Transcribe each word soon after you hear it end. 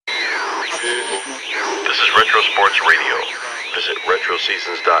This is Retro Sports Radio. Visit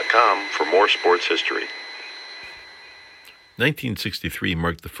RetroSeasons.com for more sports history. 1963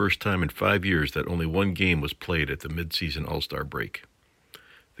 marked the first time in 5 years that only one game was played at the mid-season All-Star break.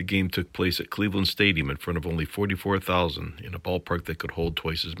 The game took place at Cleveland Stadium in front of only 44,000 in a ballpark that could hold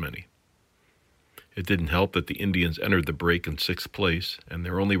twice as many. It didn't help that the Indians entered the break in 6th place, and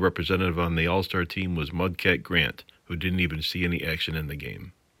their only representative on the All-Star team was Mudcat Grant, who didn't even see any action in the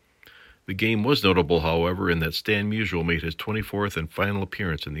game. The game was notable, however, in that Stan Musial made his 24th and final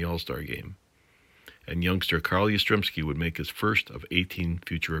appearance in the All-Star game, and youngster Carl Yastrzemski would make his first of 18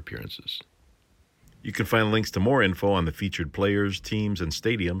 future appearances. You can find links to more info on the featured players, teams, and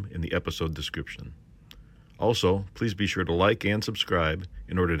stadium in the episode description. Also, please be sure to like and subscribe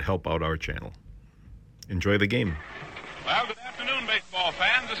in order to help out our channel. Enjoy the game. Well, good afternoon, baseball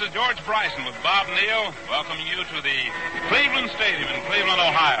fans. This is George Bryson with Bob Neal, welcoming you to the Cleveland Stadium in Cleveland,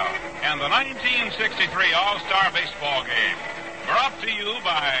 Ohio, and the 1963 All-Star Baseball Game. Brought to you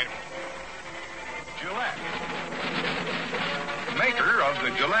by Gillette, maker of the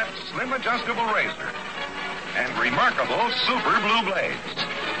Gillette Slim Adjustable Razor, and remarkable Super Blue Blades,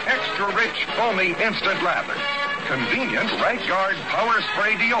 extra rich, foamy instant lather, convenient Right Guard Power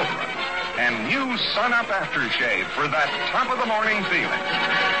Spray deodorant, and new Sun Up aftershave for that top-of-the-morning feeling.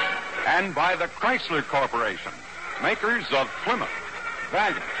 And by the Chrysler Corporation, makers of Plymouth,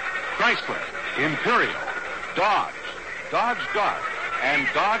 Valiant, Chrysler, Imperial, Dodge, Dodge Dart, and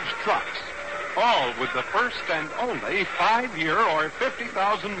Dodge Trucks, all with the first and only 5-year or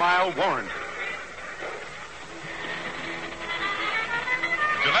 50,000-mile warranty.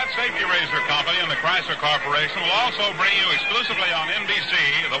 Gillette Safety Razor Company and the Chrysler Corporation will also bring you exclusively on NBC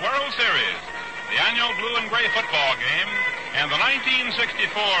the World Series, the annual blue and gray football game, and the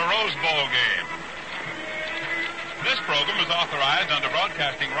 1964 Rose Bowl game. This program is authorized under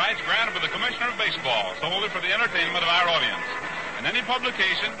broadcasting rights granted by the Commissioner of Baseball solely for the entertainment of our audience. And any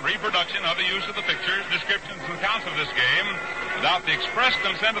publication, reproduction, other use of the pictures, descriptions, and accounts of this game without the express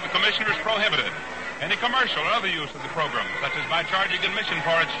consent of the Commissioner is prohibited. Any commercial or other use of the program, such as by charging admission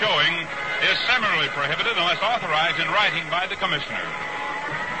for its showing, is similarly prohibited unless authorized in writing by the Commissioner.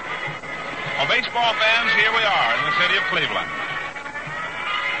 Well, baseball fans, here we are in the city of Cleveland.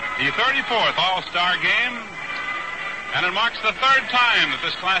 The 34th All-Star Game, and it marks the third time that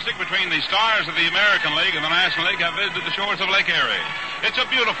this classic between the stars of the American League and the National League have visited the shores of Lake Erie. It's a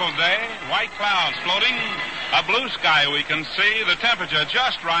beautiful day, white clouds floating, a blue sky we can see, the temperature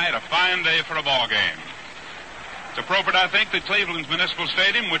just right, a fine day for a ball game. It's appropriate, I think, that Cleveland's Municipal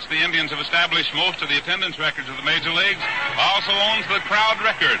Stadium, which the Indians have established most of the attendance records of the major leagues, also owns the crowd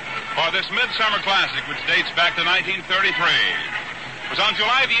record for this Midsummer Classic, which dates back to 1933. It was on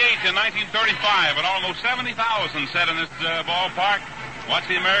July the 8th in 1935, and almost 70,000 sat in this ballpark. Watch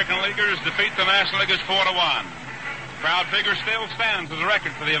the American Leaguers defeat the National Leaguers 4-1. Crowd figure still stands as a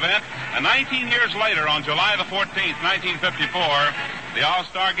record for the event, and 19 years later, on July the 14th, 1954, the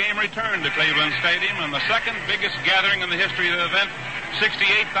All-Star Game returned to Cleveland Stadium, and the second biggest gathering in the history of the event,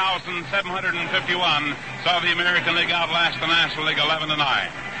 68,751, saw the American League outlast the National League 11-9.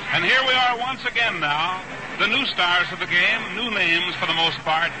 And here we are once again now, the new stars of the game, new names for the most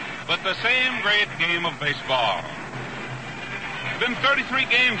part, but the same great game of baseball. There have been 33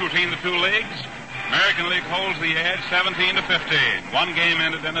 games between the two leagues. American League holds the edge 17-15. One game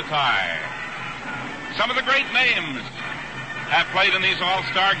ended in a tie. Some of the great names have played in these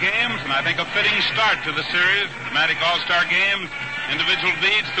All-Star games, and I think a fitting start to the series. Dramatic All-Star games, individual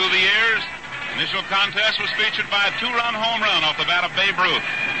deeds through the years. Initial contest was featured by a 2-run home run off the bat of Babe Ruth.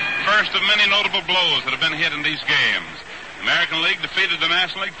 First of many notable blows that have been hit in these games. The American League defeated the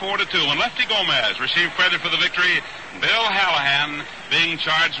National League 4-2, and Lefty Gomez received credit for the victory, Bill Hallahan being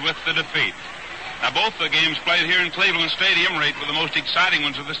charged with the defeat. Now, both the games played here in Cleveland Stadium rate were the most exciting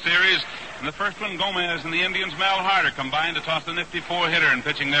ones of the series. In the first one, Gomez and the Indians' Mel Harder combined to toss the nifty four-hitter in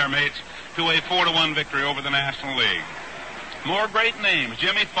pitching their mates to a 4-1 victory over the National League. More great names.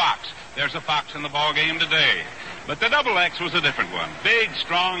 Jimmy Fox. There's a Fox in the ball game today. But the Double X was a different one. Big,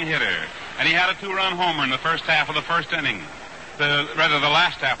 strong hitter. And he had a 2-run homer in the first half of the first inning. The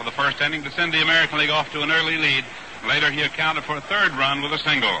last half of the first inning to send the American League off to an early lead. Later, he accounted for a third run with a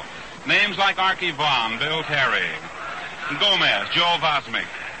single. Names like Archie Vaughan, Bill Terry, Gomez, Joe Vosmick,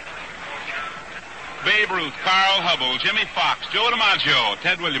 Babe Ruth, Carl Hubble, Jimmy Fox, Joe DiMaggio,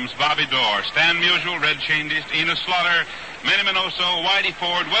 Ted Williams, Bobby Dorr, Stan Musial, Red Shandiest, Enos Slaughter, Manny Minoso, Whitey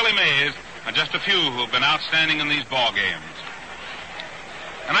Ford, Willie Mays, and just a few who have been outstanding in these ball games.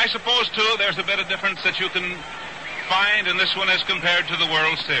 And I suppose, too, there's a bit of difference that you can find in this one as compared to the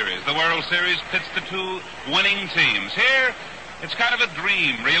World Series. The World Series pits the two winning teams. Here, it's kind of a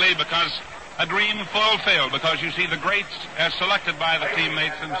dream, really, because a dream fulfilled because you see the greats as selected by the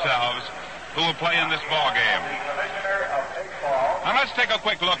teammates themselves who will play in this ball game. Now let's take a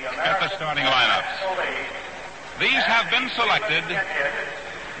quick look at the starting lineups. These have been selected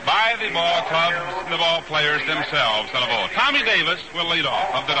by the ball clubs, the ball players themselves on a vote. Tommy Davis will lead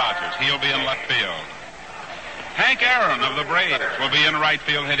off of the Dodgers. He'll be in left field. Hank Aaron of the Braves will be in right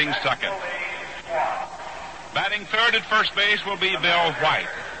field hitting second. Batting third at first base will be Bill White.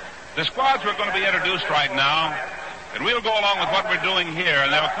 The squads are going to be introduced right now, and we'll go along with what we're doing here,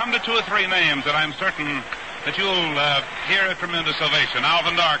 and they'll come to two or three names that I'm certain that you'll hear a tremendous ovation.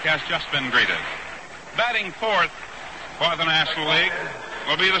 Alvin Dark has just been greeted. Batting fourth for the National League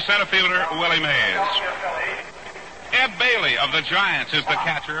will be the center fielder, Willie Mays. Ed Bailey of the Giants is the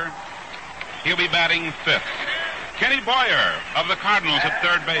catcher. He'll be batting fifth. Kenny Boyer of the Cardinals at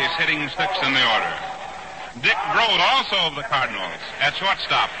third base, hitting sixth in the order. Dick Grote, also of the Cardinals, at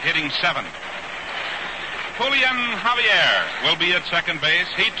shortstop, hitting seventh. Julian Javier will be at second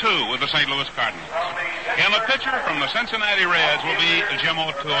base. He, too, with the St. Louis Cardinals. And the pitcher from the Cincinnati Reds will be Jim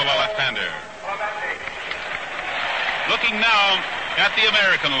O'Toole, a left-hander. Looking now at the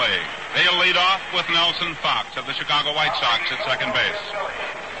American League. They'll lead off with Nelson Fox of the Chicago White Sox at second base.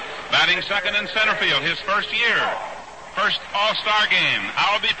 Batting second in center field, his first year. First All-Star game,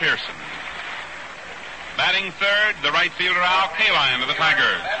 Albie Pearson. Batting third, the right fielder Al Kaline of the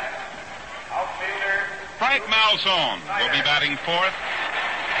Tigers. Frank Malzone will be batting fourth.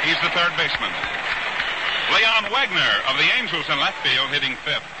 He's the third baseman. Leon Wegner of the Angels in left field hitting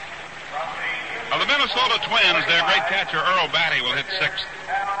fifth. Of the Minnesota Twins, their great catcher Earl Batty will hit sixth.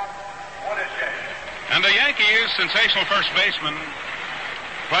 And the Yankees' sensational first baseman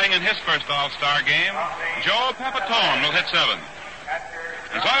playing in his first All-Star game, Joe Pepitone will hit seventh.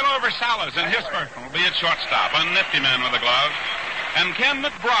 And Zoilo Versalles in his first one will be at shortstop, a nifty man with a glove. And Ken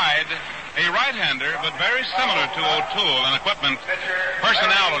McBride, a right-hander, but very similar to O'Toole in equipment,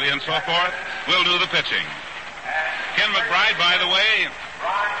 personality, and so forth, will do the pitching. Ken McBride, by the way,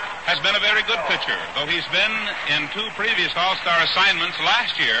 has been a very good pitcher, though he's been in two previous All-Star assignments.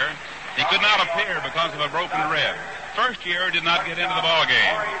 Last year, he could not appear because of a broken rib. First year, did not get into the ball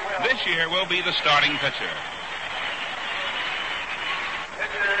game. This year will be the starting pitcher.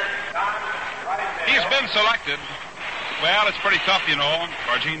 He's been selected. Well, it's pretty tough, you know,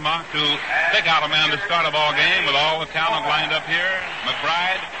 for Gene Mach to pick out a man to start a ball game with all the talent lined up here.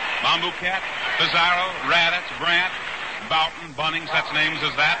 McBride, Monbouquet, Pizarro, Raditz, Brandt, Boughton, Bunning, such names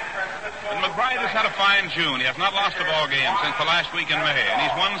as that. And McBride has had a fine June. He has not lost a ball game since the last week in May, and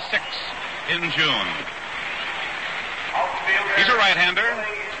he's won 6 in June. He's a right-hander.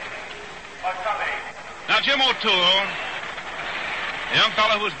 Now, Jim O'Toole, a young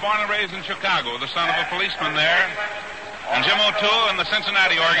fellow who was born and raised in Chicago, the son of a policeman there. And Jim O'Toole and the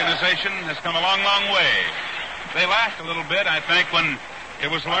Cincinnati organization has come a long, long way. They laughed a little bit, I think, when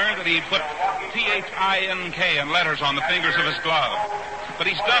it was learned that he put T-H-I-N-K in letters on the fingers of his glove. But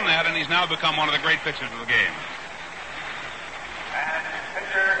he's done that, and he's now become one of the great pitchers of the game.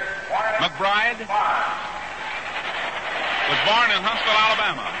 McBride was born in Huntsville,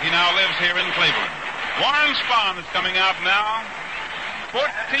 Alabama. He now lives here in Cleveland. Warren Spahn is coming out now.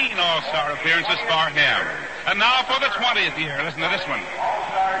 14 All-Star appearances for him. And now for the 20th year. Listen to this one.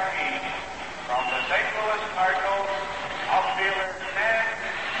 All-Star team from the St. Louis Cardinals, outfielder Stan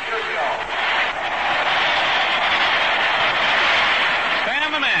Musial.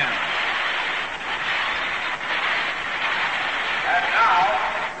 Stan the man. And now,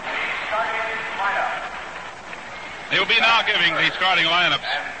 the starting lineup. They will be now giving the starting lineups.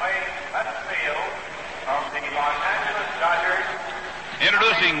 And playing left field from the Los Angeles Dodgers.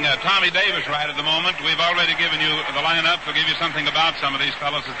 Introducing Tommy Davis right at the moment. We've already given you the lineup. We'll give you something about some of these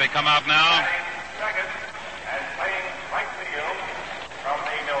fellows as they come out now. Second, and playing right field from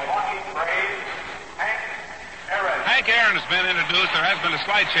the Milwaukee Braves, Hank Aaron. Hank Aaron has been introduced. There has been a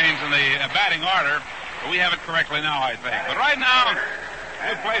slight change in the batting order, but we have it correctly now, I think. But right now,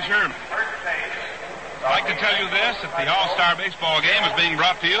 with pleasure, First base. I'd like to tell you this, that the All-Star Baseball game is being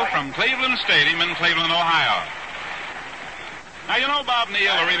brought to you from Cleveland Stadium in Cleveland, Ohio. Now, you know Bob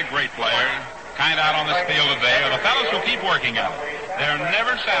Neal, a really great player, kind out on this field today, are the fellows who keep working at it. They're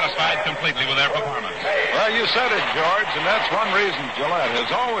never satisfied completely with their performance. Well, you said it, George, and that's one reason Gillette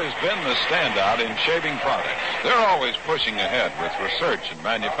has always been the standout in shaving products. They're always pushing ahead with research and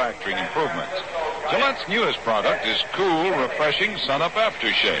manufacturing improvements. Gillette's newest product is cool, refreshing Sun-Up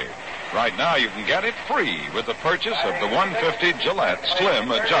Aftershave. Right now, you can get it free with the purchase of the 150 Gillette Slim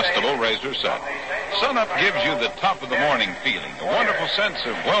Adjustable Razor Set. Sun-Up gives you the top-of-the-morning feeling, a wonderful sense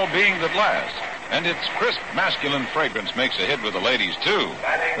of well-being that lasts. And its crisp, masculine fragrance makes a hit with the ladies, too.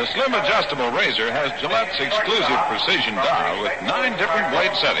 The slim adjustable razor has Gillette's exclusive precision dial with 9 different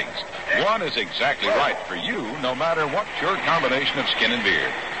blade settings. One is exactly right for you, no matter what your combination of skin and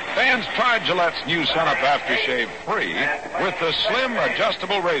beard. Fans, try Gillette's new Sun-Up Aftershave free with the slim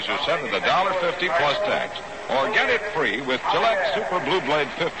adjustable razor set at $1.50 plus tax. Or get it free with Gillette Super Blue Blade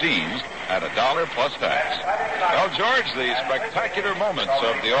 15s at $1 plus tax. Well, George, the spectacular moments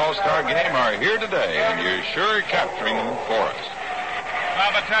of the All-Star Game are here today, and you're sure capturing them for us.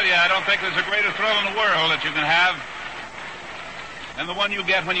 Well, I tell you, I don't think there's a greater thrill in the world that you can have than the one you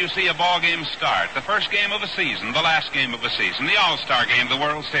get when you see a ball game start. The first game of the season, the last game of the season, the All-Star Game, the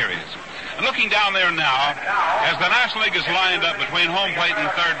World Series. And looking down there now, as the National League is lined up between home plate and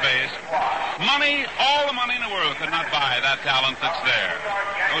third base, money, all the money in the world could not buy that talent that's there.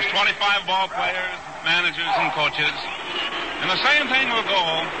 Those 25 ball players, managers, and coaches. And the same thing will go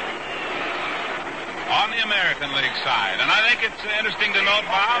on the American League side. And I think it's interesting to note,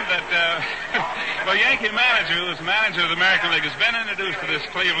 Bob, that the Yankee manager, who's manager of the American League, has been introduced to this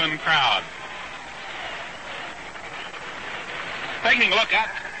Cleveland crowd. Taking a look at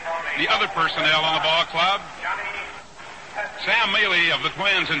the other personnel on the ball club, Sam Mealy of the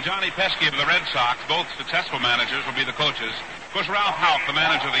Twins and Johnny Pesky of the Red Sox, both successful managers, will be the coaches. Of course, Ralph Houck, the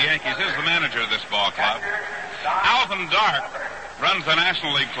manager of the Yankees, is the manager of this ball club. Alvin Dark runs the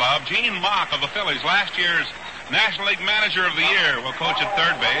National League club. Gene Mock of the Phillies, last year's National League Manager of the Year, will coach at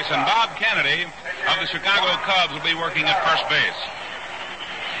third base. And Bob Kennedy of the Chicago Cubs will be working at first base.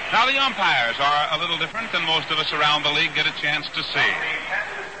 Now, the umpires are a little different than most of us around the league get a chance to see.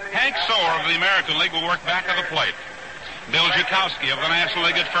 Hank Soar of the American League will work back of the plate. Bill Zukowski of the National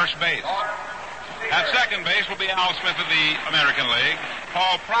League at first base. At second base will be Al Smith of the American League.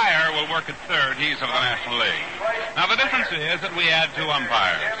 Paul Pryor will work at third. He's of the National League. Now, the difference is that we add 2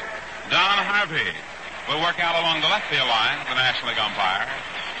 umpires. Don Harvey will work out along the left field line, the National League umpire.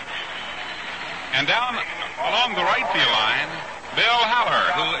 And down along the right field line, Bill Haller,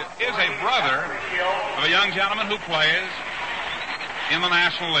 who is a brother of a young gentleman who plays in the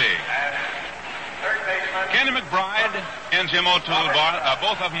National League. Kenny McBride and Jim O'Toole,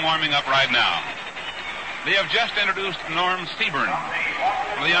 both of them warming up right now. They have just introduced Norm Seaburn.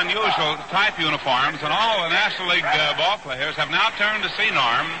 The unusual type uniforms, and all the National League ball players have now turned to see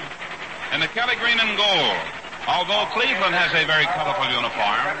Norm in the Kelly green and gold. Although Cleveland has a very colorful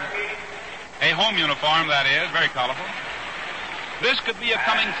uniform, a home uniform that is, very colorful, this could be a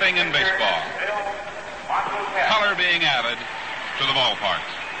coming thing in baseball. Color being added to the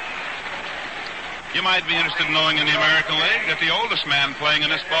ballparks. You might be interested in knowing in the American League that the oldest man playing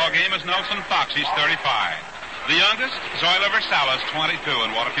in this ball game is Nelson Fox. He's 35. The youngest, Zoilo Versailles, 22,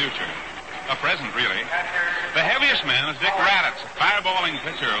 and what a future. A present, really. The heaviest man is Dick Raditz, a fireballing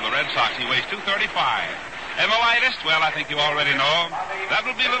pitcher of the Red Sox. He weighs 235. And the lightest, well, I think you already know, that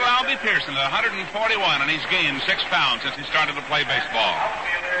would be little Albie Pearson at 141, and he's gained 6 pounds since he started to play baseball.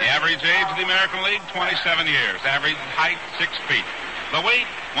 The average age of the American League, 27 years. Average height, 6 feet. The weight,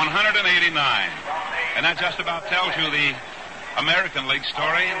 189. And that just about tells you the American League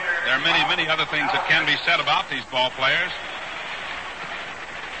story. There are many, many other things that can be said about these ball players.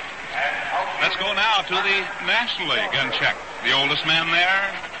 Let's go now to the National League and check. The oldest man there,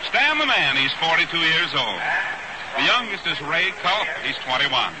 Stan the Man. He's 42 years old. The youngest is Ray Culp. He's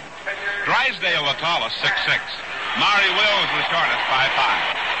 21. Drysdale, the tallest, 6'6". Maury Wills, the shortest,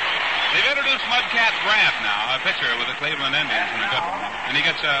 5'5". They've introduced Mudcat Grant now, a pitcher with the Cleveland Indians, and a good one. And he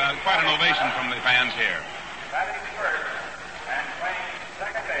gets quite an ovation from the fans here.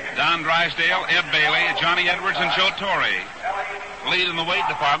 Don Drysdale, Ed Bailey, Johnny Edwards, and Joe Torre lead in the weight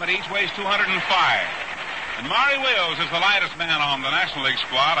department. Each weighs 205. And Maury Wills is the lightest man on the National League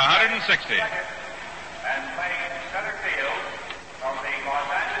squad, 160. And playing center field from the Los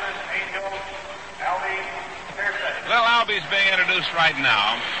Angeles Angels, Albie Pearson. Little Albie's being introduced right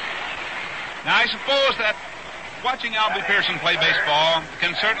now. Now, I suppose that watching Albie Pearson play baseball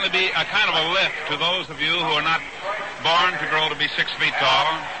can certainly be a kind of a lift to those of you who are not born to grow to be 6 feet tall.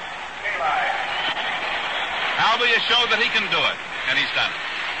 Albie has showed that he can do it, and he's done it.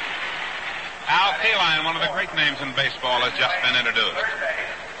 Al Kaline, one of the great names in baseball, has just been introduced.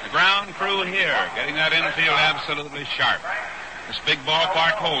 The ground crew here, getting that infield absolutely sharp. This big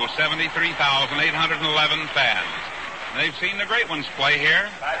ballpark holds 73,811 fans. They've seen the great ones play here.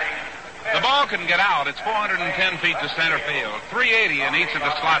 The ball can get out. It's 410 feet to center field. 380 in each of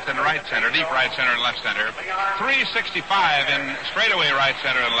the slots in right center, deep right center and left center. 365 in straightaway right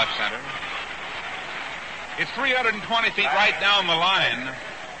center and left center. It's 320 feet right down the line,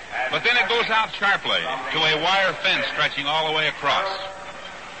 but then it goes out sharply to a wire fence stretching all the way across.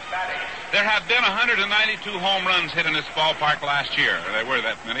 There have been 192 home runs hit in this ballpark last year. There were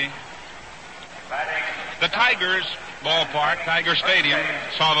that many. The Tigers ballpark, Tiger Stadium,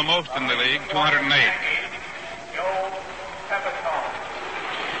 saw the most in the league, 208.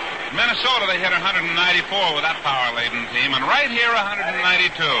 Minnesota, they hit 194 with that power-laden team, and right here,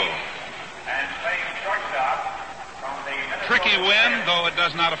 192. Tricky wind, though it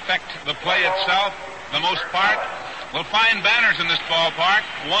does not affect the play itself, the most part. We'll find banners in this ballpark,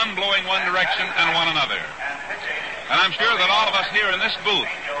 one blowing one direction and one another. And I'm sure that all of us here in this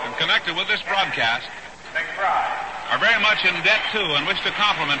booth and connected with this broadcast are very much in debt, too, and wish to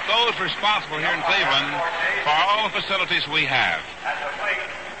compliment those responsible here in Cleveland for all the facilities we have.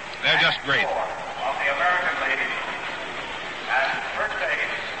 They're just great.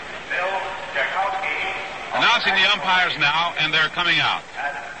 Announcing the umpires now, and they're coming out.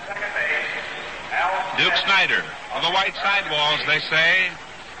 Duke Snyder of the white sidewalls, they say,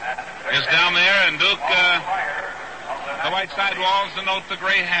 is down there, and Duke, the white sidewalls denote the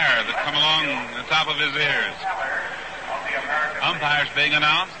gray hair that come along the top of his ears. Umpires being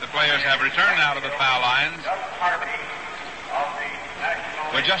announced. The players have returned out of the foul lines.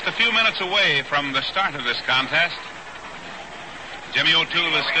 We're just a few minutes away from the start of this contest. Jimmy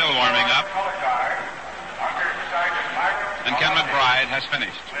O'Toole is still warming up. And Ken McBride has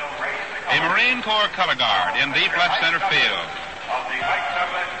finished. A Marine Corps color guard in deep left center field.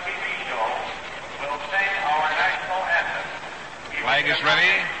 Flag is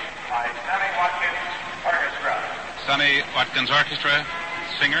ready. Sonny Watkins Orchestra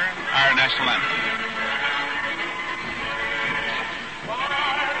singer, our national anthem.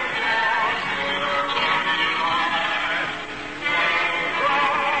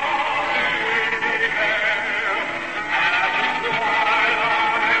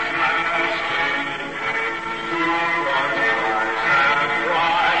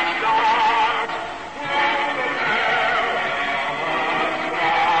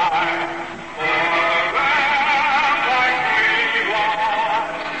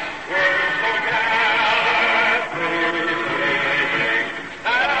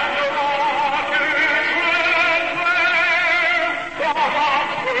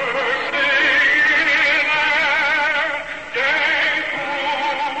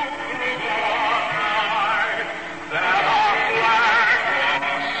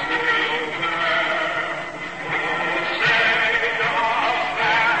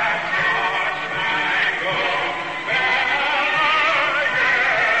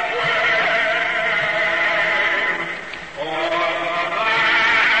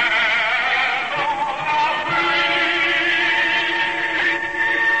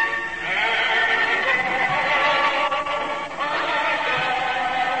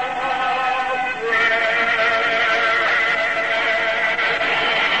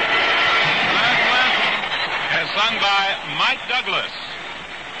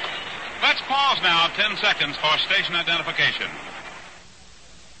 Let's pause now 10 seconds for station identification.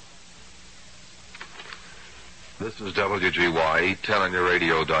 This is WGY, 10 on your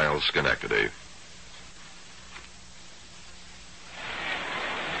radio dial, Schenectady.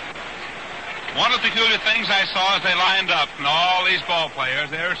 One of the peculiar things I saw as they lined up, and all these ball players,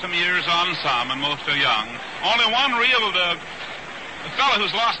 there are some years on some, and most are young. Only one real, the fellow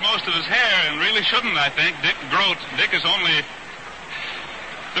who's lost most of his hair, and really shouldn't, I think, Dick Grote. Dick is only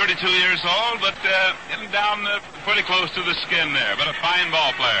 32 years old, but getting down pretty close to the skin there, but a fine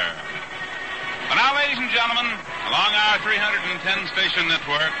ball player. But now, ladies and gentlemen, along our 310-station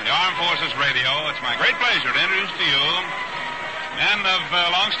network, the Armed Forces Radio, it's my great pleasure to introduce to you men of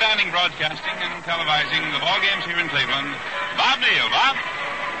long-standing broadcasting and televising the ball games here in Cleveland, Bob Neal. Bob?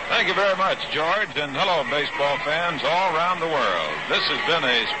 Thank you very much, George, and hello, baseball fans all around the world. This has been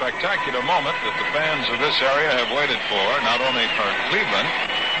a spectacular moment that the fans of this area have waited for, not only for Cleveland,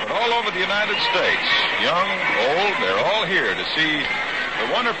 but all over the United States. Young, old, they're all here to see the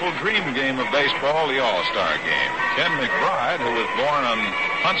wonderful dream game of baseball, the All-Star Game. Ken McBride, who was born on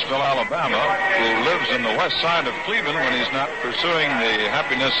Huntsville, Alabama, who lives in the west side of Cleveland when he's not pursuing the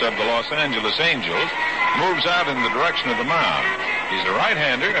happiness of the Los Angeles Angels, moves out in the direction of the mound. He's a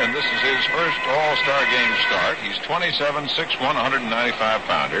right-hander, and this is his first All-Star Game start. He's 27, 6'1",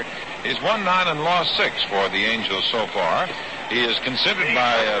 195-pounder. He's won 9 and lost 6 for the Angels so far. He is considered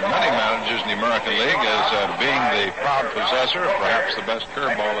by many managers in the American League as being the proud possessor of perhaps the best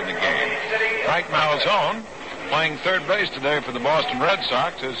curveball in the game. Frank Malzone, playing third base today for the Boston Red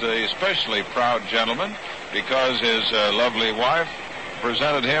Sox, is a especially proud gentleman because his lovely wife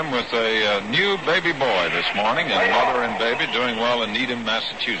presented him with a new baby boy this morning, and mother and baby doing well in Needham,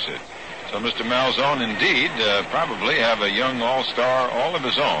 Massachusetts. So Mr. Malzone indeed probably have a young all-star all of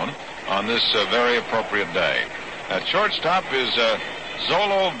his own on this very appropriate day. At shortstop is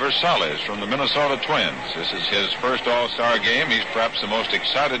Zolo Versales from the Minnesota Twins. This is his first all-star game. He's perhaps the most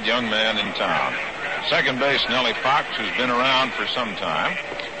excited young man in town. Second base, Nellie Fox, who's been around for some time.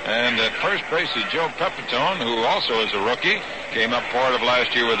 And at first base is Joe Pepitone, who also is a rookie. Came up part of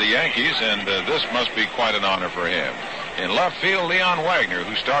last year with the Yankees, and this must be quite an honor for him. In left field, Leon Wagner,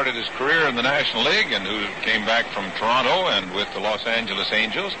 who started his career in the National League and who came back from Toronto and with the Los Angeles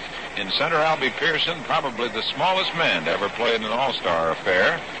Angels. In center, Albie Pearson, probably the smallest man to ever play in an all-star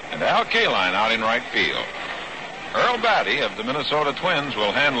affair. And Al Kaline out in right field. Earl Batty of the Minnesota Twins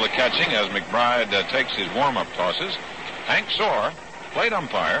will handle the catching as McBride takes his warm-up tosses. Hank Soar, plate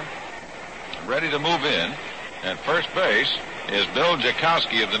umpire, ready to move in. At first base is Bill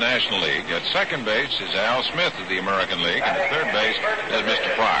Jakowski of the National League. At second base is Al Smith of the American League. And at third base is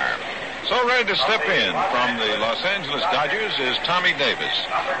Mr. Pryor. So ready to step in from the Los Angeles Dodgers is Tommy Davis.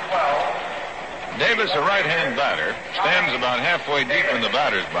 Davis, a right-hand batter, stands about halfway deep in the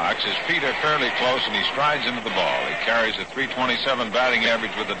batter's box. His feet are fairly close, and he strides into the ball. He carries a .327 batting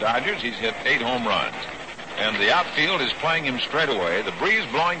average with the Dodgers. He's hit 8 home runs. And the outfield is playing him straight away. The breeze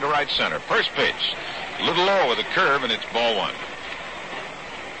blowing to right center. First pitch, a little low with a curve, and it's ball 1.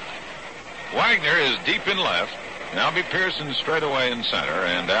 Wagner is deep in left. Albie Pearson straight away in center,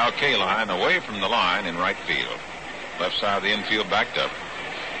 and Al Kaline away from the line in right field. Left side of the infield backed up.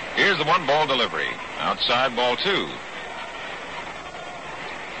 Here's the 1-ball delivery. Outside, ball 2.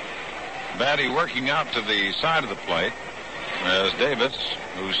 Batty working out to the side of the plate as Davis,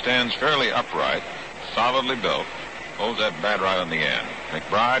 who stands fairly upright, solidly built, holds that bat right on the end.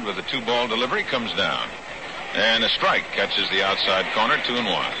 McBride with a 2-ball delivery comes down. And a strike catches the outside corner,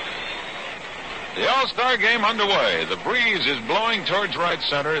 2-1. The All-Star game underway. The breeze is blowing towards right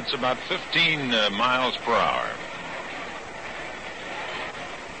center. It's about 15 miles per hour.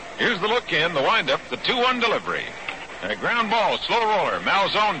 Here's the look in, the windup, the 2-1 delivery. A ground ball, slow roller.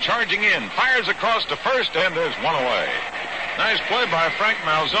 Malzone charging in, fires across to first, and there's one away. Nice play by Frank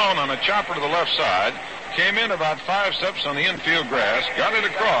Malzone on a chopper to the left side. Came in about 5 steps on the infield grass, got it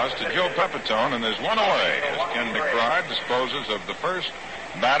across to Joe Pepitone, and there's one away as Ken McBride disposes of the first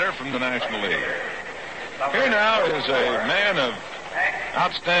batter from the National League. Here now is a man of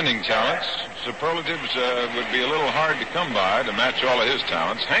outstanding talents. Superlatives would be a little hard to come by to match all of his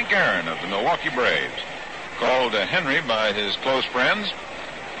talents. Hank Aaron of the Milwaukee Braves, called Henry by his close friends.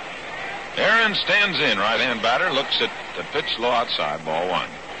 Aaron stands in, right-hand batter, looks at the pitch low outside, ball 1.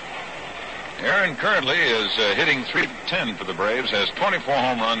 Aaron currently is hitting .310 for the Braves, has 24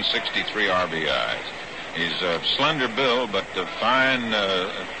 home runs, 63 RBIs. He's a slender build, but a fine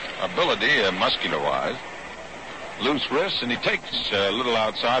ability, muscular-wise. Loose wrists, and he takes a little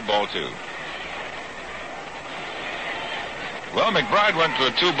outside, ball 2. Well, McBride went to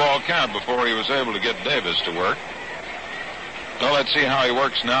a 2-ball count before he was able to get Davis to work. So let's see how he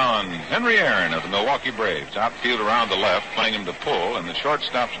works now on Henry Aaron of the Milwaukee Braves. Outfield around the left, playing him to pull, and the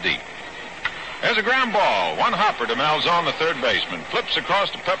shortstop's deep. There's a ground ball. One hopper to Malzone, the third baseman. Flips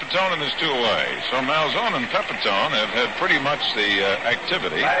across to Pepitone, and there's 2 away. So Malzone and Pepitone have had pretty much the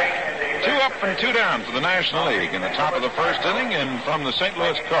activity. 2 up and 2 down for the National League in the top of the first inning, and from the St.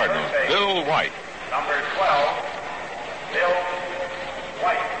 Louis Cardinals, Bill White. Number 12, Bill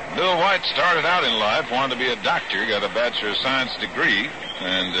White. Bill White started out in life, wanted to be a doctor, got a Bachelor of Science degree,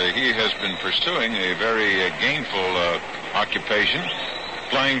 and he has been pursuing a very gainful occupation,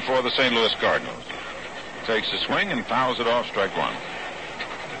 playing for the St. Louis Cardinals. Takes a swing and fouls it off, strike 1.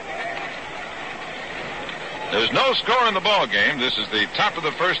 There's no score in the ball game. This is the top of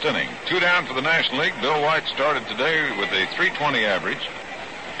the first inning. 2 down for the National League. Bill White started today with a .320 average,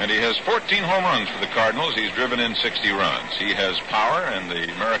 and he has 14 home runs for the Cardinals. He's driven in 60 runs. He has power, and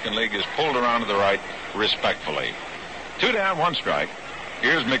the American League is pulled around to the right respectfully. 2 down, 1 strike.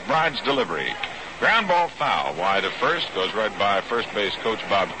 Here's McBride's delivery. Ground ball foul, wide of first, goes right by first base coach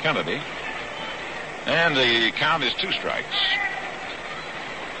Bob Kennedy. And the count is 2 strikes.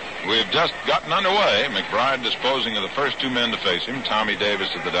 We've just gotten underway. McBride disposing of the first 2 men to face him, Tommy Davis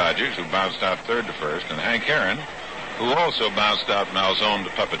of the Dodgers, who bounced out third to first, and Hank Aaron, who also bounced out Malzone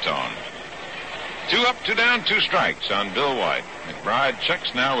to Pepitone. 2 up, 2 down, 2 strikes on Bill White. McBride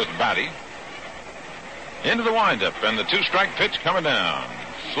checks now with Batty. Into the windup, and the 2-strike pitch coming down.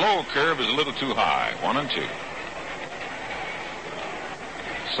 Slow curve is a little too high, 1-2.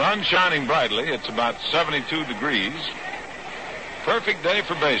 Sun shining brightly. It's about 72 degrees. Perfect day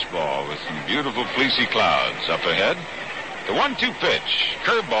for baseball with some beautiful fleecy clouds up ahead. The 1-2 pitch.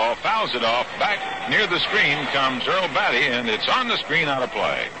 Curveball fouls it off. Back near the screen comes Earl Batty, and it's on the screen out of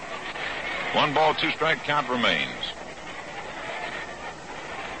play. 1 ball, 2 strike count remains.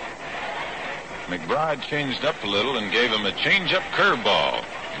 McBride changed up a little and gave him a change-up curveball.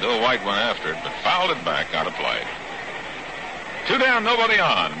 Bill White went after it, but fouled it back out of play. 2 down, nobody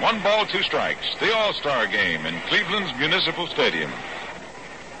on. 1 ball, 2 strikes. The All-Star game in Cleveland's Municipal Stadium.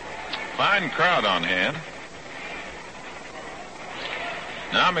 Fine crowd on hand.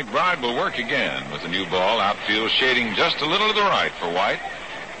 Now McBride will work again with the new ball. Outfield shading just a little to the right for White.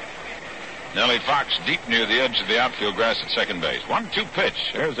 Nellie Fox deep near the edge of the outfield grass at second base. 1-2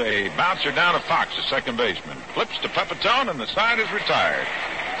 pitch. There's a bouncer down to Fox, the second baseman. Flips to Pepitone, and the side is retired.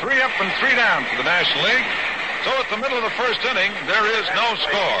 3 up and 3 down for the National League. So at the middle of the first inning, there is no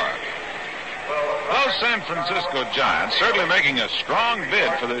score. Those San Francisco Giants certainly making a strong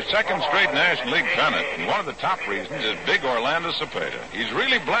bid for their second straight National League pennant. And one of the top reasons is big Orlando Cepeda. He's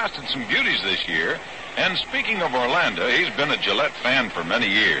really blasted some beauties this year. And speaking of Orlando, he's been a Gillette fan for many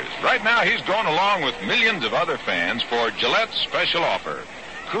years. Right now, he's going along with millions of other fans for Gillette's special offer.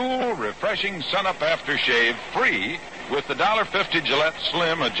 Cool, refreshing sun-up aftershave free with the $1.50 Gillette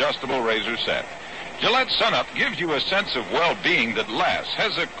Slim Adjustable Razor Set. Gillette Sun-Up gives you a sense of well-being that lasts,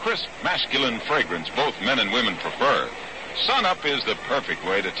 has a crisp, masculine fragrance both men and women prefer. Sun-Up is the perfect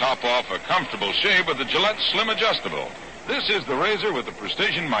way to top off a comfortable shave with the Gillette Slim Adjustable. This is the razor with the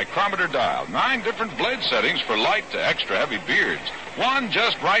precision micrometer dial. 9 different blade settings for light to extra heavy beards. One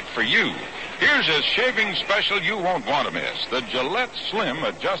just right for you. Here's a shaving special you won't want to miss. The Gillette Slim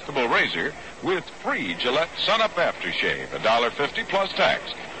Adjustable Razor with free Gillette Sun-Up Aftershave, $1.50 plus tax.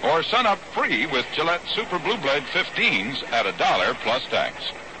 Or Sun-Up free with Gillette Super Blue Blade 15s at $1 plus tax.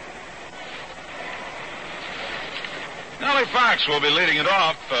 Nellie Fox will be leading it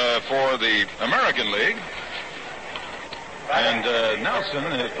off for the American League. And Nelson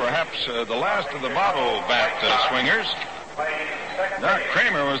is perhaps the last of the bottle bat swingers. Doc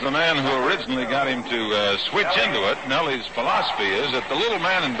Kramer was the man who originally got him to switch into it. Nellie's philosophy is that the little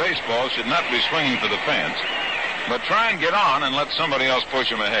man in baseball should not be swinging for the fence, but try and get on and let somebody else push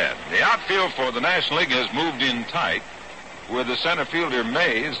him ahead. The outfield for the National League has moved in tight with the center fielder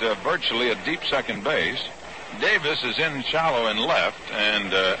Mays virtually at deep second base. Davis is in shallow in left,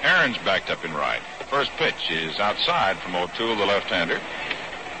 and Aaron's backed up in right. The first pitch is outside from O'Toole, the left-hander.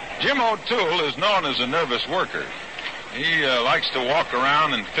 Jim O'Toole is known as a nervous worker. He likes to walk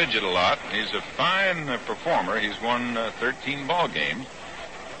around and fidget a lot. He's a fine performer. He's won 13 ball games.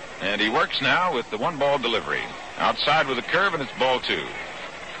 And he works now with the 1-ball delivery. Outside with a curve, and it's ball 2.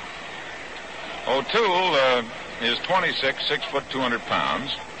 O'Toole is 26, 6 foot, 200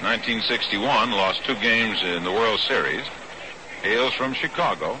 pounds. 1961, lost 2 games in the World Series. Hails from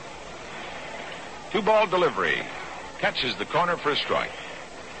Chicago. 2-ball delivery. Catches the corner for a strike.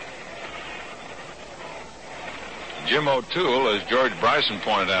 Jim O'Toole, as George Bryson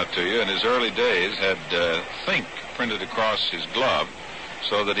pointed out to you, in his early days had think printed across his glove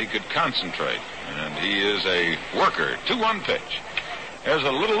so that he could concentrate. And he is a worker. 2-1 pitch. There's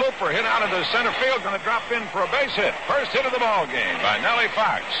a little looper hit out into center field, going to drop in for a base hit. First hit of the ball game by Nellie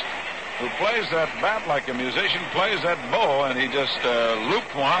Fox, who plays that bat like a musician plays that bow, and he just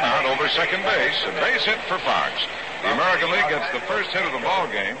looped one out over second base. A base hit for Fox. The American League gets the first hit of the ball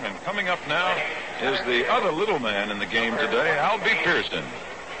game, and coming up now is the other little man in the game today, Albie Pearson.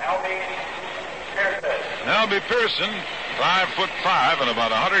 Albie Pearson, 5'5" and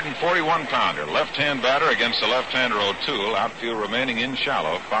about 141-pounder. Left-hand batter against the left-hander O'Toole. Outfield remaining in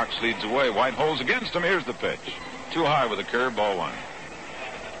shallow. Fox leads away. White holds against him. Here's the pitch. Too high with a curve, ball 1.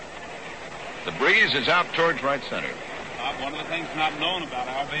 The breeze is out towards right center. One of the things not known about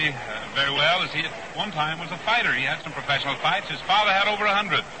Albie very well is he at one time was a fighter. He had some professional fights. His father had over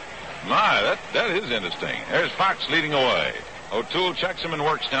 100. My, that is interesting. There's Fox leading away. O'Toole checks him and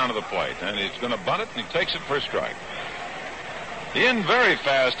works down to the plate, and he's going to bunt it, and he takes it for a strike. In very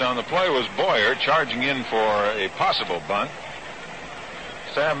fast on the play was Boyer, charging in for a possible bunt.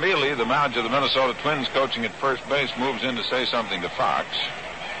 Sam Mealy, the manager of the Minnesota Twins, coaching at first base, moves in to say something to Fox.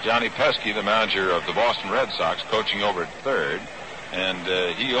 Johnny Pesky, the manager of the Boston Red Sox, coaching over at third,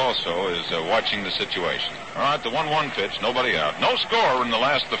 and he also is watching the situation. All right, the 1-1 pitch, nobody out. No score in the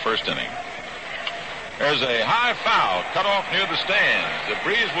last of the first inning. There's a high foul cut off near the stands. The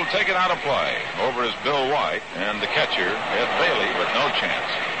breeze will take it out of play. Over is Bill White and the catcher, Ed Bailey, but no chance.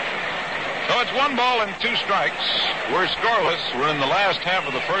 So it's 1 ball and 2 strikes. We're scoreless. We're in the last half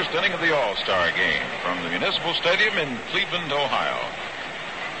of the first inning of the All-Star game from the Municipal Stadium in Cleveland, Ohio.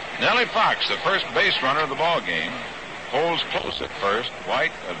 Nellie Fox, the first base runner of the ball game, holds close at first.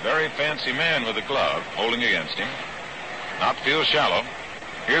 White, a very fancy man with a glove, holding against him. Outfield shallow.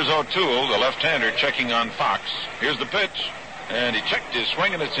 Here's O'Toole, the left-hander, checking on Fox. Here's the pitch. And he checked his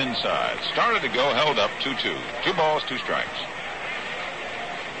swing, and it's inside. Started to go, held up 2-2. 2 balls, 2 strikes.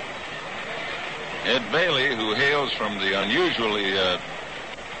 Ed Bailey, who hails from the unusually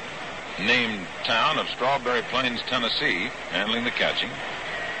named town of Strawberry Plains, Tennessee, handling the catching.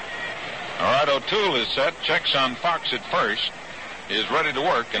 All right, O'Toole is set. Checks on Fox at first. Is ready to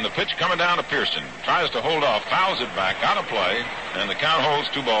work, and the pitch coming down to Pearson. Tries to hold off, fouls it back, out of play, and the count holds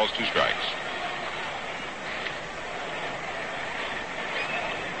 2 balls, 2 strikes.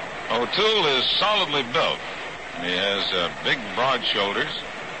 O'Toole is solidly built. He has big, broad shoulders.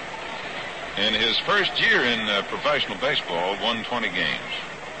 In his first year in professional baseball, won 20 games.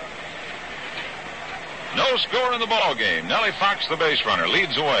 No score in the ball game. Nellie Fox, the base runner,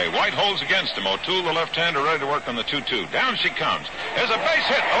 leads away. White holds against him. O'Toole, the left-hander, ready to work on the 2-2. Down she comes. There's a base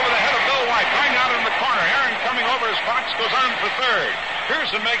hit over the head of Bill White. Going out in the corner. Aaron coming over as Fox goes on for third.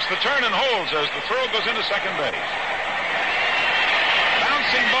 Pearson makes the turn and holds as the throw goes into second base.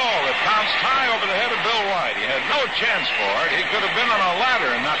 Bouncing ball that bounced high over the head of Bill White. He had no chance for it. He could have been on a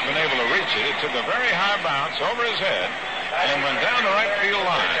ladder and not been able to reach it. It took a very high bounce over his head and went down the right field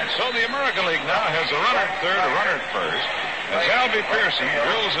line. So the American League now has a runner at third, a runner at first, as Albie Pearson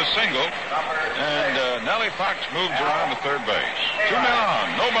drills a single, and Nellie Fox moves around to third base. 2 men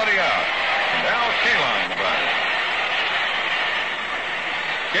on, nobody out. And Al Kaline, the batter.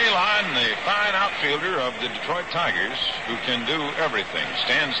 Kaline, the fine outfielder of the Detroit Tigers, who can do everything,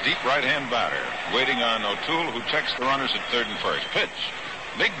 stands deep right-hand batter, waiting on O'Toole, who checks the runners at third and first. Pitch,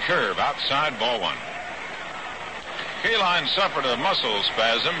 big curve, outside, ball 1. Kaline suffered a muscle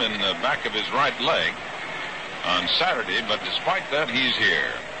spasm in the back of his right leg on Saturday, but despite that, he's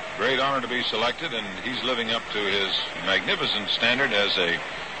here. Great honor to be selected, and he's living up to his magnificent standard as a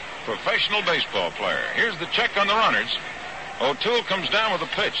professional baseball player. Here's the check on the runners. O'Toole comes down with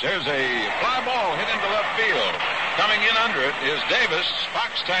a pitch. There's a fly ball hit into left field. Coming in under it is Davis.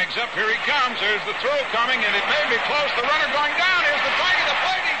 Fox tags up. Here he comes. There's the throw coming, and it may be close. The runner going down. Here's the flag at the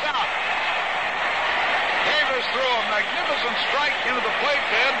plate. He's out. Davis threw a magnificent strike into the plate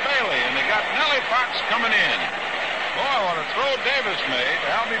to Ed Bailey, and they got Nellie Fox coming in. Boy, what a throw Davis made.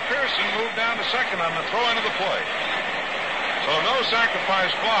 Albie Pearson moved down to second on the throw into the plate. So no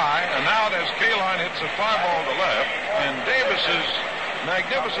sacrifice fly, and now as Kaline hits a fly ball to left, and Davis's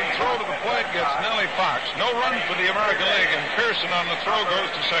magnificent throw to the plate gets Nellie Fox. No run for the American League, and Pearson on the throw goes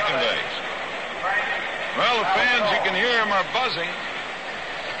to second base. Well, the fans, you can hear them, are buzzing.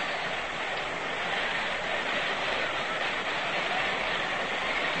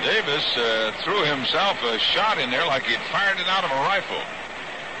 Davis threw himself a shot in there like he'd fired it out of a rifle.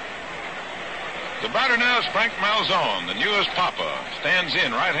 The batter now is Frank Malzone, the newest papa. Stands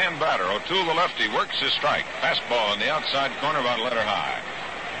in, right-hand batter. O'Toole, the lefty, works his strike. Fastball in the outside corner, about a letter high.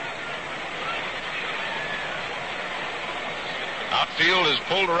 Outfield is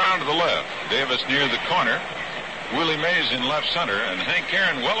pulled around to the left. Davis near the corner. Willie Mays in left center, and Hank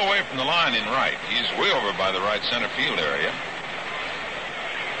Aaron well away from the line in right. He's way over by the right center field area.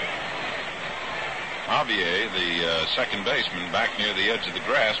 Javier, the second baseman, back near the edge of the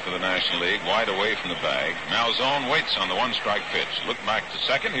grass for the National League, wide away from the bag. Malzone waits on the one-strike pitch. Look back to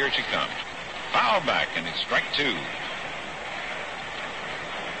second. Here she comes. Foul back, and it's strike 2.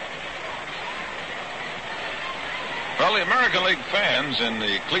 Well, the American League fans in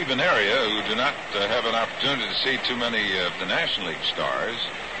the Cleveland area who do not have an opportunity to see too many of the National League stars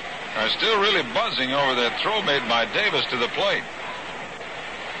are still really buzzing over that throw made by Davis to the plate.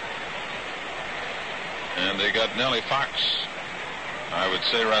 And they got Nellie Fox, I would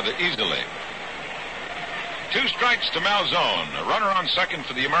say, rather easily. 2 strikes to Malzone. A runner on second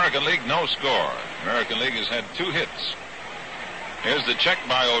for the American League, no score. American League has had 2 hits. Here's the check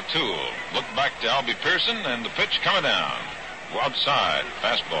by O'Toole. Look back to Albie Pearson, and the pitch coming down. Outside,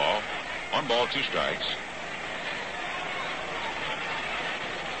 fastball. 1 ball, 2 strikes.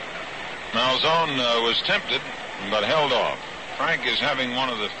 Malzone was tempted, but held off. Frank is having one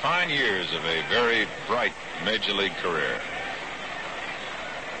of the fine years of a very bright Major League career.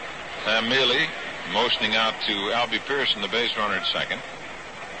 Sam Mealy motioning out to Albie Pearson, the base runner at second.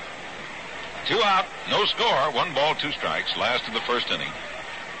 2 out, no score, 1 ball, 2 strikes, last of the first inning.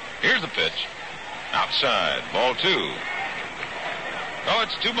 Here's the pitch. Outside, ball 2. Oh,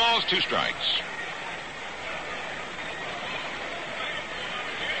 it's 2 balls, 2 strikes.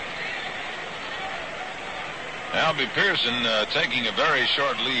 Albie Pearson taking a very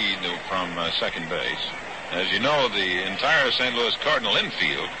short lead from second base. As you know, the entire St. Louis Cardinal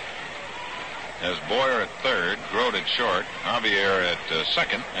infield has Boyer at third, Grote at short, Javier at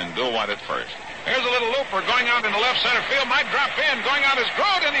second, and Bill White at first. Here's a little looper going out in the left center field. Might drop in. Going out is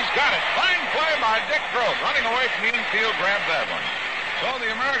Grote, and he's got it. Fine play by Dick Grote, running away from the infield, grabbed that one. So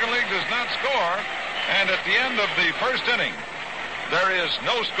the American League does not score, and at the end of the first inning, there is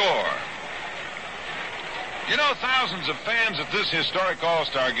no score. You know, thousands of fans at this historic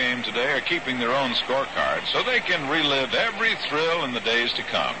All-Star game today are keeping their own scorecards so they can relive every thrill in the days to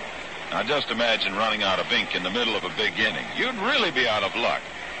come. Now, just imagine running out of ink in the middle of a big inning. You'd really be out of luck.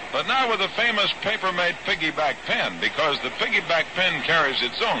 But not with a famous paper-made piggyback pen, because the piggyback pen carries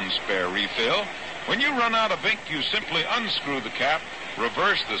its own spare refill. When you run out of ink, you simply unscrew the cap,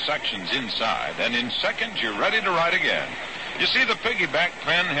 reverse the sections inside, and in seconds you're ready to write again. You see, the piggyback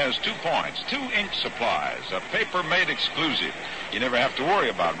pen has 2 points, 2 ink supplies, a paper-made exclusive. You never have to worry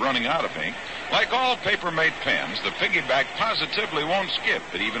about running out of ink. Like all paper-made pens, the piggyback positively won't skip.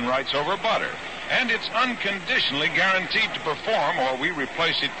 It even writes over butter. And it's unconditionally guaranteed to perform, or we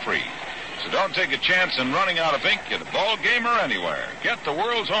replace it free. So don't take a chance in running out of ink at a ball game or anywhere. Get the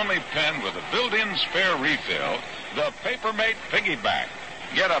world's only pen with a built-in spare refill, the Paper-Mate Piggyback.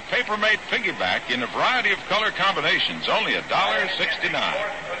 Get a Paper-Mate Piggyback in a variety of color combinations, only $1.69.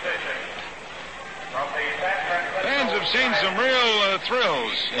 Fans have seen some real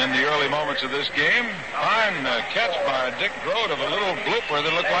thrills in the early moments of this game. Fine catch by Dick Grote of a little blooper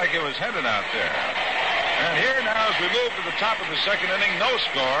that looked like it was headed out there. And here now, as we move to the top of the second inning, no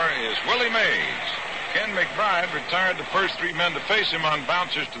score is Willie Mays. Ken McBride retired the first 3 men to face him on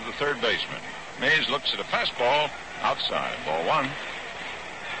bouncers to the third baseman. Mays looks at a fastball outside, ball 1.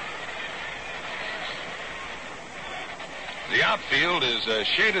 The outfield is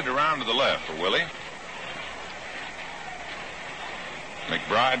shaded around to the left for Willie.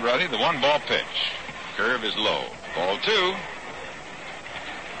 McBride ready, the 1-ball pitch. Curve is low. Ball 2.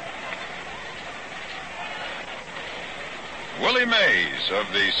 Willie Mays of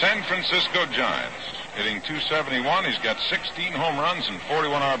the San Francisco Giants, hitting .271. He's got 16 home runs and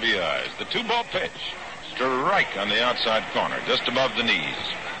 41 RBIs. The 2-ball pitch. Strike on the outside corner, just above the knees.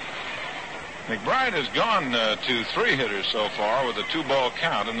 McBride has gone to 3 hitters so far with a 2-ball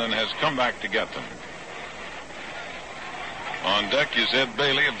count and then has come back to get them. On deck is Ed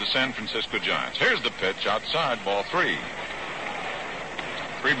Bailey of the San Francisco Giants. Here's the pitch outside, ball 3.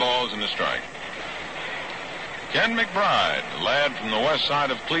 3 balls and a strike. Ken McBride, a lad from the west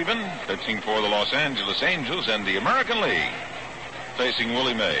side of Cleveland, pitching for the Los Angeles Angels and the American League, facing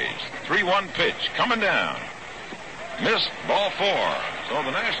Willie Mays. 3-1 pitch coming down. Missed, ball 4. So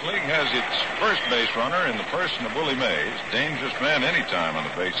the National League has its first base runner in the person of Willie Mays. Dangerous man anytime on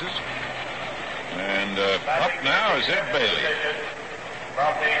the bases. And up now is Ed Bailey.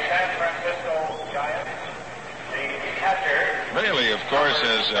 From the San Francisco Giants, the catcher. Bailey, of course,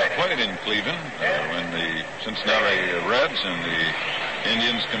 has played in Cleveland when the Cincinnati Reds and the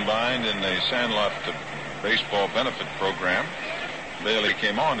Indians combined in the Sandlot baseball benefit program. Bailey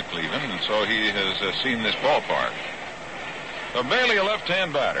came on to Cleveland, and so he has seen this ballpark. So Bailey, a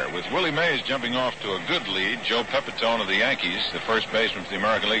left-hand batter, with Willie Mays jumping off to a good lead. Joe Pepitone of the Yankees, the first baseman for the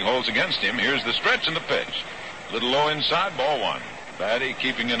American League, holds against him. Here's the stretch and the pitch. A little low inside, ball 1. Batty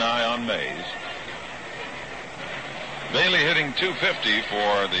keeping an eye on Mays. Bailey hitting .250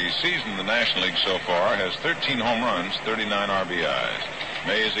 for the season in the National League so far, has 13 home runs, 39 RBIs.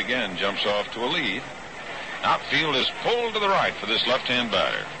 Mays again jumps off to a lead. Outfield is pulled to the right for this left-hand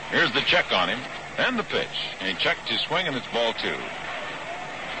batter. Here's the check on him. And the pitch. He checked his swing, and it's ball 2.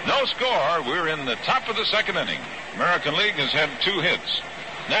 No score. We're in the top of the second inning. American League has had 2 hits.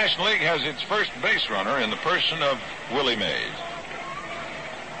 National League has its first base runner in the person of Willie Mays.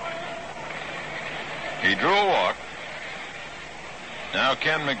 He drew a walk. Now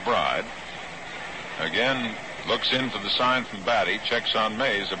Ken McBride again looks in for the sign from Batty. Checks on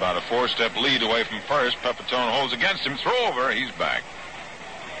Mays. About a 4-step lead away from first. Pepitone holds against him. Throw over. He's back.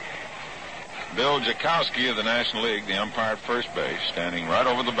 Bill Jakowski of the National League, the umpire at first base, standing right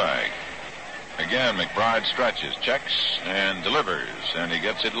over the bag. Again, McBride stretches, checks, and delivers, and he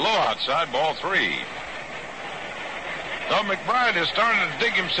gets it low outside, ball 3. So McBride has started to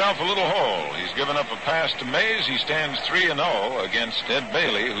dig himself a little hole. He's given up a pass to Mays. He stands 3-0 against Ed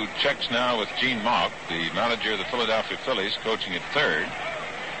Bailey, who checks now with Gene Mauch, the manager of the Philadelphia Phillies, coaching at third,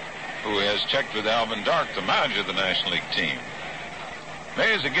 who has checked with Alvin Dark, the manager of the National League team.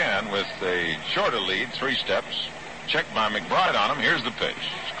 Mays again with a shorter lead, 3 steps. Checked by McBride on him. Here's the pitch.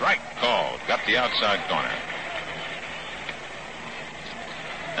 Strike called. Got the outside corner.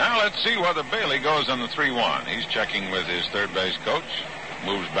 Now let's see whether Bailey goes on the 3-1. He's checking with his third base coach.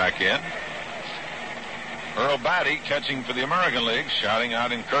 Moves back in. Earl Batty catching for the American League, shouting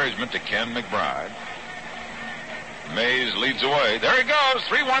out encouragement to Ken McBride. Mays leads away. There he goes.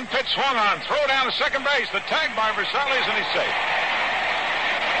 3-1 pitch swung on. Throw down to second base. The tag by Versalles, and he's safe.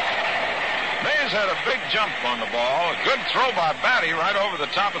 Mays had a big jump on the ball. A good throw by Batty right over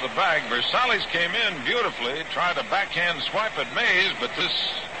the top of the bag. Versalles came in beautifully, tried a backhand swipe at Mays, but this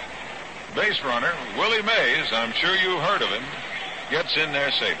base runner, Willie Mays, I'm sure you heard of him, gets in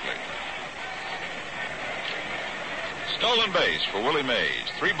there safely. Stolen base for Willie Mays.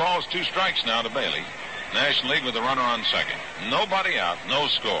 3 balls, 2 strikes now to Bailey. National League with a runner on second. Nobody out, no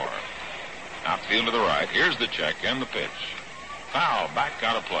score. Outfield to the right. Here's the check and the pitch. Foul, back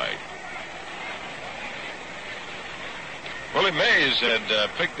out of play. Willie Mays had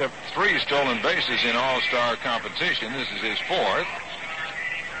picked up 3 stolen bases in all-star competition. This is his 4th.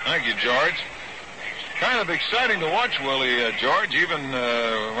 Thank you, George. Kind of exciting to watch Willie, George, even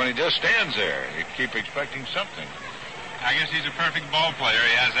when he just stands there. You keep expecting something. I guess he's a perfect ball player.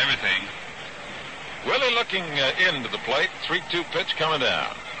 He has everything. Willie looking into the plate. 3-2 pitch coming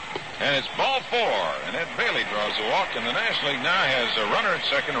down. And it's ball 4. And Ed Bailey draws a walk. And the National League now has a runner at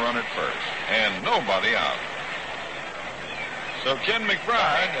second, a runner at first. And nobody out. So Ken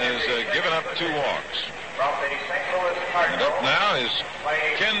McBride has given up 2 walks. And up now is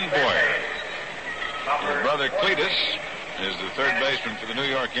Ken Boyer. His brother Cletus is the third baseman for the New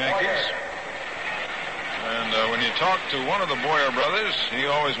York Yankees. And when you talk to one of the Boyer brothers, he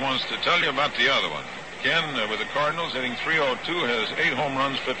always wants to tell you about the other one. Ken, with the Cardinals, hitting .302, has 8 home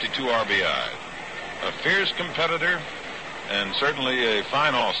runs, 52 RBI. A fierce competitor and certainly a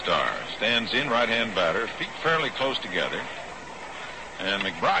fine all-star. Stands in, right-hand batter, feet fairly close together. And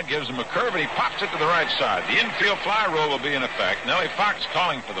McBride gives him a curve, and he pops it to the right side. The infield fly rule will be in effect. Nellie Fox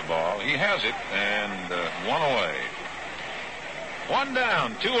calling for the ball. He has it, and 1 away. 1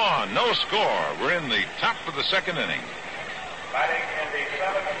 down, 2 on, no score. We're in the top of the second inning.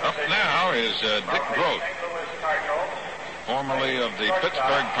 Up now is Dick Grote, formerly of the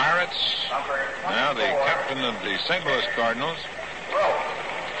Pittsburgh Pirates, now the captain of the St. Louis Cardinals,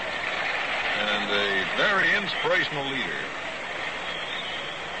 and a very inspirational leader.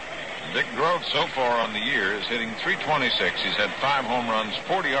 Dick Grote, so far on the year, is hitting .326. He's had 5 home runs,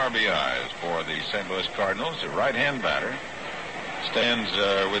 40 RBIs for the St. Louis Cardinals. A right-hand batter. Stands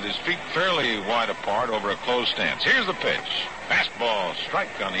with his feet fairly wide apart over a closed stance. Here's the pitch. Fastball, strike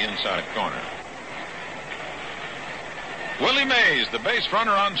on the inside corner. Willie Mays, the base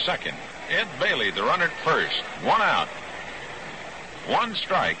runner on second. Ed Bailey, the runner at first. 1 out. 1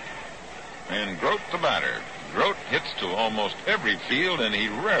 strike. And Grote the batter. Grote hits to almost every field, and he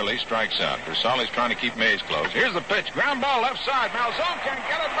rarely strikes out. Versalles trying to keep Mays close. Here's the pitch. Ground ball left side. Malzone can't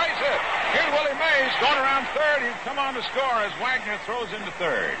get it. Base hit. Here's Willie Mays going around third. He's come on to score as Wagner throws into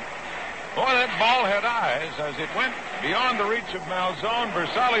third. Boy, that ball had eyes as it went beyond the reach of Malzone.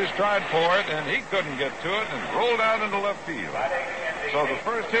 Versalles tried for it, and he couldn't get to it and rolled out into left field. So the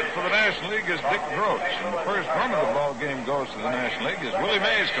first hit for the National League is Dick Grote. And the first run of the ball game goes to the National League as Willie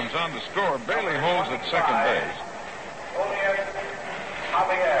Mays comes on to score. Bailey holds at second base.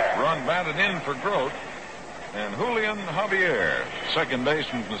 Run batted in for Grote. And Julian Javier, second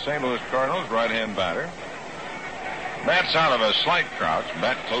baseman from the St. Louis Cardinals, right-hand batter. Bats out of a slight crouch,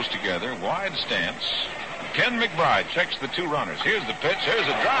 bat close together, wide stance. Ken McBride checks the 2 runners. Here's the pitch. Here's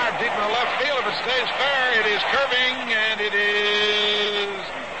a drive deep in the left field. If it stays fair, it is curving, and it is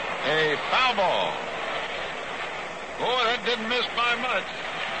a foul ball. Boy, that didn't miss by much.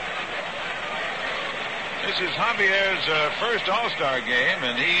 This is Javier's first All-Star game,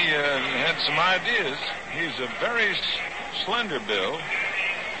 and he had some ideas. He's a very slender build,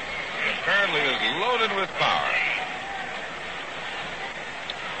 and apparently is loaded with power.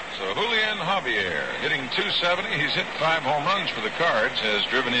 So Julian Javier hitting .270. He's hit 5 home runs for the Cards, has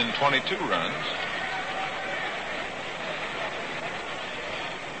driven in 22 runs.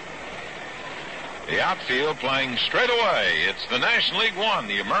 The outfield playing straight away. It's the National League 1,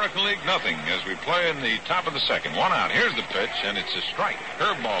 the American League nothing, as we play in the top of the second. 1 out. Here's the pitch, and it's a strike.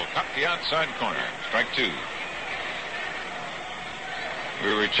 Curveball cut the outside corner. Strike 2.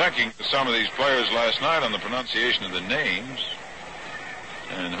 We were checking some of these players last night on the pronunciation of the names.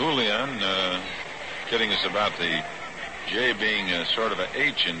 And Julian kidding us about the J being a sort of a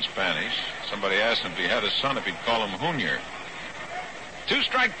H in Spanish. Somebody asked him if he had a son, if he'd call him Junior.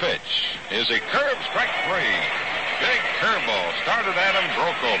 2-strike pitch is a curve, strike 3. Big curveball. Started at him,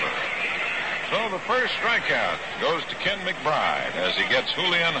 broke over. So the first strikeout goes to Ken McBride as he gets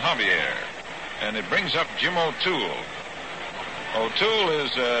Julian Javier. And it brings up Jim O'Toole. O'Toole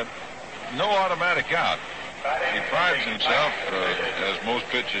is no automatic out. He prides himself, as most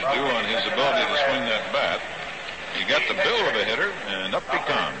pitchers do, on his ability to swing that bat. He got the bill of a hitter, and up he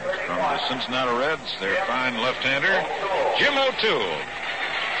comes from the Cincinnati Reds, their fine left-hander, Jim O'Toole.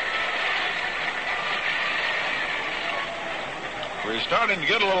 We're starting to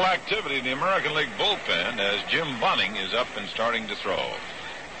get a little activity in the American League bullpen as Jim Bunning is up and starting to throw.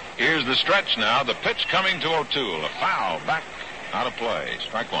 Here's the stretch now. The pitch coming to O'Toole. A foul back out of play.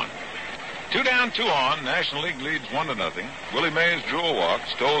 Strike one. 2 down, 2 on. National League leads 1-0. Willie Mays drew a walk,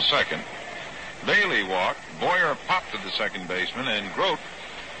 stole second. Bailey walked. Boyer popped to the second baseman, and Grote,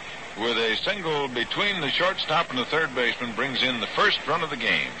 with a single between the shortstop and the third baseman, brings in the first run of the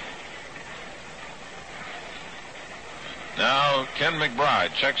game. Now Ken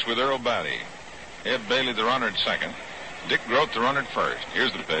McBride checks with Earl Batty. Ed Bailey, the runner, at second. Dick Grote, the runner, at first.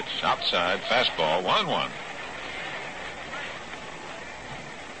 Here's the pitch. Outside, fastball, 1-1.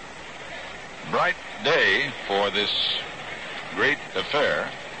 Bright day for this great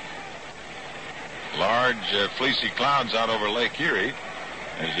affair. Large, fleecy clouds out over Lake Erie.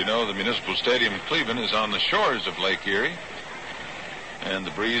 As you know, the Municipal Stadium in Cleveland is on the shores of Lake Erie, and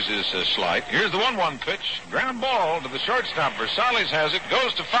the breeze is slight. Here's the 1-1 pitch. Ground ball to the shortstop. Versales has it.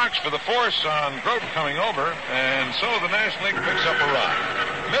 Goes to Fox for the force on Grote coming over, and so the National League picks up a run.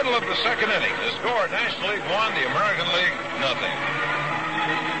 Middle of the second inning. The score, National League 1, the American League nothing.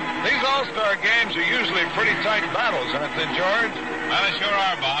 These All-Star games are usually pretty tight battles, aren't they, George? Well, they sure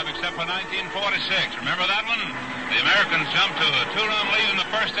are, Bob, except for 1946. Remember that one? The Americans jumped to a 2-run lead in the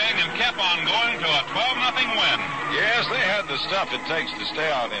first inning and kept on going to a 12-0 win. Yes, they had the stuff it takes to stay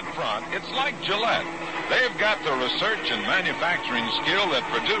out in front. It's like Gillette. They've got the research and manufacturing skill that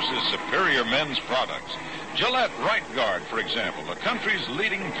produces superior men's products. Gillette Right Guard, for example, the country's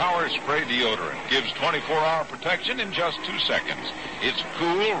leading power spray deodorant, gives 24-hour protection in just 2 seconds. Its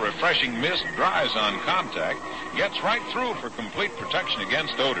cool, refreshing mist dries on contact, gets right through for complete protection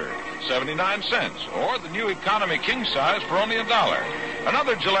against odor. 79 cents, or the new economy king size for only $1.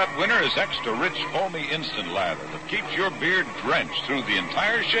 Another Gillette winner is extra rich, foamy instant lather that keeps your beard drenched through the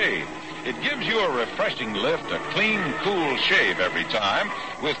entire shave. It gives you a refreshing lift, a clean, cool shave every time,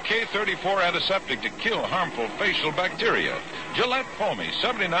 with K34 antiseptic to kill harmful facial bacteria. Gillette Foamy,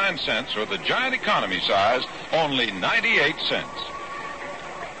 79 cents, or the giant economy size, only 98 cents.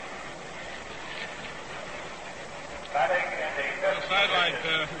 Sideline,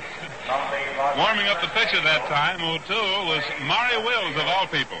 warming up the pitch at that time, O'Toole, was Maury Wills, of all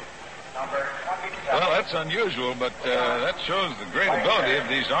people. Well, that's unusual, but that shows the great ability of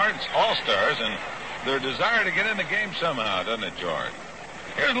these All-Stars and their desire to get in the game somehow, doesn't it, George?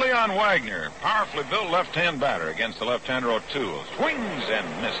 Here's Leon Wagner, powerfully built left-hand batter against the left-hander O'Toole. Swings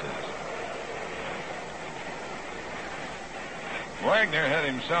and misses. Wagner had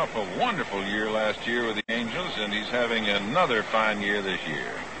himself a wonderful year last year with the Angels, and he's having another fine year this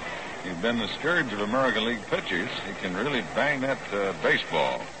year. He's been the scourge of American League pitchers. He can really bang that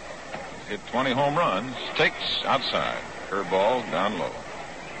baseball. Hit 20 home runs, takes outside, curveball down low.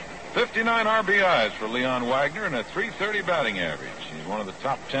 59 RBIs for Leon Wagner and a .330 batting average. He's one of the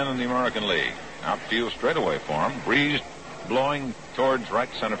top 10 in the American League. Outfield straightaway for him, breeze blowing towards right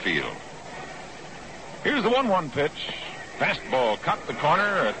center field. Here's the 1-1 pitch. Fastball caught the corner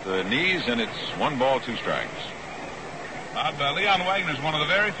at the knees, and it's 1 ball, 2 strikes. Leon Wagner is one of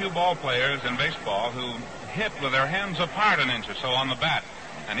the very few ball players in baseball who hit with their hands apart an inch or so on the bat.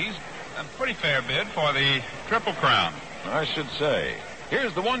 And he's a pretty fair bid for the Triple Crown. I should say.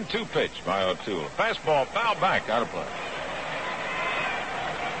 Here's the 1-2 pitch by O'Toole. Fastball foul back out of play.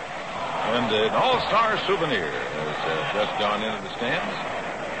 And an All-Star souvenir has just gone into the stands.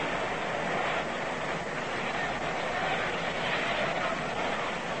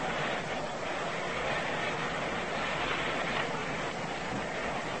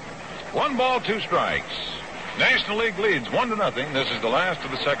 One ball, 2 strikes. National League leads 1-0. This is the last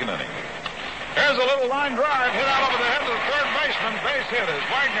of the second inning. Here's a little line drive hit out over the head of the third baseman. Base hit as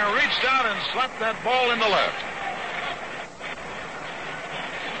Wagner reached out and slapped that ball in the left.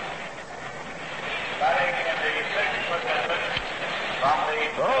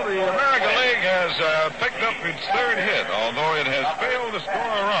 So the American League has picked up its third hit, although it has failed to score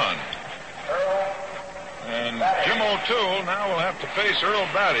a run. And Jim O'Toole now will have to face Earl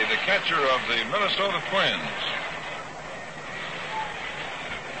Batty, the catcher of the Minnesota Twins.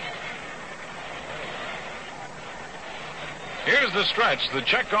 Here's the stretch, the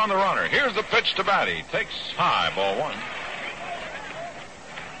check on the runner. Here's the pitch to Batty. Takes high, ball 1.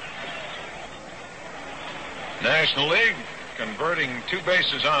 National League converting 2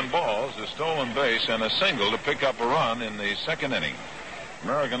 bases on balls, a stolen base, and a single to pick up a run in the second inning.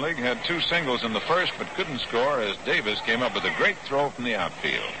 American League had 2 singles in the first, but couldn't score as Davis came up with a great throw from the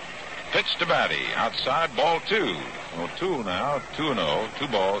outfield. Pitch to Batty, outside, ball 2. O'Toole now, 2-0, 2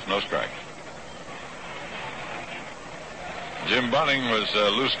 balls, no strikes. Jim Bunning was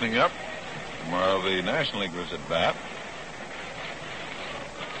loosening up while the National League was at bat.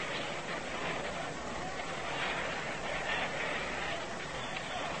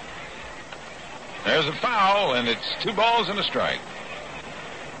 There's a foul, and it's 2 balls and a strike.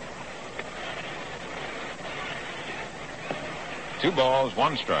 Two balls,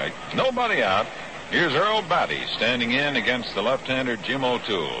 1 strike. Nobody out. Here's Earl Batty standing in against the left-hander Jim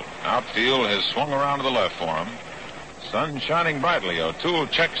O'Toole. Outfield has swung around to the left for him. Sun shining brightly. O'Toole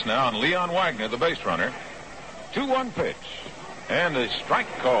checks now on Leon Wagner, the base runner. 2-1 pitch. And a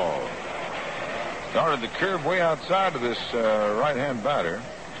strike call. Started the curve way outside of this right-hand batter.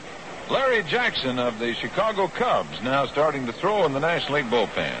 Larry Jackson of the Chicago Cubs now starting to throw in the National League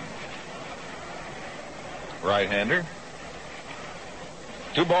bullpen. Right-hander.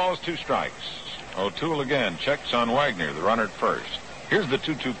 2 balls, 2 strikes. O'Toole again checks on Wagner, the runner at first. Here's the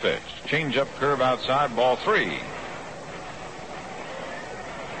 2-2 pitch. Change-up curve outside, ball 3.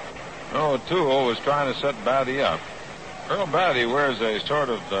 O'Toole was trying to set Batty up. Earl Batty wears a sort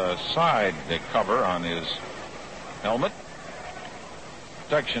of side cover on his helmet.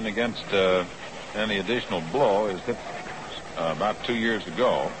 Protection against any additional blow is hit about 2 years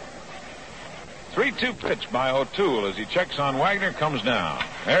ago. 3-2 pitch by O'Toole as he checks on Wagner, comes down.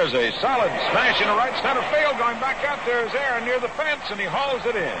 There's a solid smash into right center field. Going back out there is Aaron near the fence, and he hauls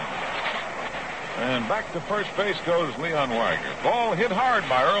it in. And back to first base goes Leon Wagner. Ball hit hard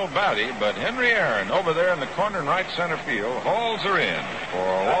by Earl Batty, but Henry Aaron over there in the corner in right center field hauls her in for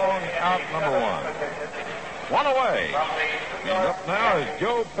a long out number 1. 1 away. And up now is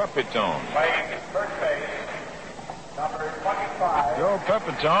Joe Pepitone. Joe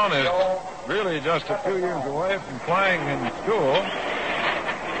Pepitone is really just a few years away from playing in school.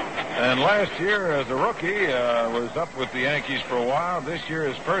 And last year, as a rookie, was up with the Yankees for a while. This year,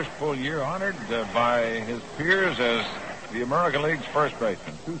 his first full year, honored by his peers as the American League's first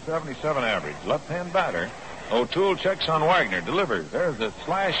baseman. .277 average. Left-hand batter. O'Toole checks on Wagner. Delivers. There's a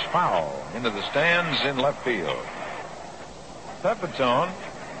slash foul into the stands in left field. Pepitone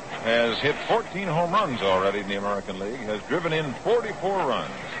has hit 14 home runs already in the American League. Has driven in 44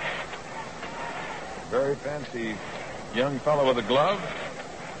 runs. Very fancy young fellow with a glove.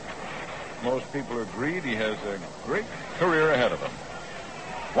 Most people agreed he has a great career ahead of him.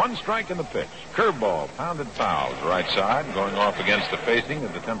 1 strike in the pitch. Curveball, pounded foul to right side, going off against the facing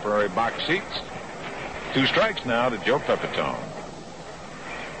of the temporary box seats. 2 strikes now to Joe Pepitone.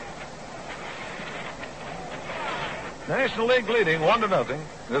 National League leading 1-0.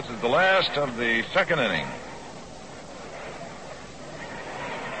 This is the last of the second inning.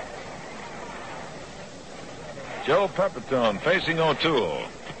 Joe Pepitone facing O'Toole.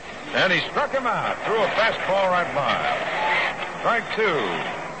 And he struck him out. Threw a fastball right by. Strike 2.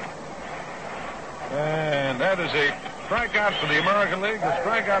 And that is a strikeout for the American League, a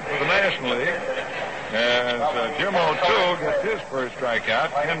strikeout for the National League. As Jim O'Toole gets his first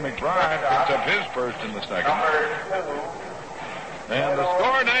strikeout, Ken McBride picks up his first in the second. And the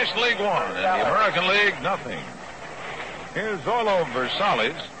score, National League 1 and the American League 0. Here's Zolo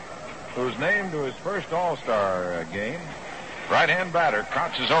Versalles, who's named to his first All-Star game. Right-hand batter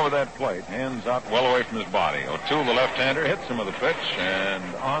crouches over that plate, hands out well away from his body. O'Toole, the left-hander, hits him with a pitch, and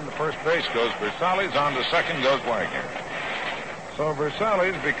on the first base goes Versalles. On to second goes Wagner. So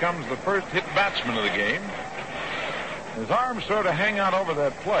Versalles becomes the first hit batsman of the game. His arms sort of hang out over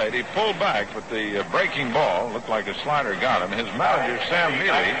that plate. He pulled back, but the breaking ball looked like a slider got him. His manager, Sam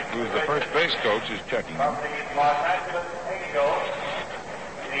Mealy, who's the first base coach, is checking him.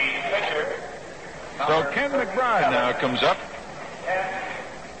 So Ken McBride now comes up.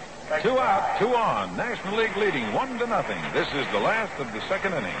 2 out, 2 on. National League leading 1-0. This is the last of the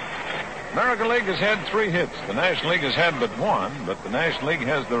second inning. American League has had 3 hits. The National League has had but 1, but the National League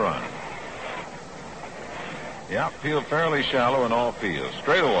has the run. The outfield fairly shallow in all fields.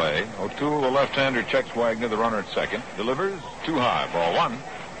 Straight away, O'Toole, the left-hander, checks Wagner, the runner at second. Delivers too high. Ball 1.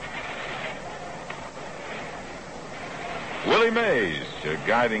 Willie Mays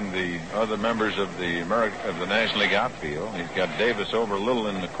guiding the other members of the National League outfield. He's got Davis over a little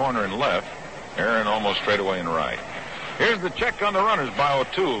in the corner and left. Aaron almost straight away in right. Here's the check on the runners by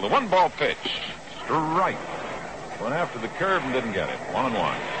O'Toole. The 1-ball pitch. Strike. Went after the curve and didn't get it.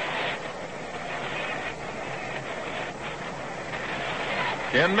 1-1.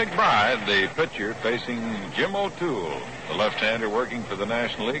 Ken McBride, the pitcher, facing Jim O'Toole, the left-hander working for the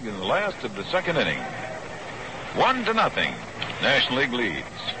National League in the last of the second inning. 1-0. National League leads.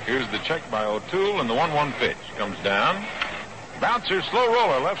 Here's the check by O'Toole, and the 1-1 pitch comes down. Bouncer, slow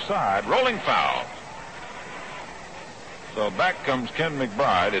roller, left side, rolling foul. So back comes Ken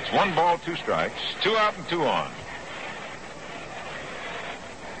McBride. It's 1 ball, 2 strikes, 2 out and 2 on.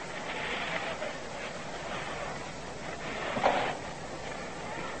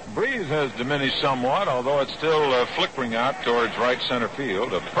 breeze has diminished somewhat, although it's still flickering out towards right center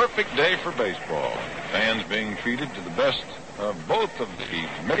field. A perfect day for baseball. Fans being treated to the best of both of the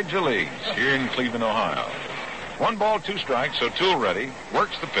major leagues here in Cleveland, Ohio. 1 ball, 2 strikes, so Toole ready.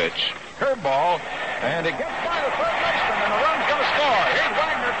 Works the pitch. Curveball, and it gets by the third baseman, and the run's going to score. Here's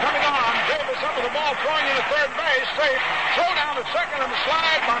Wagner coming on. Davis up with the ball, throwing into third base. Safe. Throw down to second, and the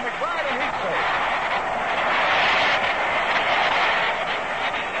slide by McBride, and he's safe.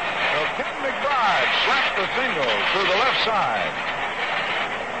 Ken McBride slapped the single to the left side,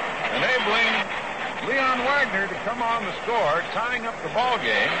 enabling Leon Wagner to come on the score, tying up the ball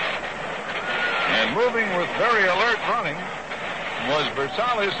game. And moving with very alert running was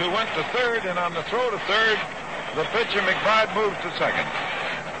Versales, who went to third, and on the throw to third, the pitcher McBride moved to second.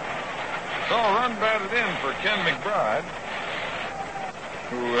 So a run batted in for Ken McBride,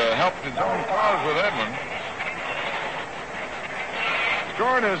 who helped his own cause with Edwin.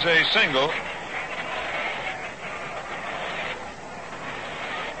 Scored as a single.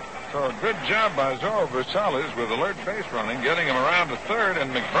 So a good job by Zorro Versales with alert base running, getting him around to third,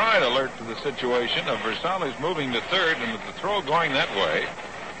 and McBride alert to the situation of Versales moving to third, and with the throw going that way,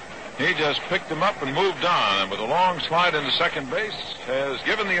 he just picked him up and moved on, and with a long slide into second base, has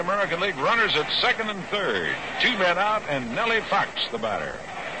given the American League runners at second and third. 2 men out, and Nellie Fox, the batter.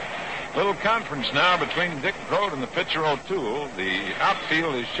 Little conference now between Dick Grote and the pitcher O'Toole. The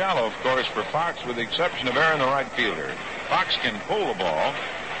outfield is shallow, of course, for Fox, with the exception of Aaron, the right fielder. Fox can pull the ball.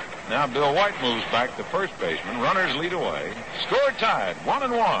 Now Bill White moves back to first baseman. Runners lead away. Score tied,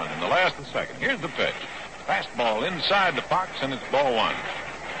 1-1 in the last of the second. Here's the pitch. Fastball inside to Fox, and it's ball 1.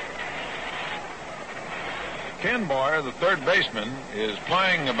 Ken Boyer, the third baseman, is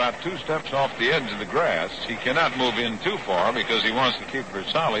playing about 2 steps off the edge of the grass. He cannot move in too far because he wants to keep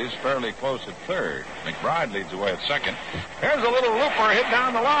Versales fairly close at third. McBride leads away at second. Here's a little looper hit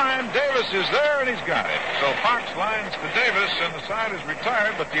down the line. Davis is there, and he's got it. So Fox lines to Davis, and the side is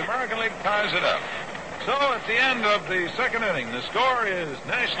retired, but the American League ties it up. So at the end of the second inning, the score is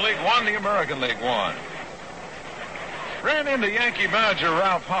National League 1, the American League 1. Ran into Yankee manager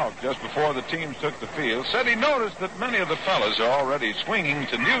Ralph Houck just before the teams took the field. Said he noticed that many of the fellas are already swinging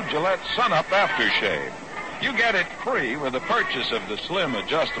to new Gillette Sun-Up aftershave. You get it free with the purchase of the slim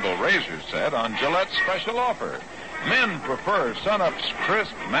adjustable razor set on Gillette's special offer. Men prefer Sun-Up's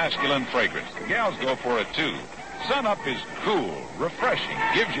crisp, masculine fragrance. The gals go for it, too. Sun-Up is cool, refreshing,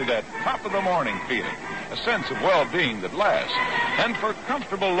 gives you that top-of-the-morning feeling, a sense of well-being that lasts. And for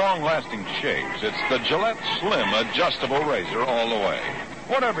comfortable, long-lasting shaves, it's the Gillette Slim Adjustable Razor all the way.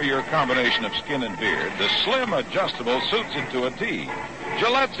 Whatever your combination of skin and beard, the Slim Adjustable suits it to a T.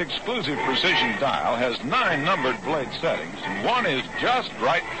 Gillette's exclusive precision dial has 9 numbered blade settings, and one is just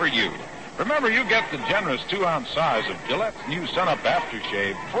right for you. Remember, you get the generous 2-ounce size of Gillette's new Sun-Up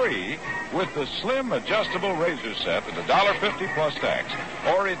aftershave free with the slim adjustable razor set at $1.50 plus tax.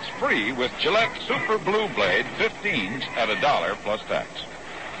 Or it's free with Gillette Super Blue Blade 15s at $1 plus tax.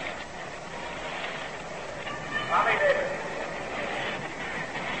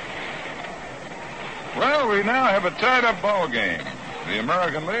 Well, we now have a tied-up ball game. The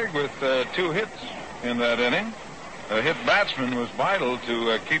American League with 2 hits in that inning. A hit batsman was vital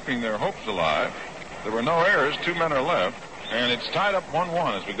to keeping their hopes alive. There were no errors. 2 men are left. And it's tied up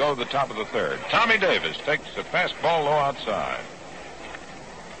 1-1 as we go to the top of the third. Tommy Davis takes a fastball low outside.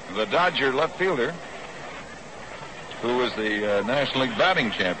 The Dodger left fielder, who was the National League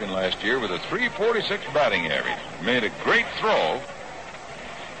batting champion last year with a .346 batting average, made a great throw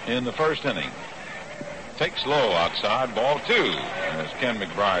in the first inning. Takes low outside, ball 2, as Ken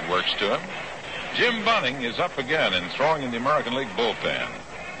McBride works to him. Jim Bunning is up again and throwing in the American League bullpen.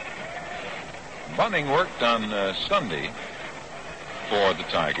 Bunning worked on Sunday for the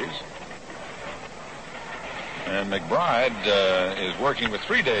Tigers. And McBride is working with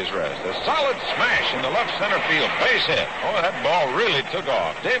 3 days rest. A solid smash in the left center field. Base hit. Oh, that ball really took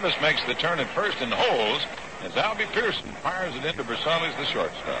off. Davis makes the turn at first and holds as Albie Pearson fires it into Versales, the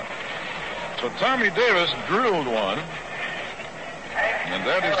shortstop. So Tommy Davis drilled one. And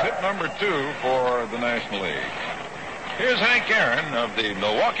that is hit number 2 for the National League. Here's Hank Aaron of the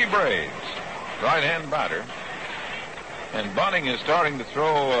Milwaukee Braves, right-hand batter. And Bunning is starting to throw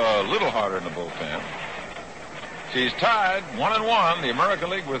a little harder in the bullpen. She's tied 1-1, the American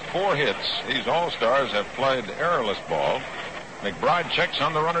League with 4 hits. These All-Stars have played errorless ball. McBride checks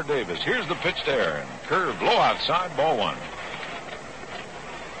on the runner Davis. Here's the pitch to Aaron. Curve low outside, ball 1.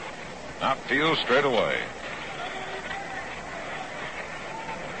 Outfield straight away.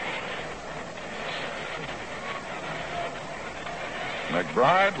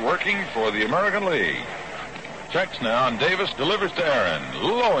 McBride working for the American League. Checks now, and Davis delivers to Aaron.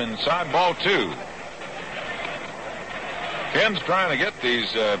 Low inside, ball 2. Ken's trying to get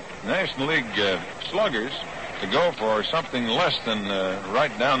these National League sluggers to go for something less than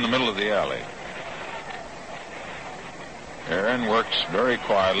right down the middle of the alley. Aaron works very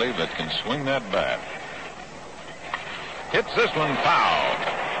quietly, but can swing that bat. Hits this one foul.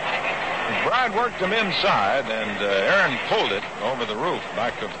 McBride worked him inside, and Aaron pulled it over the roof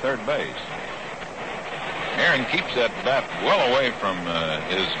back of third base. Aaron keeps that bat well away from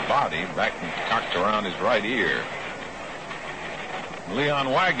his body, back and cocked around his right ear.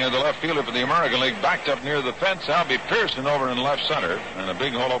 Leon Wagner, the left fielder for the American League, backed up near the fence. Albie Pearson over in left center, and a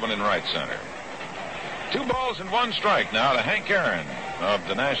big hole open in right center. 2 balls and 1 strike now to Hank Aaron of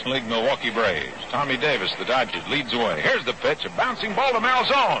the National League Milwaukee Braves. Tommy Davis, the Dodgers, leads away. Here's the pitch, a bouncing ball to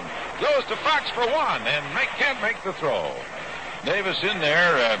Malzone. Goes to Fox for 1, and can't make the throw. Davis in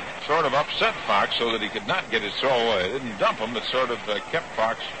there sort of upset Fox so that he could not get his throw away. Didn't dump him, but sort of kept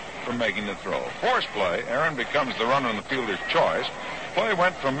Fox from making the throw. Force play. Aaron becomes the runner on the fielder's choice. Play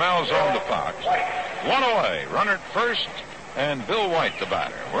went from Malzone to Fox. 1 away. Runner at first, and Bill White the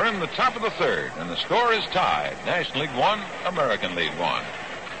batter. We're in the top of the third, and the score is tied. National League 1, American League 1.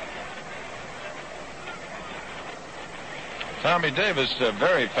 Tommy Davis, a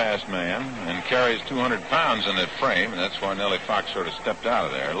very fast man, and carries 200 pounds in that frame, and that's why Nellie Fox sort of stepped out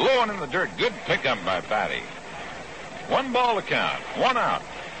of there. Low and in the dirt. Good pickup by Patty. 1 ball to count. 1 out.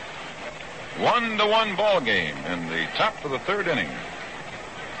 1-1 ball game in the top of the third inning.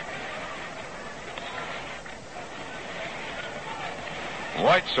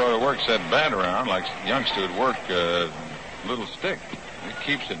 White sort of works that bat around like youngster would work a little stick. He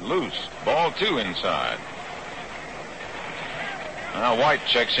keeps it loose. Ball 2 inside. Now White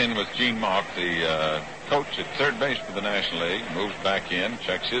checks in with Gene Mauch, the coach at third base for the National League. Moves back in,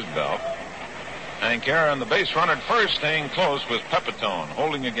 checks his belt. Hank Aaron, the base runner at first, staying close with Pepitone,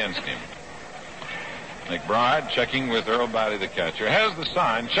 holding against him. McBride checking with Earl Batty, the catcher. Has the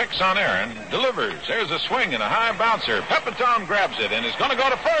sign, checks on Aaron, delivers. There's a swing and a high bouncer. Pepitone grabs it and is going to go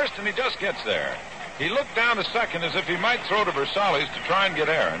to first, and he just gets there. He looked down to second as if he might throw to Versalles to try and get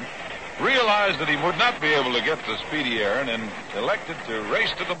Aaron. Realized that he would not be able to get the speedy Aaron and elected to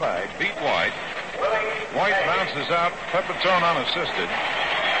race to the bag, beat White. White bounces out, Pepitone unassisted.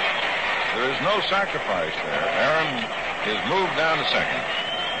 There is no sacrifice there. Aaron is moved down to second.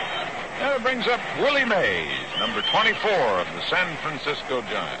 That brings up Willie Mays, number 24 of the San Francisco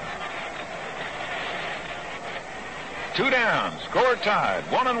Giants. 2 down, score tied,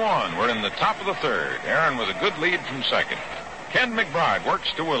 1-1. We're in the top of the third. Aaron with a good lead from second. Ken McBride works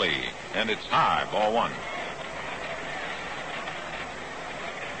to Willie, and it's high, ball 1.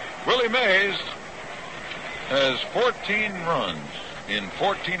 Willie Mays has 14 runs in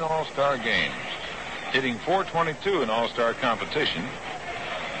 14 All-Star games, hitting .422 in All-Star competition.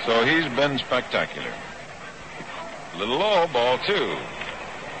 So he's been spectacular. A little low, ball 2.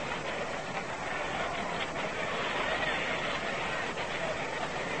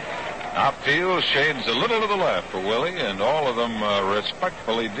 Outfield shades a little to the left for Willie, and all of them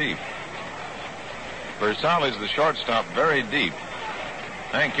respectfully deep. Versalles, the shortstop, very deep.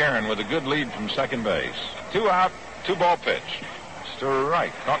 Hank Aaron with a good lead from second base. 2 out, 2 ball pitch. To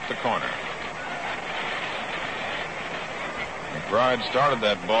right, caught the corner. McBride started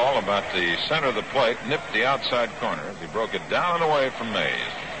that ball about the center of the plate, nipped the outside corner as he broke it down and away from Mays.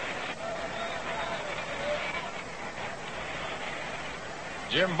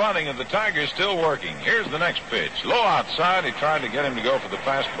 Jim Bunting of the Tigers still working. Here's the next pitch. Low outside. He tried to get him to go for the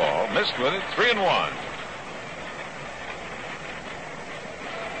fastball. Missed with it. 3-1.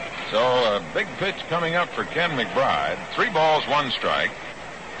 So a big pitch coming up for Ken McBride. 3 balls, 1 strike.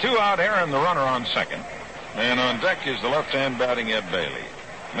 2 out. Aaron, the runner, on second. And on deck is the left-hand batting Ed Bailey.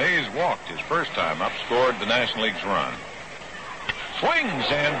 Mays walked his first time up, scored the National League's run. Swings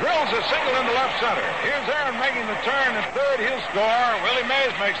and drills a single into left center. Here's Aaron making the turn at third. He'll score. Willie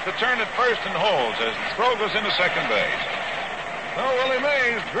Mays makes the turn at first and holds as the throw goes into second base. So Willie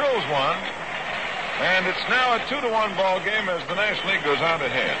Mays drills one. And it's now a 2-1 ball game as the National League goes out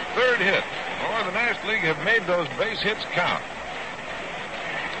ahead. Third hit. Or the National League have made those base hits count.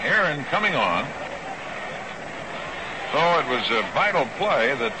 Aaron coming on. So it was a vital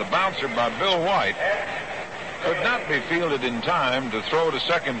play that the bouncer by Bill White could not be fielded in time to throw to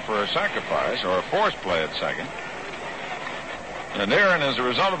second for a sacrifice or a force play at second. And Aaron, as a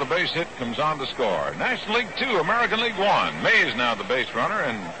result of the base hit, comes on to score. National League 2, American League 1. Mays now the base runner,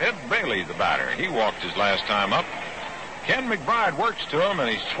 and Ed Bailey the batter. He walked his last time up. Ken McBride works to him, and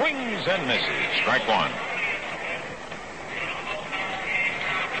he swings and misses. Strike 1.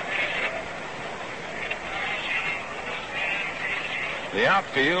 The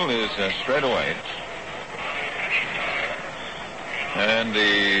outfield is straight away. And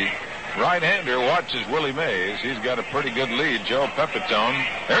the right-hander watches Willie Mays. He's got a pretty good lead, Joe Pepitone.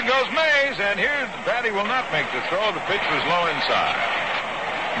 There goes Mays, and here's Batty will not make the throw. The pitch was low inside.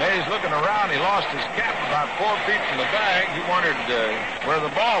 Mays looking around. He lost his cap about 4 feet from the bag. He wondered where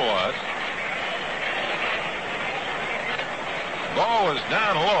the ball was. Ball was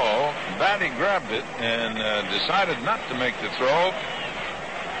down low. Batty grabbed it and decided not to make the throw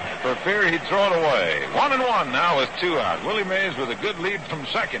for fear he'd throw it away. 1-1 now with 2 out. Willie Mays with a good lead from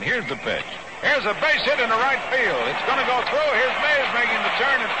second. Here's the pitch. Here's a base hit into right field. It's going to go through. Here's Mays making the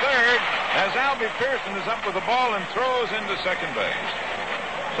turn at third as Albie Pearson is up with the ball and throws into second base.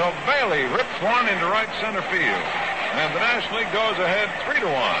 So Bailey rips one into right center field. And the National League goes ahead 3-1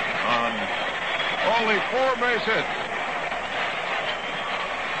 on only 4 base hits.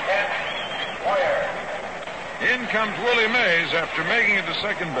 In comes Willie Mays after making it to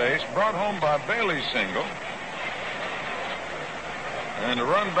second base, brought home by Bailey's single. And a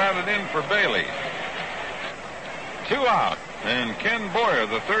run batted in for Bailey. 2 out. And Ken Boyer,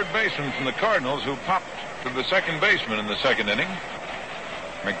 the third baseman from the Cardinals, who popped to the second baseman in the second inning.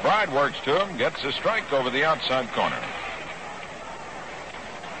 McBride works to him, gets a strike over the outside corner.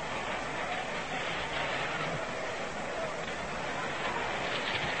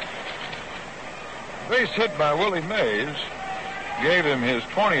 Base hit by Willie Mays gave him his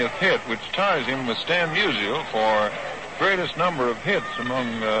 20th hit, which ties him with Stan Musial for greatest number of hits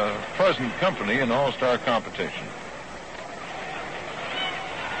among present company in All-Star competition.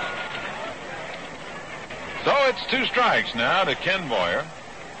 So it's 2 strikes now to Ken Boyer.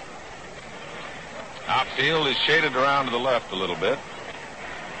 Outfield is shaded around to the left a little bit.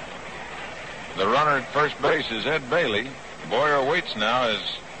 The runner at first base is Ed Bailey. Boyer waits now as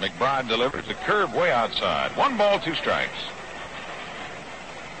McBride delivers a curve way outside. 1 ball, 2 strikes.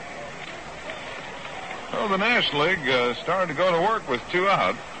 Well, the National League started to go to work with 2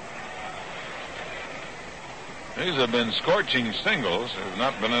 out. These have been scorching singles. There have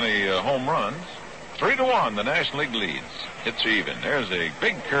not been any home runs. 3-1, the National League leads. Hits are even. There's a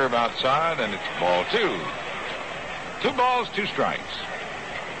big curve outside, and it's ball 2. 2 balls, 2 strikes.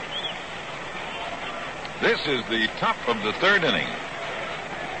 This is the top of the third inning.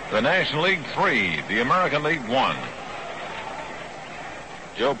 The National League 3, the American League 1.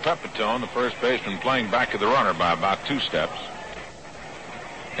 Joe Pepitone, the first baseman, playing back of the runner by about 2 steps.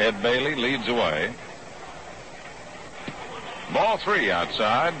 Ed Bailey leads away. Ball 3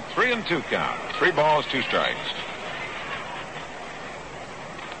 outside, 3-2 count. 3 balls, 2 strikes.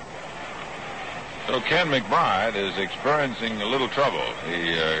 So Ken McBride is experiencing a little trouble.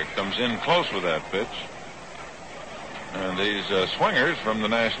 He comes in close with that pitch. And these swingers from the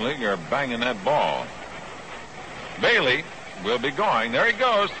National League are banging that ball. Bailey will be going. There he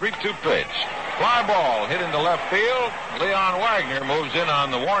goes, 3-2 pitch. Fly ball hit into left field. Leon Wagner moves in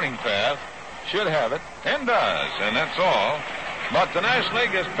on the warning path. Should have it, and does, and that's all. But the National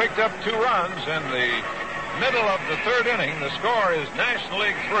League has picked up 2 runs in the middle of the third inning. The score is National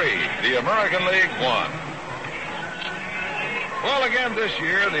League 3, the American League 1. Well, again this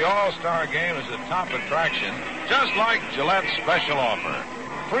year, the All-Star Game is a top attraction, just like Gillette's special offer.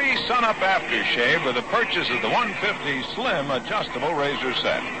 Free Sun-Up aftershave with the purchase of the 150 Slim adjustable razor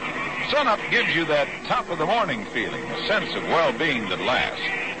set. Sun-Up gives you that top-of-the-morning feeling, a sense of well-being that lasts.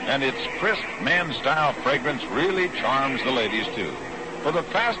 And its crisp, man-style fragrance really charms the ladies, too. For the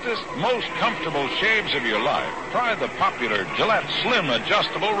fastest, most comfortable shaves of your life, try the popular Gillette Slim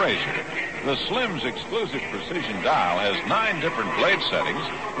adjustable razor. The Slim's exclusive precision dial has 9 different blade settings.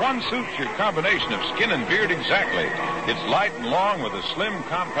 One suits your combination of skin and beard exactly. It's light and long with a slim,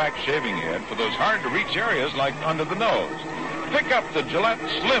 compact shaving head for those hard-to-reach areas like under the nose. Pick up the Gillette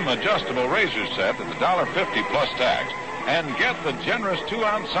Slim adjustable razor set at $1.50 plus tax and get the generous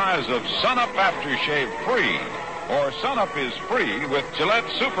 2-ounce size of Sun-Up Aftershave free. Or Sun-Up is free with Gillette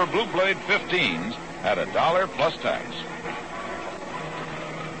Super Blue Blade 15s at $1 plus tax.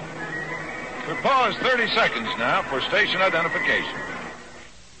 We pause 30 seconds now for station identification.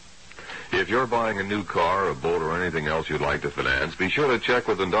 If you're buying a new car, a boat, or anything else you'd like to finance, be sure to check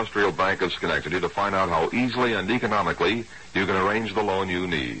with Industrial Bank of Schenectady to find out how easily and economically you can arrange the loan you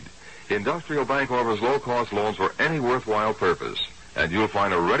need. Industrial Bank offers low-cost loans for any worthwhile purpose, and you'll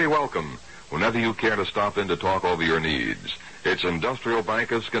find a ready welcome whenever you care to stop in to talk over your needs. It's Industrial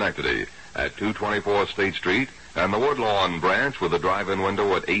Bank of Schenectady at 224 State Street and the Woodlawn branch with a drive-in window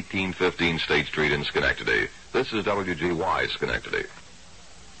at 1815 State Street in Schenectady. This is WGY Schenectady.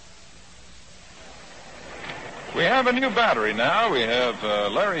 We have a new battery now. We have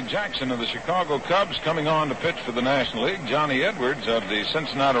Larry Jackson of the Chicago Cubs coming on to pitch for the National League. Johnny Edwards of the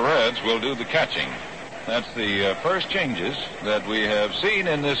Cincinnati Reds will do the catching. That's the first changes that we have seen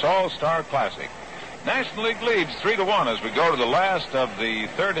in this All-Star Classic. National League leads 3-1 as we go to the last of the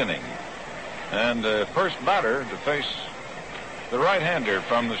third inning. And first batter to face the right-hander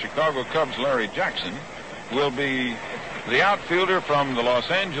from the Chicago Cubs, Larry Jackson, will be the outfielder from the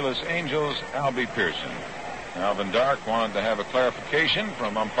Los Angeles Angels, Albie Pearson. Alvin Dark wanted to have a clarification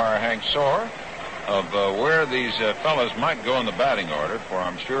from umpire Hank Soar of where these fellas might go in the batting order, for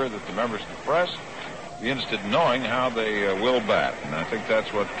I'm sure that the members of the press be interested in knowing how they will bat. And I think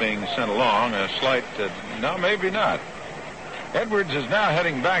that's what's being sent along, a slight, no, maybe not. Edwards is now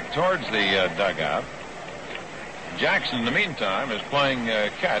heading back towards the dugout. Jackson, in the meantime, is playing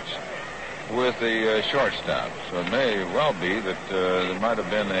catch with the shortstop. So it may well be that there might have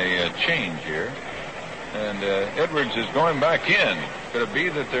been a change here. And Edwards is going back in. Could it be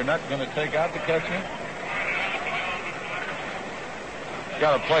that they're not going to take out the catcher?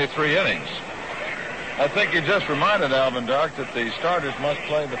 Got to play 3 innings. I think you just reminded Alvin Dark that the starters must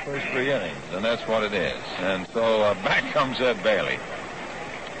play the first 3 innings, and that's what it is. And so back comes Ed Bailey.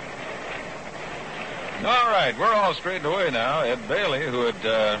 All right, we're all straightened away now. Ed Bailey, who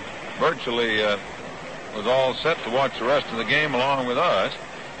had virtually was all set to watch the rest of the game along with us,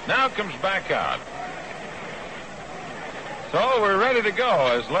 now comes back out. So we're ready to go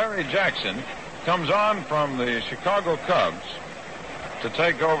as Larry Jackson comes on from the Chicago Cubs to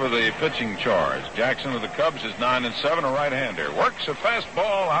take over the pitching charge. Jackson of the Cubs is 9-7, a right-hander. Works a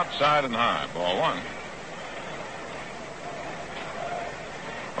fastball outside and high. Ball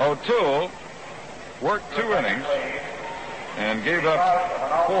 1. O'Toole worked 2 innings and gave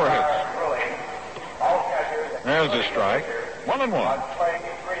up 4 hits. There's a strike. 1-1.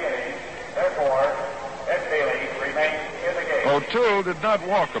 O'Toole did not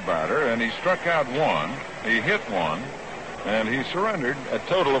walk a batter, and he struck out 1. He hit 1. And he surrendered a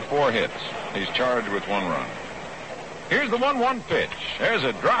total of 4 hits. He's charged with 1 run. Here's the 1-1 pitch. There's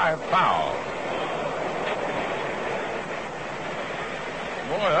a drive foul.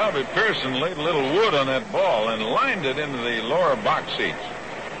 Boy, Albie Pearson laid a little wood on that ball and lined it into the lower box seats.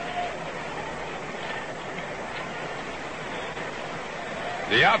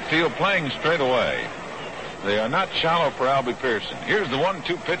 The outfield playing straight away. They are not shallow for Albie Pearson. Here's the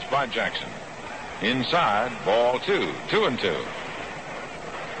 1-2 pitch by Jackson. Inside, ball 2, 2-2.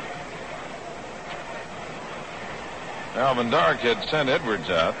 Alvin Dark had sent Edwards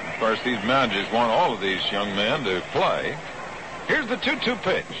out. Of course, these managers want all of these young men to play. Here's the 2-2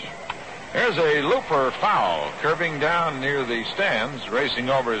 pitch. There's a looper foul curving down near the stands. Racing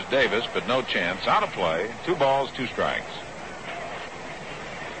over is Davis, but no chance. Out of play. 2 balls, 2 strikes.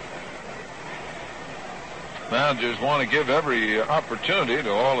 Managers want to give every opportunity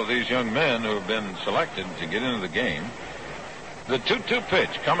to all of these young men who have been selected to get into the game. The 2-2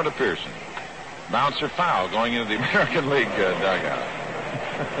 pitch coming to Pearson. Bouncer foul going into the American League dugout.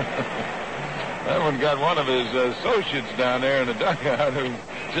 That one got one of his associates down there in the dugout who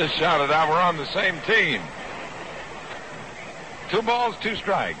just shouted out, "We're on the same team." 2 balls, 2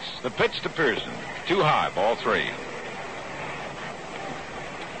 strikes. The pitch to Pearson. Too high, ball 3.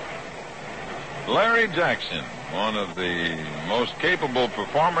 Larry Jackson, one of the most capable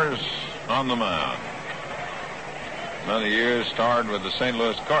performers on the mound. Many years starred with the St.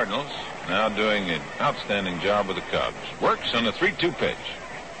 Louis Cardinals, now doing an outstanding job with the Cubs. Works on a 3-2 pitch.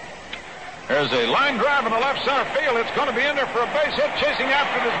 There's a line drive in the left center field. It's going to be in there for a base hit. Chasing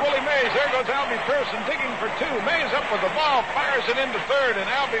after it is Willie Mays. There goes Albie Pearson digging for 2. Mays up with the ball, fires it into third, and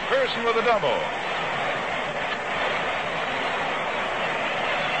Albie Pearson with a double.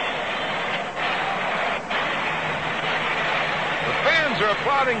 Are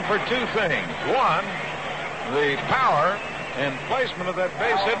applauding for 2 things. 1, the power and placement of that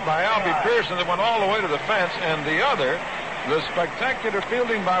base hit by Albie Pearson that went all the way to the fence, and the other, the spectacular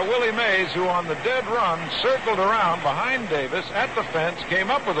fielding by Willie Mays, who on the dead run circled around behind Davis at the fence, came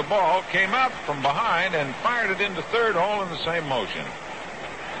up with the ball, came out from behind, and fired it into third, all in the same motion.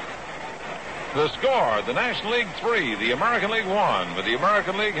 The score, the National League 3, the American League 1, with the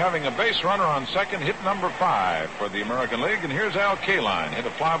American League having a base runner on second, hit number 5 for the American League. And here's Al Kaline, hit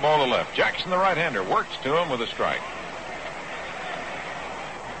a fly ball to left. Jackson, the right-hander, works to him with a strike.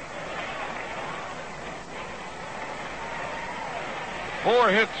 Four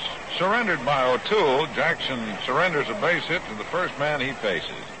hits surrendered by O'Toole. Jackson surrenders a base hit to the first man he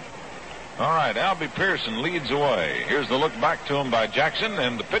faces. All right, Albie Pearson leads away. Here's the look back to him by Jackson,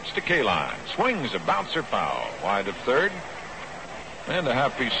 and the pitch to Kaline. Swings a bouncer foul. Wide of third, and a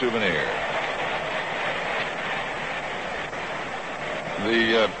half-piece souvenir.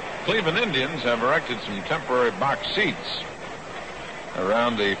 The Cleveland Indians have erected some temporary box seats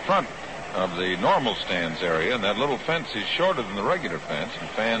around the front of the normal stands area, and that little fence is shorter than the regular fence, and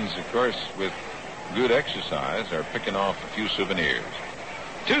fans, of course, with good exercise are picking off a few souvenirs.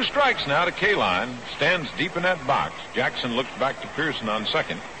 2 strikes now to K-line. Stands deep in that box. Jackson looks back to Pearson on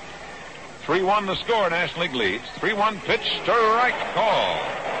second. 3-1 the score. National League leads. 3-1 pitch to right, call.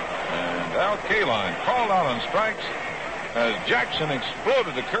 And Al K-line called out on strikes as Jackson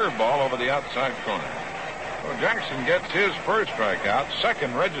exploded a curveball over the outside corner. Well, Jackson gets his first strikeout,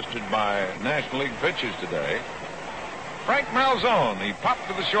 second registered by National League pitchers today. Frank Malzone, he popped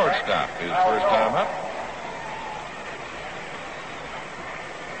to the shortstop his first time up.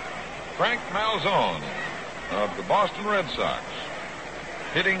 Frank Malzone of the Boston Red Sox,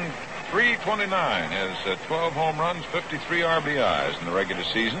 hitting .329, has 12 home runs, 53 RBIs in the regular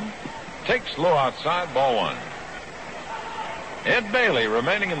season. Takes low outside, ball 1. Ed Bailey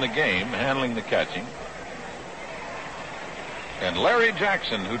remaining in the game, handling the catching. And Larry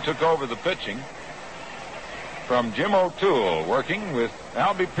Jackson, who took over the pitching from Jim O'Toole, working with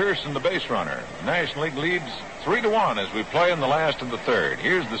Albie Pearson, the base runner. National League leads 3-1 as we play in the last of the third.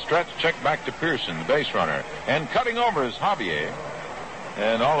 Here's the stretch, check back to Pearson, the base runner. And cutting over is Javier.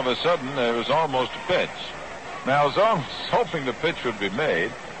 And all of a sudden, there was almost a pitch. Malzone was hoping the pitch would be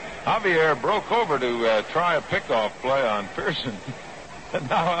made. Javier broke over to try a pickoff play on Pearson. And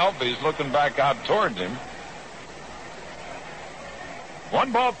now Albie's looking back out towards him.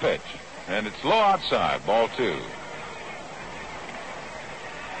 1-ball pitch. And it's low outside, ball 2.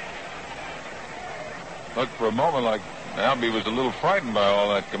 Looked for a moment like Albie was a little frightened by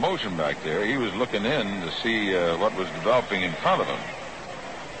all that commotion back there. He was looking in to see what was developing in front of him.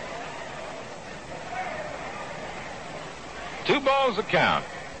 2 balls the count.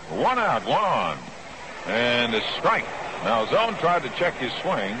 1 out, 1 on. And a strike. Malzone tried to check his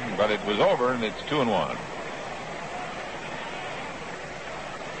swing, but it was over, and it's 2-1.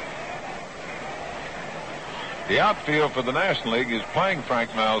 The outfield for the National League is playing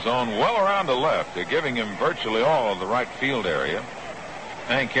Frank Malzone well around the left. They're giving him virtually all of the right field area.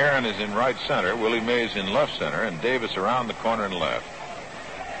 Hank Aaron is in right center, Willie Mays in left center, and Davis around the corner and left.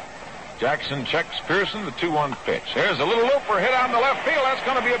 Jackson checks Pearson, the 2-1 pitch. Here's a little looper hit on the left field. That's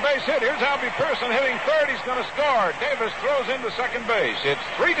going to be a base hit. Here's Albie Pearson hitting third. He's going to score. Davis throws into second base. It's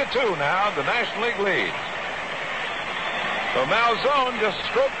 3-2 now. The National League leads. So Malzone just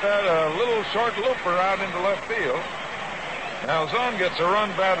stroked that little short looper out into left field. Malzone gets a run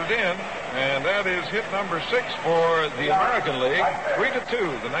batted in, and that is hit number 6 for the American League.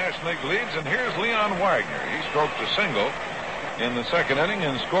 3-2, the National League leads, and here's Leon Wagner. He stroked a single in the second inning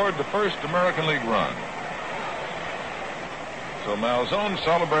and scored the first American League run. So Malzone,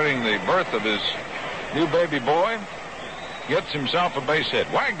 celebrating the birth of his new baby boy, gets himself a base hit.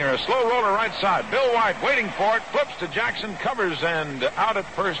 Wagner, a slow roller right side. Bill White waiting for it, flips to Jackson, covers, and out at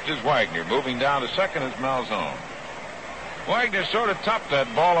first is Wagner. Moving down to second is Malzone. Wagner sort of topped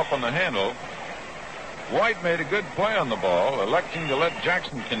that ball up on the handle. White made a good play on the ball, electing to let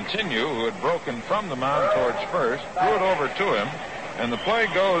Jackson continue, who had broken from the mound towards first, threw it over to him, and the play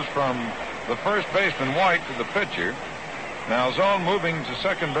goes from the first baseman White to the pitcher. Malzone moving to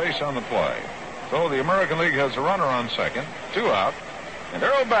second base on the play. So the American League has a runner on second, 2 out, and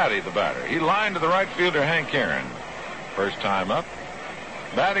Earl Batty, the batter. He lined to the right fielder, Hank Aaron. First time up.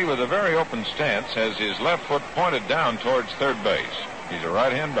 Batty, with a very open stance, has his left foot pointed down towards third base. He's a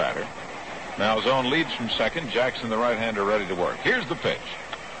right-hand batter. Malzone leads from second. Jackson, the right-hander, ready to work. Here's the pitch.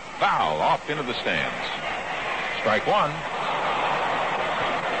 Foul off into the stands. Strike 1.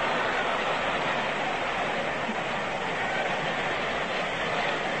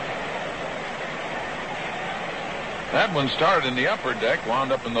 That one started in the upper deck,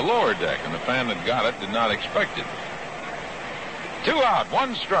 wound up in the lower deck, and the fan that got it did not expect it. 2 out,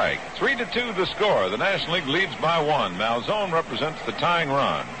 1 strike. 3-2 the score. The National League leads by 1. Malzone represents the tying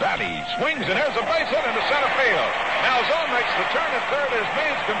run. Batty swings, and here's a base hit into center field. Malzone makes the turn at third as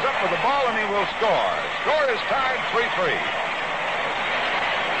Mays comes up with the ball, and he will score. Score is tied 3-3.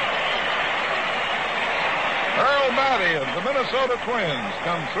 Earl Batty of the Minnesota Twins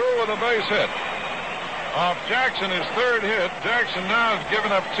come through with a base hit. Off Jackson, his third hit. Jackson now has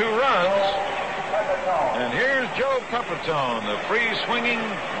given up 2 runs. And here's Joe Pepitone, the free-swinging,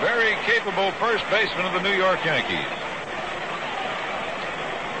 very capable first baseman of the New York Yankees.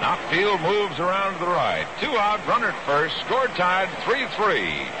 Outfield moves around to the right. 2 out, runner at first. Score tied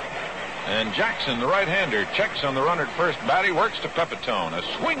 3-3. And Jackson, the right-hander, checks on the runner at first. Batty works to Pepitone. A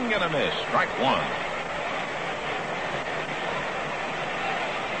swing and a miss. Strike 1.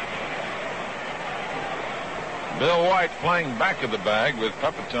 Bill White playing back of the bag with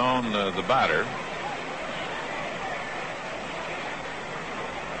Pepitone, the batter.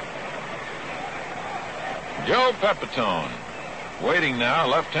 Joe Pepitone waiting now,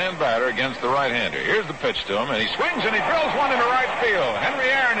 left-hand batter against the right-hander. Here's the pitch to him, and he swings and he drills one into right field. Henry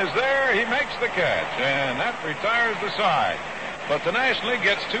Aaron is there. He makes the catch, and that retires the side. But the National League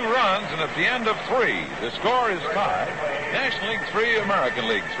gets 2 runs, and at the end of 3, the score is tied. National League 3, American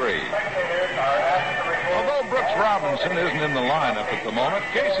League 3. Although Brooks Robinson isn't in the lineup at the moment,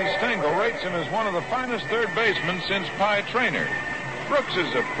 Casey Stengel rates him as one of the finest third basemen since Pie Traynor. Brooks is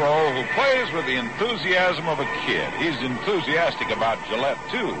a pro who plays with the enthusiasm of a kid. He's enthusiastic about Gillette,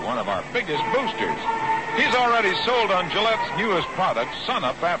 too, one of our biggest boosters. He's already sold on Gillette's newest product,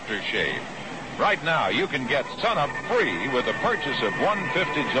 Sun-Up Aftershave. Right now, you can get Sun-Up free with a purchase of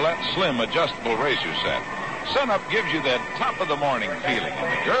 150 Gillette Slim Adjustable Razor Set. Sun-Up gives you that top-of-the-morning feeling, and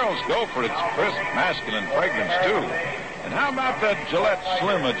the girls go for its crisp, masculine fragrance, too. And how about that Gillette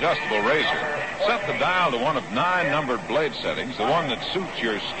Slim Adjustable Razor? Set the dial to one of 9 numbered blade settings, the one that suits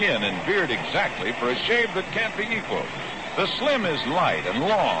your skin and beard exactly for a shave that can't be equaled. The Slim is light and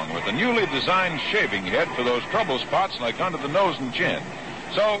long with a newly designed shaving head for those trouble spots like under the nose and chin.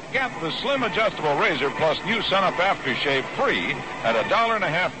 So get the Slim Adjustable Razor plus new Sun-Up Aftershave free at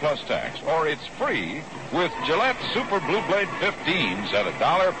 $1.50 plus tax. Or it's free with Gillette Super Blue Blade 15s at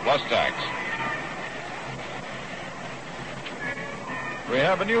 $1 plus tax. We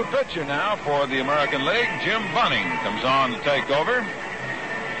have a new pitcher now for the American League. Jim Bunning comes on to take over.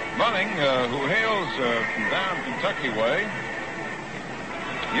 Bunning, who hails from down Kentucky way,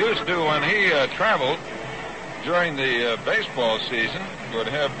 used to, when he traveled during the baseball season, would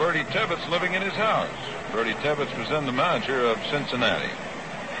have Bertie Tebbetts living in his house. Bertie Tebbetts was then the manager of Cincinnati.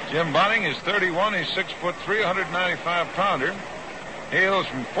 Jim Bunning is 31. He's 6'3", 195-pounder. Hails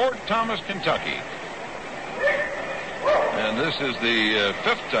from Fort Thomas, Kentucky. And this is the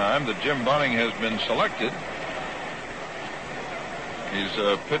 5th time that Jim Bunning has been selected. He's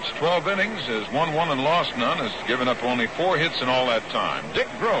pitched 12 innings, has won 1 and lost none, has given up only 4 hits in all that time. Dick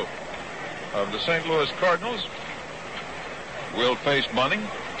Groat of the St. Louis Cardinals will face Bunning.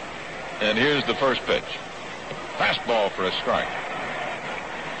 And here's the first pitch. Fastball for a strike.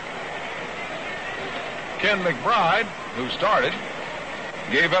 Ken McBride, who started,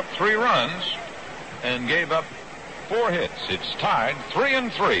 gave up 3 runs and gave up 4 hits. It's tied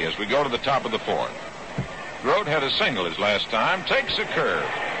 3-3 as we go to the top of the 4th. Groat had a single his last time. Takes a curve.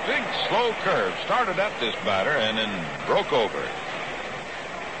 Big, slow curve. Started at this batter and then broke over.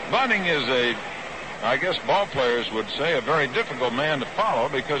 Bunning is I guess ball players would say, a very difficult man to follow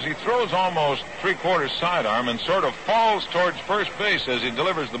because he throws almost 3/4 sidearm and sort of falls towards first base as he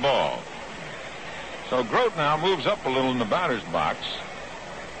delivers the ball. So Groat now moves up a little in the batter's box.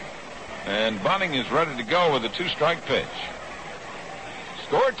 And Bunning is ready to go with a 2-strike pitch.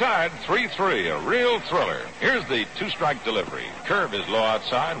 Score tied 3-3, a real thriller. Here's the 2-strike delivery. Curve is low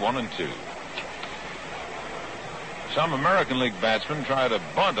outside, 1-2. Some American League batsmen try to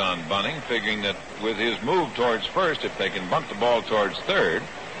bunt on Bunning, figuring that with his move towards first, if they can bunt the ball towards third,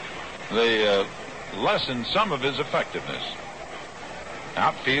 they lessen some of his effectiveness.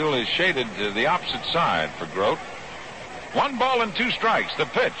 Outfield is shaded to the opposite side for Groat. 1 ball and 2 strikes. The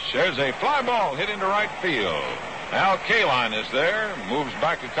pitch. There's a fly ball hit into right field. Al Kaline is there, moves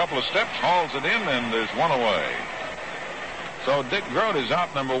back a couple of steps, hauls it in, and there's 1 away. So Dick Groat is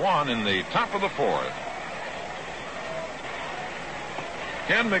out number 1 in the top of the 4th.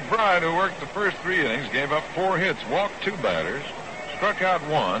 Ken McBride, who worked the first 3 innings, gave up 4 hits, walked 2 batters, struck out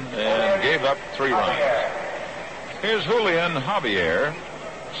 1, and gave up 3 runs. Here's Julian Javier,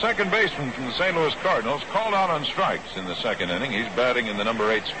 second baseman from the St. Louis Cardinals, called out on strikes in the 2nd inning. He's batting in the number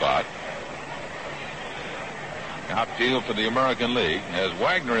 8 spot. Outfield for the American League has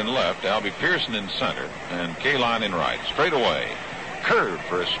Wagner in left, Albie Pearson in center, and Kaline in right. Straight away. Curve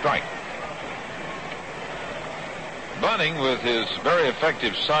for a strike. Bunning, with his very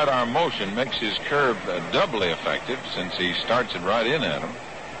effective sidearm motion, makes his curve doubly effective since he starts it right in at him.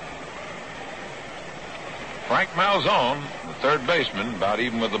 Frank Malzone, the third baseman, about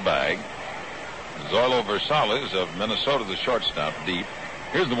even with the bag. Zoilo Versales of Minnesota, the shortstop, deep.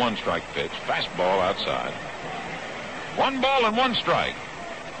 Here's the 1-strike pitch. Fastball outside. 1 ball and 1 strike.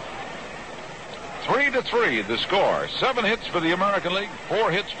 3-3 the score. 7 hits for the American League, 4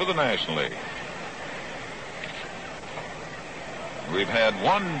 hits for the National League. We've had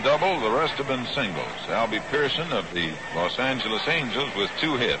 1 double, the rest have been singles. Albie Pearson of the Los Angeles Angels with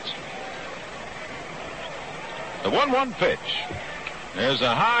 2 hits. The 1-1 pitch. There's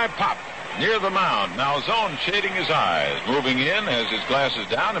a high pop near the mound. Malzone shading his eyes, moving in, has his glasses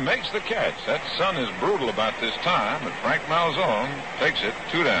down, and makes the catch. That sun is brutal about this time, but Frank Malzone takes it.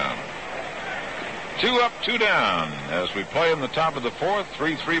 2 down. 2 up, 2 down as we play in the top of the fourth,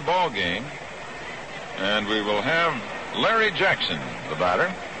 3-3 ball game. And we will have Larry Jackson, the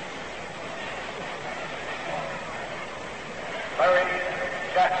batter. Larry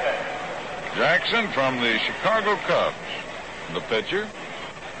Jackson. Jackson from the Chicago Cubs, the pitcher.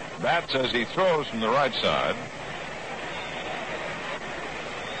 Bats as he throws from the right side.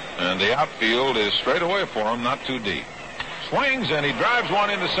 And the outfield is straight away for him, not too deep. Swings, and he drives one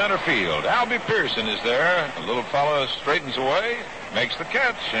into center field. Albie Pearson is there. The little fellow straightens away, makes the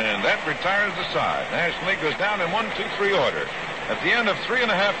catch, and that retires the side. National League goes down in 1-2-3 order. At the end of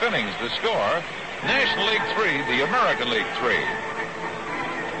 3.5 innings, the score, National League 3, the American League 3.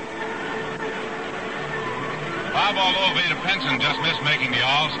 Bob, although Veda Pinson just missed making the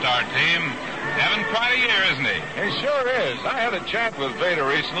All-Star team, having quite a year, isn't he? He sure is. I had a chat with Veda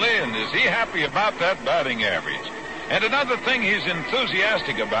recently, and is he happy about that batting average? And another thing he's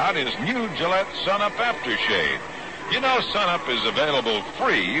enthusiastic about is new Gillette Sun-Up Aftershave. You know Sun-Up is available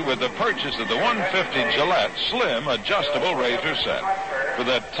free with the purchase of the 150 Gillette Slim Adjustable Razor Set. For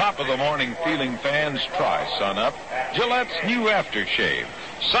the top-of-the-morning feeling fans, try Sun-Up, Gillette's new aftershave.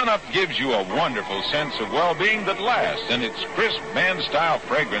 Sun-Up gives you a wonderful sense of well-being that lasts, and its crisp band-style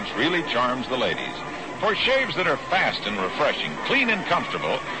fragrance really charms the ladies. For shaves that are fast and refreshing, clean and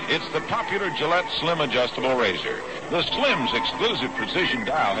comfortable, it's the popular Gillette Slim Adjustable Razor. The Slim's exclusive precision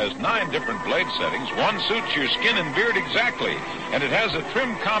dial has 9 different blade settings. One suits your skin and beard exactly, and it has a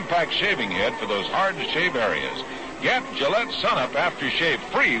trim, compact shaving head for those hard-to-shave areas. Get Gillette Sun-Up Aftershave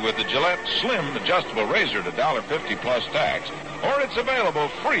free with the Gillette Slim Adjustable Razor at $1.50 plus tax, or it's available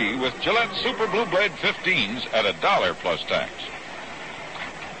free with Gillette Super Blue Blade 15s at $1 plus tax.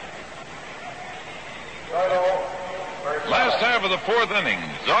 Last half of the fourth inning,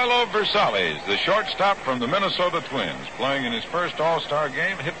 Zoilo Versales, the shortstop from the Minnesota Twins, playing in his first All-Star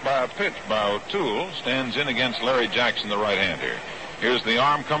game, hit by a pitch by O'Toole, stands in against Larry Jackson, the right-hander. Here's the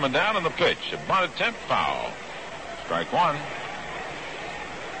arm coming down and the pitch. A bunt attempt, foul. Strike one.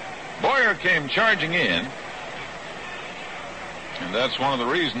 Boyer came charging in, and that's one of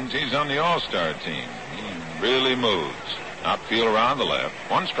the reasons he's on the All-Star team. He really moves. Outfield around the left.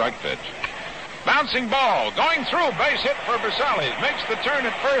 One strike pitch. Bouncing ball, going through, base hit for Versales. Makes the turn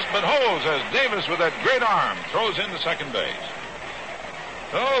at first, but holds as Davis with that great arm throws into second base.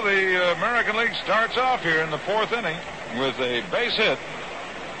 So the American League starts off here in the fourth inning with a base hit.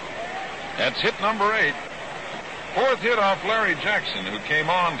 That's hit number 8. Fourth hit off Larry Jackson, who came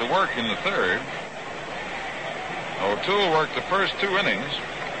on to work in the third. O'Toole worked the first 2 innings.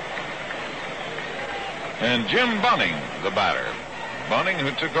 And Jim Bunning, the batter. Bunning,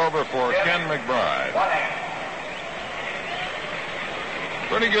 who took over for Ken McBride.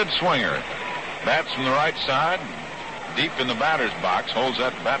 Pretty good swinger. Bats from the right side, deep in the batter's box, holds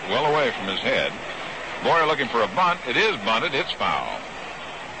that bat well away from his head. Boyer looking for a bunt. It is bunted. It's foul.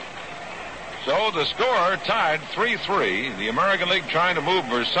 So the score tied 3-3. The American League trying to move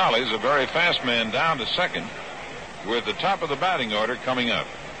Versales, a very fast man, down to second, with the top of the batting order coming up.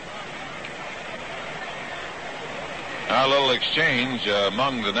 Our little exchange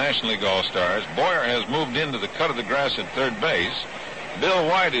among the National League All-Stars. Boyer has moved into the cut of the grass at third base. Bill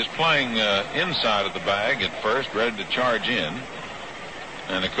White is playing inside of the bag at first, ready to charge in.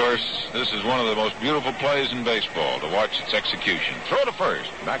 And, of course, this is one of the most beautiful plays in baseball, to watch its execution. Throw to first,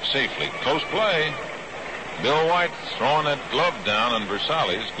 back safely, close play. Bill White throwing that glove down on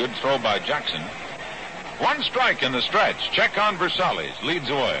Versales. Good throw by Jackson. One strike in the stretch. Check on Versales.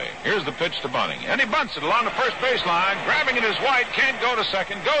 Leads away. Here's the pitch to Bunning. And he bunts it along the first baseline. Grabbing it is White. Can't go to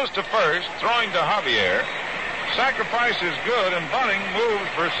second. Goes to first. Throwing to Javier. Sacrifice is good, and Bunning moves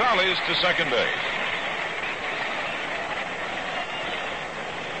Versales to second base.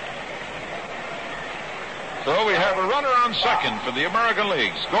 So we have a runner on second for the American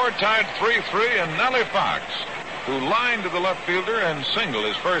League. Score tied 3-3, and Nellie Fox, who lined to the left fielder and singled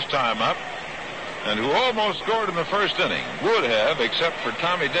his first time up, and who almost scored in the first inning. Would have, except for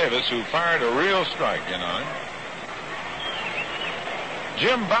Tommy Davis, who fired a real strike in on him.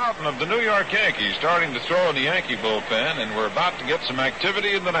 Jim Bouton of the New York Yankees starting to throw in the Yankee bullpen, and we're about to get some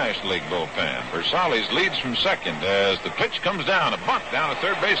activity in the National League bullpen. Versales leads from second as the pitch comes down. A bunt down the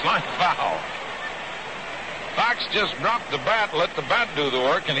third baseline. Foul. Fox just dropped the bat, let the bat do the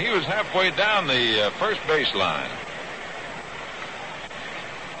work, and he was halfway down the first baseline.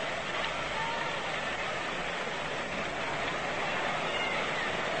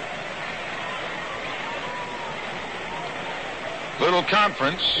 Little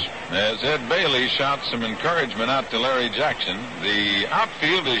conference as Ed Bailey shouts some encouragement out to Larry Jackson. The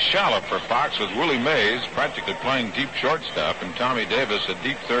outfield is shallow for Fox with Willie Mays practically playing deep shortstop and Tommy Davis at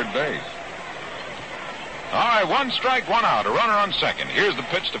deep third base. All right, 1 strike, 1 out. A runner on second. Here's the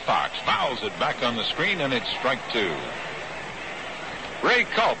pitch to Fox. Fouls it back on the screen, and it's strike 2. Ray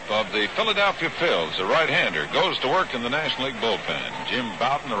Culp of the Philadelphia Phils, the right-hander, goes to work in the National League bullpen. Jim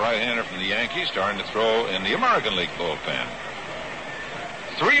Bouton, the right-hander from the Yankees, starting to throw in the American League bullpen.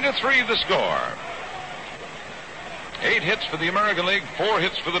 3-3 the score. 8 hits for the American League, 4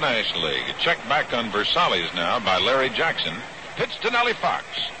 hits for the National League. A check back on Versalles now by Larry Jackson. Pitch to Nellie Fox.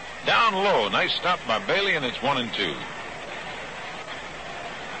 Down low. Nice stop by Bailey, and it's 1-2.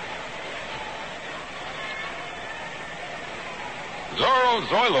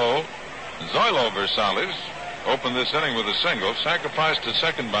 Zoilo Versalles opened this inning with a single, sacrificed to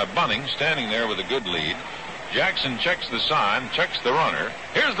second by Bunning, standing there with a good lead. Jackson checks the sign, checks the runner.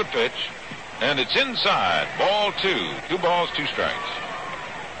 Here's the pitch, and it's inside. Ball 2. 2 balls, 2 strikes.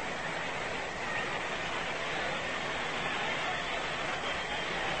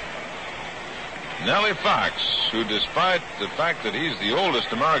 Nellie Fox, who despite the fact that he's the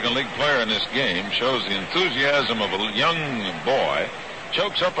oldest American League player in this game, shows the enthusiasm of a young boy,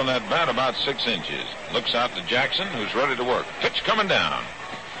 chokes up on that bat about 6 inches. Looks out to Jackson, who's ready to work. Pitch coming down.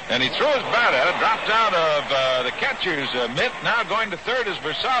 And he throws bat at it, dropped out of the catcher's mitt. Now going to third is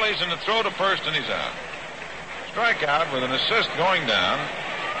Versalles, and the throw to first, and he's out. Strikeout with an assist going down.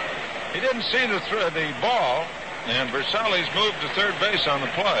 He didn't see the ball, and Versalles moved to third base on the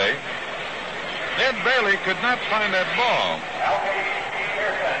play. Ed Bailey could not find that ball.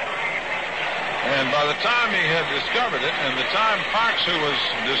 And by the time he had discovered it, and the time Fox, who was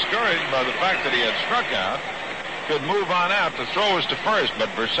discouraged by the fact that he had struck out, could move on out, the throw was to first, but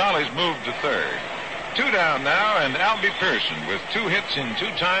Versalles moved to third. 2 down now, and Albie Pearson, with 2 hits in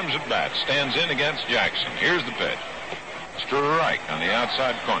 2 times at bat, stands in against Jackson. Here's the pitch. Strike on the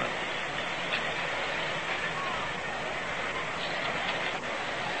outside corner.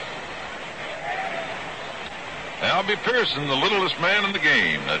 Albie Pearson, the littlest man in the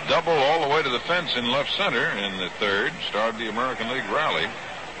game. A double all the way to the fence in left center in the third. Started the American League rally.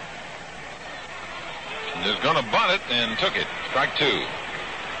 And is going to bunt it and took it. Strike 2.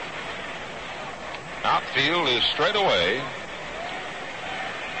 Outfield is straight away.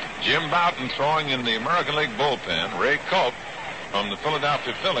 Jim Bouton throwing in the American League bullpen. Ray Culp from the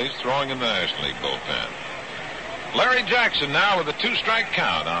Philadelphia Phillies throwing in the National League bullpen. Larry Jackson now with a 2-strike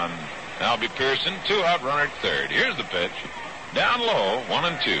count on Albie Pearson. 2 out, runner at third. Here's the pitch. Down low,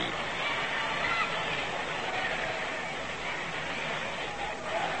 1-2.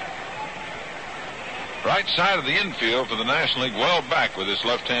 Right side of the infield for the National League, well back with his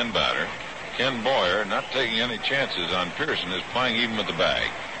left-hand batter. Ken Boyer, not taking any chances on Pearson, is playing even with the bag.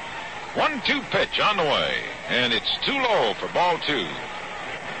 1-2 pitch on the way, and it's too low for ball 2.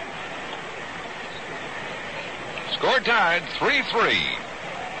 Score tied, 3-3.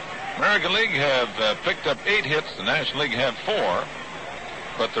 American League have picked up 8 hits. The National League have 4,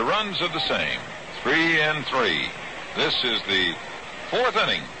 but the runs are the same, 3-3. This is the 4th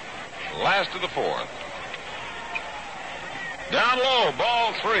inning, last of the 4th. Down low,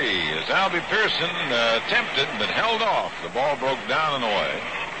 ball 3, as Albie Pearson attempted but held off. The ball broke down and away.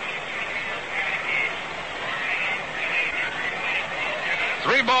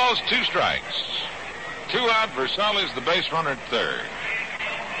 3 balls, 2 strikes. 2 out, Versalles, the base runner at third.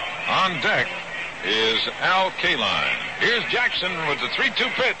 On deck is Al Kaline. Here's Jackson with the 3-2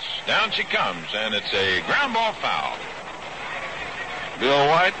 pitch. Down she comes, and it's a ground ball foul. Bill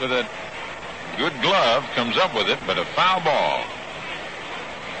White with a good glove comes up with it, but a foul ball.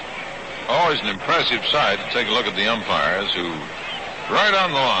 Always an impressive sight to take a look at the umpires who right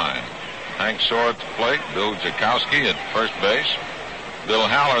on the line. Hank Soar at the plate, Bill Jakowski at first base. Bill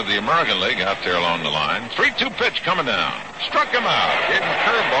Haller of the American League out there along the line. 3-2 pitch coming down. Struck him out. Hidden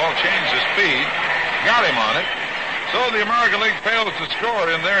curveball, changed the speed. Got him on it. So the American League fails to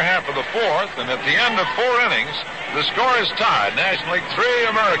score in their half of the 4th. And at the end of 4 innings, the score is tied. National League 3,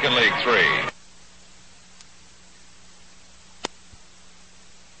 American League 3.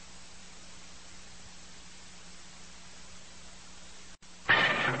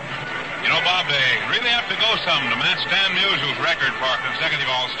 To match Stan Musial's record for consecutive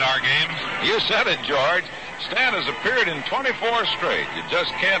All-Star games. You said it, George. Stan has appeared in 24 straight. You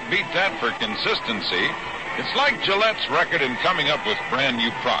just can't beat that for consistency. It's like Gillette's record in coming up with brand new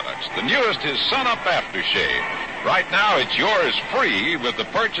products. The newest is Sun Up Aftershave. Right now, it's yours free with the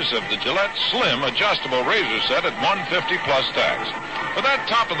purchase of the Gillette Slim Adjustable Razor Set at $150 plus tax. For that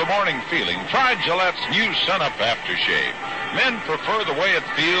top-of-the-morning feeling, try Gillette's new Sun Up Aftershave. Men prefer the way it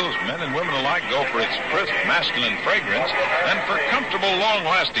feels. Men and women alike go for its crisp, masculine fragrance. And for comfortable,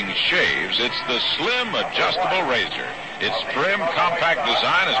 long-lasting shaves, it's the Slim Adjustable Razor. Its trim, compact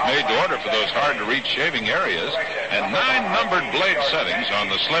design is made to order for those hard-to-reach shaving areas, and 9 numbered blade settings on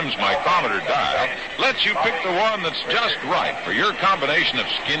the Slim's micrometer dial lets you pick the one that's just right for your combination of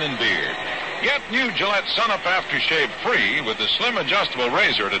skin and beard. Get new Gillette Sun-Up Aftershave free with the Slim Adjustable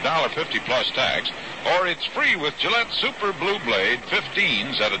Razor at $1.50 plus tax, or it's free with Gillette Super Blue Blade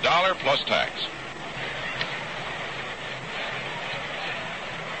 15s at $1 plus tax.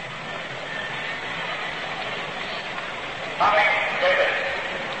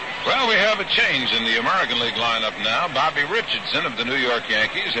 Well, we have a change in the American League lineup now. Bobby Richardson of the New York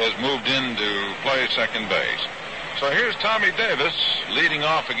Yankees has moved in to play second base. So here's Tommy Davis leading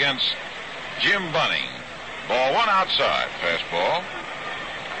off against Jim Bunning. Ball one outside. Fastball.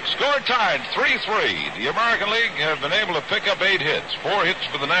 Score tied 3-3. The American League have been able to pick up 8 hits. 4 hits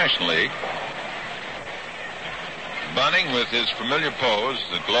for the National League. Bunning, with his familiar pose,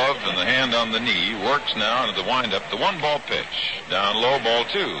 the glove and the hand on the knee, works now into the windup. The 1-ball pitch. Down low, ball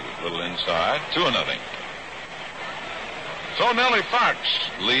 2. A little inside. 2-0. So Nellie Fox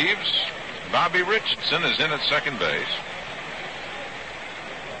leaves. Bobby Richardson is in at second base.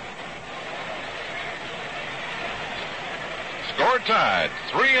 Score tied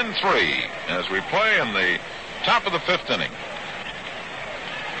 3-3 as we play in the top of the 5th inning.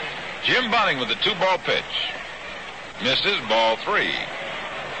 Jim Bunning with the 2-ball pitch. Misses, ball 3.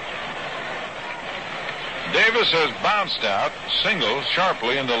 Davis has bounced out, singles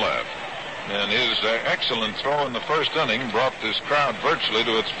sharply into left. And his excellent throw in the first inning brought this crowd virtually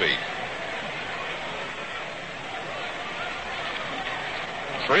to its feet.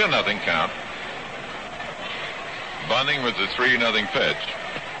 3-0 count. Bunning with the 3-0 pitch.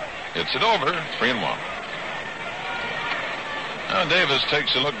 Hits it over, 3-1. Now Davis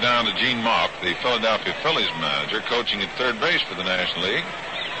takes a look down to Gene Mauch, the Philadelphia Phillies manager, coaching at third base for the National League.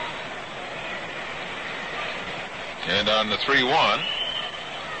 And on the 3-1,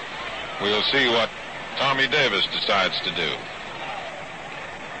 we'll see what Tommy Davis decides to do.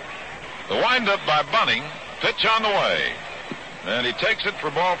 The windup by Bunning, pitch on the way. And he takes it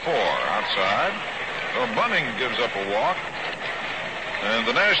for ball 4 outside. So Bunning gives up a walk. And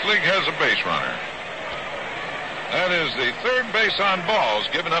the National League has a base runner. That is the third base on balls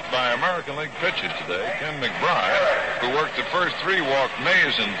given up by American League pitchers today. Ken McBride, who worked the first 3, walked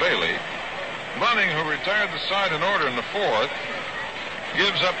Mays and Bailey. Bunning, who retired the side in order in the 4th,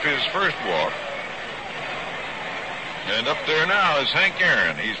 gives up his first walk. And up there now is Hank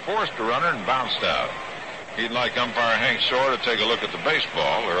Aaron. He's forced a runner and bounced out. He'd like umpire Hank Shore to take a look at the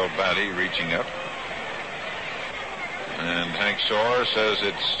baseball. Earl Batty reaching up. And Hank Shore says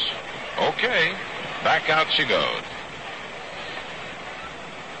it's okay. Back out she goes.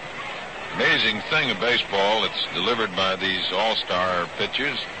 Amazing thing of baseball, it's delivered by these all-star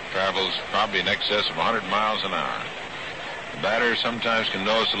pitchers. Travels probably in excess of 100 miles an hour. The batter sometimes can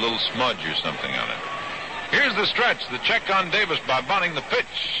notice a little smudge or something on it. Here's the stretch, the check on Davis by Bunning, the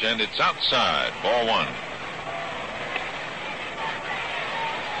pitch, and it's outside. Ball 1.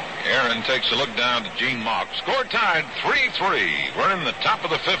 Aaron takes a look down to Gene Mauch. Score tied 3-3. We're in the top of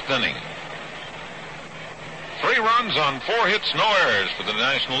the 5th inning. 3 runs on 4 hits, no errors for the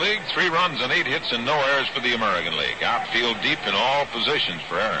National League. 3 runs on 8 hits and no errors for the American League. Outfield deep in all positions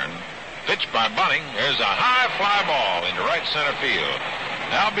for Aaron. Pitched by Bunning. There's a high fly ball into right center field.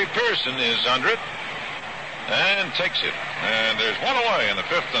 Albie Pearson is under it and takes it. And there's 1 away in the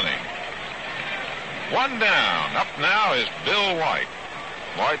 5th inning. 1 down. Up now is Bill White.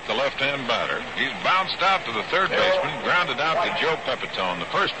 White, the left-hand batter. He's bounced out to the third baseman, grounded out to Joe Pepitone, the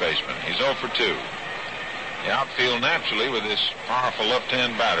first baseman. He's 0 for 2. The outfield naturally with this powerful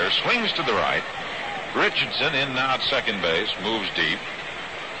left-hand batter swings to the right. Richardson in now at second base, moves deep.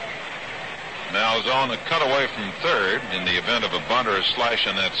 Malzone a cut away from third in the event of a bunt or a slash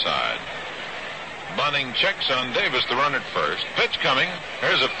on that side. Bunning checks on Davis, the runner at first. Pitch coming.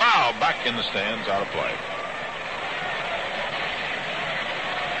 There's a foul back in the stands, out of play.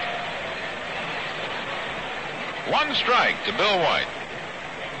 One strike to Bill White.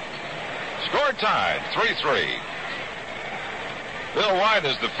 Score tied, 3-3. Bill White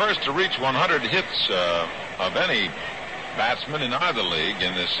is the first to reach 100 hits of any batsman in either league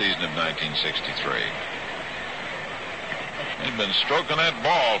in this season of 1963. He's been stroking that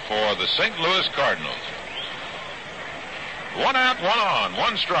ball for the St. Louis Cardinals. 1 out, 1 on,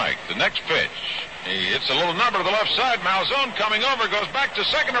 1 strike. The next pitch. He hits a little number to the left side. Malzone coming over, goes back to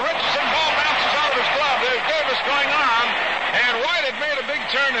second to Richardson. Ball bounces out of his glove. There's Davis going on. And White had made a big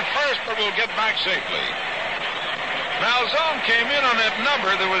turn at first, but will get back safely. Malzone came in on that number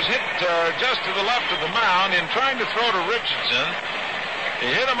that was hit just to the left of the mound in trying to throw to Richardson.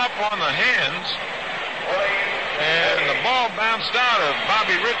 He hit him up on the hands, and the ball bounced out of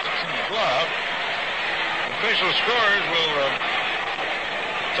Bobby Richardson's glove. Official scores will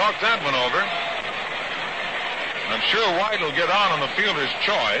talk that one over. I'm sure White will get on the fielder's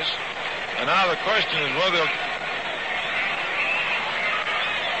choice. And now the question is whether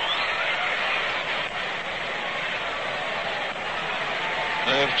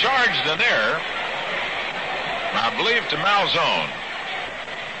they've charged an error, I believe, to Malzone.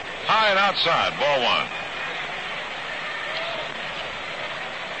 High and outside, ball one.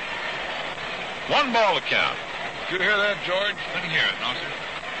 One ball to count. Did you hear that, George? Didn't hear it, no, sir.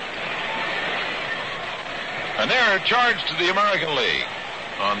 An error charged to the American League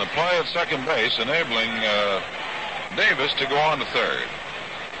on the play at second base, enabling Davis to go on to third.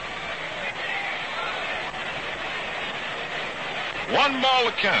 One ball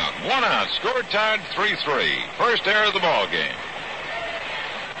to count, one out, score tied 3-3. First error of the ball game.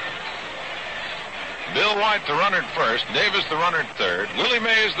 Bill White the runner at first, Davis the runner at third, Willie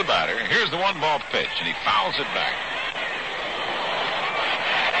Mays the batter. Here's the one ball pitch, and he fouls it back.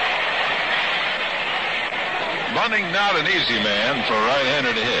 Bunning not an easy man for a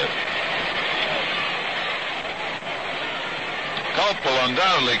right-hander to hit. Culp will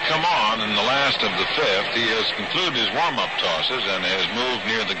undoubtedly come on in the last of the fifth. He has concluded his warm-up tosses and has moved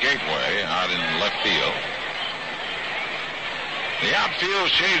near the gateway out in left field. The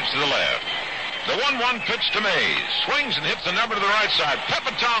outfield shades to the left. The 1-1 pitch to Mays. Swings and hits the number to the right side.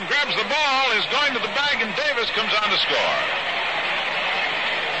 Pepitone grabs the ball, is going to the bag, and Davis comes on to score.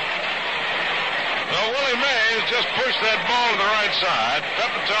 Well, Willie Mays just pushed that ball to the right side.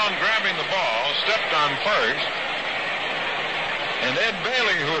 Pepitone grabbing the ball, stepped on first. And Ed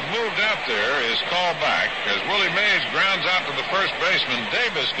Bailey, who had moved out there, is called back as Willie Mays grounds out to the first baseman.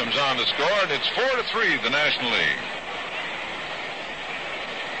 Davis comes on to score, and it's 4-3, the National League.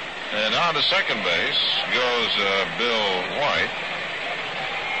 And on to second base goes Bill White.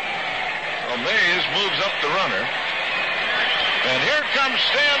 Well, Mays moves up the runner. And here comes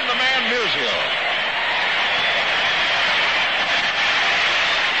Stan the Man Musial.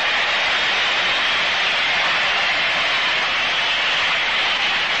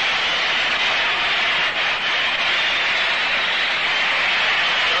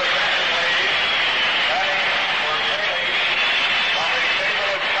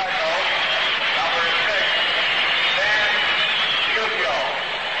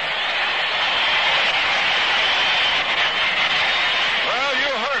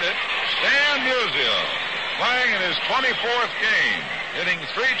 Playing in his 24th game, hitting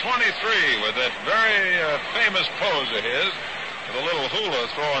 .323 with that very famous pose of his, with a little hula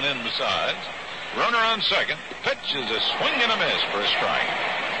thrown in besides. Runner on second. The pitch is a swing and a miss for a strike.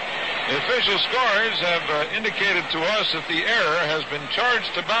 The official scorers have indicated to us that the error has been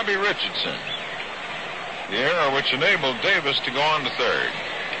charged to Bobby Richardson. The error which enabled Davis to go on to third.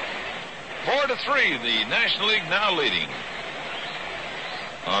 4-3, the National League now leading.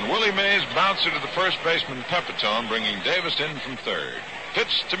 On Willie Mays' bouncer to the first baseman Pepitone, bringing Davis in from third.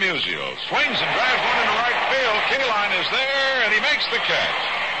 Pitch to Musial. Swings and drives one into right field. Kaline is there, and he makes the catch.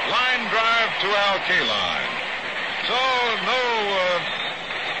 Line drive to Al Kaline. So,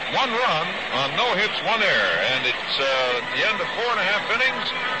 one run on no hits, one error. And it's the end of 4.5 innings.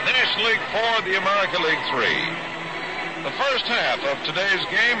 National League 4, the American League 3. The first half of today's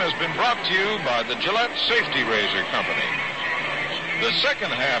game has been brought to you by the Gillette Safety Razor Company. The second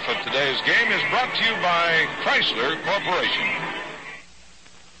half of today's game is brought to you by Chrysler Corporation.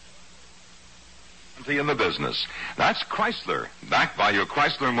 In the business. That's Chrysler, backed by your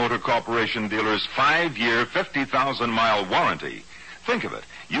Chrysler Motor Corporation dealer's 5-year, 50,000-mile warranty. Think of it.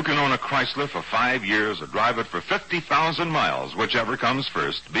 You can own a Chrysler for 5 years or drive it for 50,000 miles, whichever comes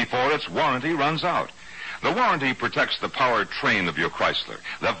first, before its warranty runs out. The warranty protects the powertrain of your Chrysler,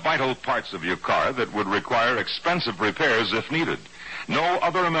 the vital parts of your car that would require expensive repairs if needed. No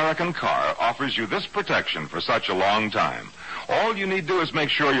other American car offers you this protection for such a long time. All you need to do is make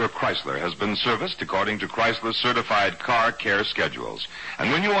sure your Chrysler has been serviced according to Chrysler's certified car care schedules.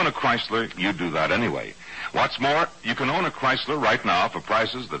 And when you own a Chrysler, you do that anyway. What's more, you can own a Chrysler right now for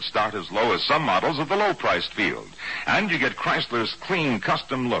prices that start as low as some models of the low-priced field. And you get Chrysler's clean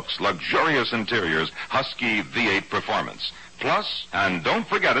custom looks, luxurious interiors, husky V8 performance. Plus, and don't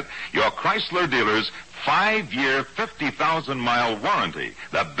forget it, your Chrysler dealer's 5-year, 50,000-mile warranty,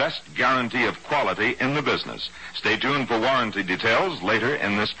 the best guarantee of quality in the business. Stay tuned for warranty details later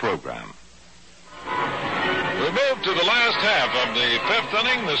in this program. We move to the last half of the fifth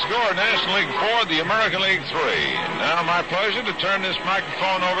inning. The score, National League 4, the American League 3. Now my pleasure to turn this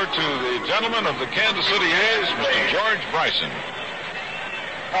microphone over to the gentleman of the Kansas City A's, Mr. George Bryson.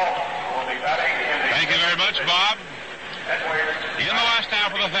 Thank you very much, Bob. In the last half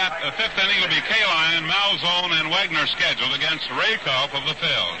of the fifth inning will be Kaline, Malzone, and Wagner scheduled against Ray Culp of the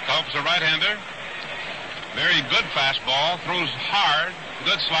field. Culp's a right-hander. Very good fastball, throws hard,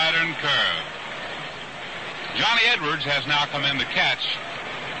 good slider and curve. Johnny Edwards has now come in to catch,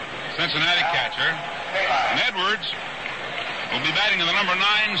 Cincinnati catcher. And Edwards will be batting in the number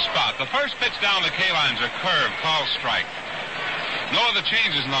 9 spot. The first pitch down to Kaline's a curve, called strike. No other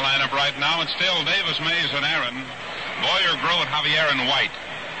changes in the lineup right now. It's still Davis, Mays, and Aaron. Boyer, Groat, Javier, and White.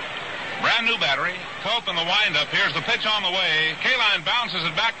 Brand new battery. Culp in the windup. Here's the pitch on the way. Kaline bounces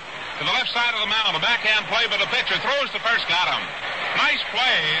it back to the left side of the mound. A backhand play by the pitcher. Throws to first. Got him. Nice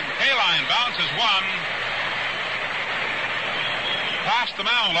play. Kaline bounces one. Passed the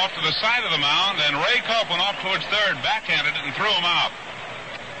mound off to the side of the mound, and Ray Culp went off towards third, backhanded it, and threw him out.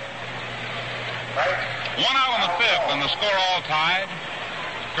 1 out in the fifth, and the score all tied.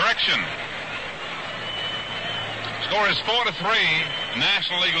 Correction. Score is 4-3,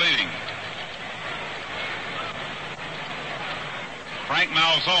 National League leading. Frank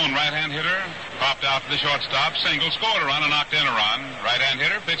Malzone, right-hand hitter, popped out to the shortstop, single, scored a run and knocked in a run. Right-hand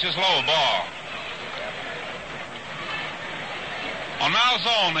hitter pitches low, ball. On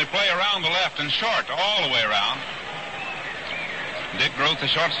Malzone, they play around the left and short all the way around. Dick Groat, the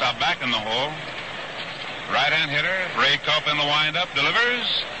shortstop, back in the hole. Right-hand hitter, Ray Culp in the windup, delivers.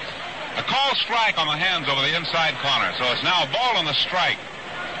 A call strike on the hands over the inside corner, so it's now a ball on the strike.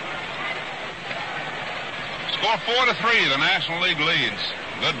 Score 4-3, the National League leads.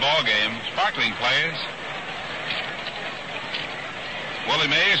 Good ball game, sparkling plays. Willie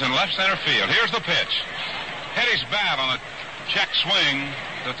Mays in left center field. Here's the pitch. Hit his bat on a check swing.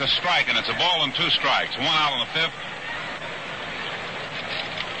 That's a strike, and it's a ball and 2 strikes. 1 out in the fifth.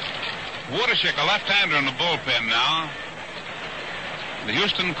 Woodishik, a left-hander in the bullpen now. The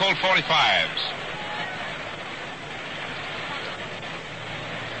Houston Colt 45s.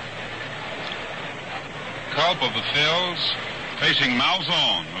 Culp of the Phils facing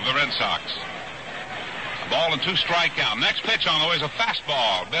Malzone of the Red Sox. A ball and 2 strike count. Next pitch on the way is a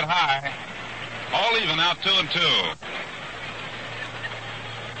fastball, a bit high. All even out 2-2.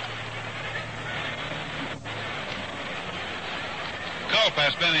 Culp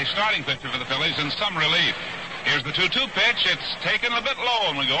has been a starting pitcher for the Phillies in some relief. Here's the 2-2 pitch. It's taken a bit low,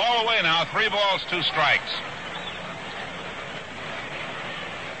 and we go all the way now. 3 balls, 2 strikes.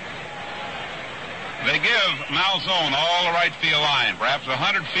 They give Malzone all the right field line, perhaps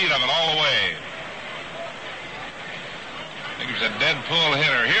 100 feet of it all the way. I think he's a dead pull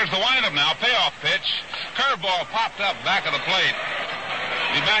hitter. Here's the windup now. Payoff pitch. Curveball popped up back of the plate.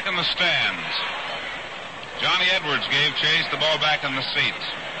 Be back in the stands. Johnny Edwards gave chase, the ball back in the seats.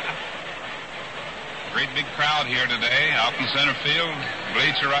 Great big crowd here today, out in center field.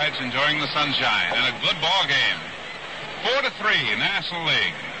 Bleacher rights, enjoying the sunshine. And a good ball game. 4-3, National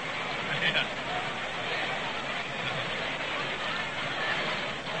League.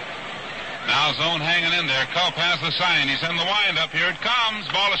 Now Zone hanging in there. Culp has the sign. He's in the windup. Here it comes.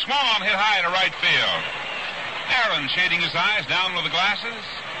 Ball is swung, hit high to right field. Aaron shading his eyes, down with the glasses.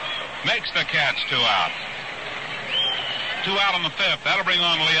 Makes the catch. 2 out. 2 out in the fifth. That'll bring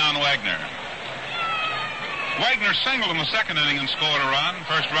on Leon Wagner. Wagner singled in the second inning and scored a run.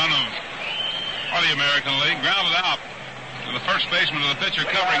 First run of the American League. Grounded out to the first baseman of the pitcher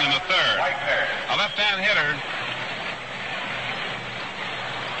covering in the third. A left-hand hitter.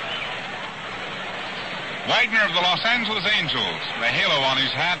 Wagner of the Los Angeles Angels. The halo on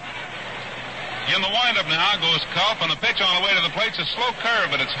his hat. In the windup now goes Culp, and the pitch on the way to the plate's a slow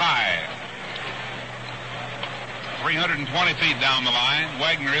curve, but it's high. 320 feet down the line.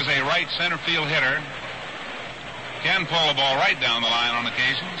 Wagner is a right center field hitter. Can pull the ball right down the line on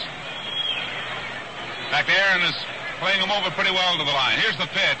occasions. In fact, Aaron is playing him over pretty well to the line. Here's the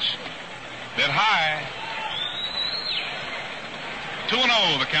pitch. Bit high.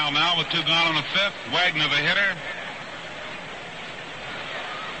 2-0 the count now with 2 gone in the fifth. Wagner the hitter.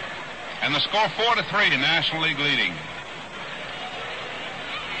 And the score 4-3, National League leading.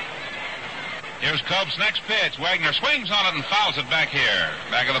 Here's Culp's next pitch. Wagner swings on it and fouls it back here.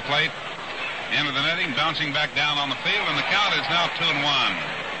 Back of the plate. Into the netting, bouncing back down on the field, and the count is now 2-1.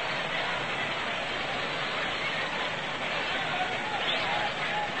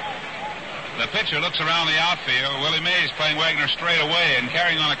 The pitcher looks around the outfield. Willie Mays playing Wagner straight away and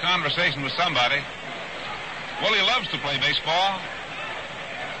carrying on a conversation with somebody. Willie loves to play baseball.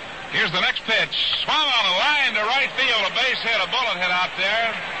 Here's the next pitch. Swung on a line to right field. A base hit, a bullet hit out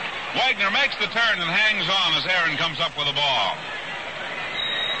there. Wagner makes the turn and hangs on as Aaron comes up with the ball.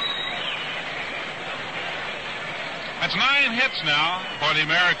 That's 9 hits now for the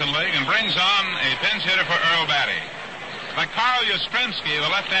American League and brings on a pinch hitter for Earl Batty. Like Carl Yastrzemski, the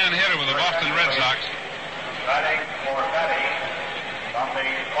left-hand hitter with the Boston Red Sox. Batting for Batty from the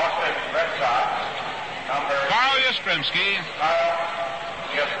Boston Red Sox, number Carl Yastrzemski.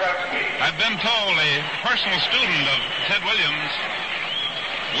 I've been told, a personal student of Ted Williams.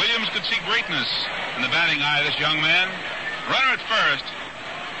 Williams could see greatness in the batting eye of this young man. Runner at first,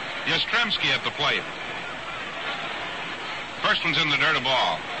 Yastrzemski at the plate. First one's in the dirt, a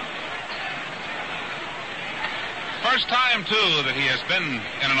ball. First time, too, that he has been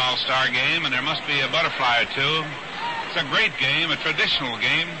in an all-star game, and there must be a butterfly or two. It's a great game, a traditional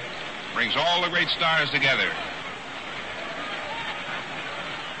game. Brings all the great stars together.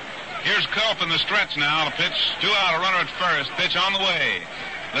 Here's Culp in the stretch now. The pitch, 2 out, a runner at first. Pitch on the way.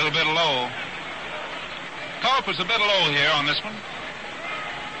 A little bit low. Culp is a bit low here on this one.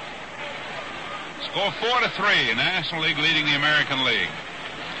 Score 4-3. National League leading the American League.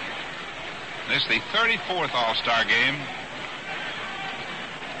 This is the 34th All-Star game.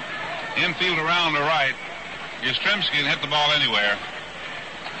 Infield around to right. Yastrzemski can hit the ball anywhere.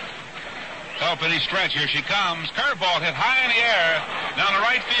 Culp in his stretch. Here she comes. Curveball hit high in the air down the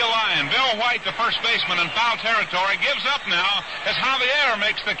right field line. Bill White, the first baseman in foul territory, gives up now as Javier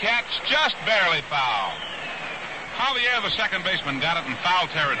makes the catch, just barely foul. Javier, the second baseman, got it in foul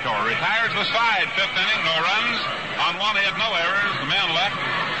territory. Retires the side. 5th inning, no runs. On 1 hit, no errors. The man left.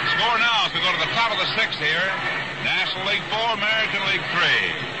 Score now as we go to the top of the 6th here. National League 4, American League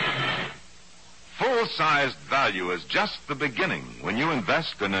 3. Full-sized value is just the beginning when you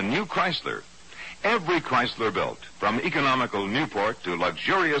invest in a new Chrysler. Every Chrysler built, from economical Newport to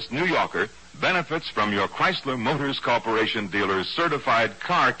luxurious New Yorker, benefits from your Chrysler Motors Corporation dealer's certified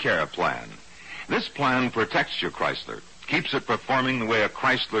car care plan. This plan protects your Chrysler, keeps it performing the way a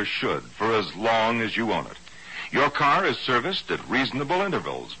Chrysler should for as long as you own it. Your car is serviced at reasonable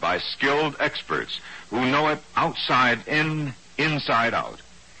intervals by skilled experts who know it outside in, inside out.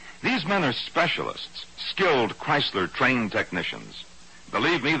 These men are specialists, skilled Chrysler-trained technicians.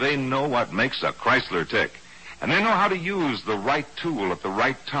 Believe me, they know what makes a Chrysler tick, and they know how to use the right tool at the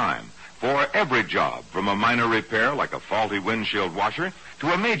right time for every job, from a minor repair like a faulty windshield washer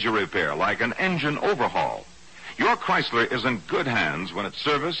to a major repair like an engine overhaul. Your Chrysler is in good hands when it's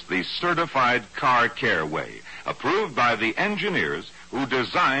serviced the certified car care way, approved by the engineers who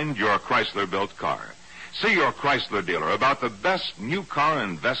designed your Chrysler-built car. See your Chrysler dealer about the best new car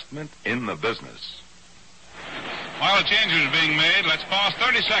investment in the business. While the changes are being made, let's pause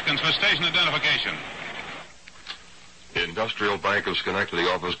 30 seconds for station identification. Industrial Bank of Schenectady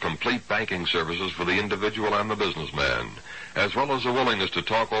offers complete banking services for the individual and the businessman, as well as a willingness to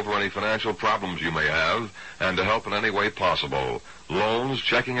talk over any financial problems you may have and to help in any way possible. Loans,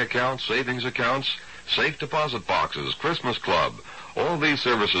 checking accounts, savings accounts, safe deposit boxes, Christmas club. All these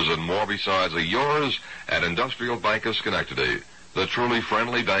services and more besides are yours at Industrial Bank of Schenectady, the truly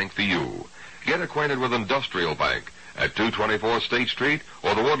friendly bank for you. Get acquainted with Industrial Bank at 224 State Street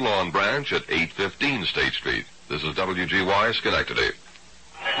or the Woodlawn branch at 815 State Street. This is WGY Schenectady.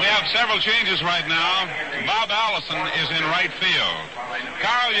 We have several changes right now. Bob Allison is in right field.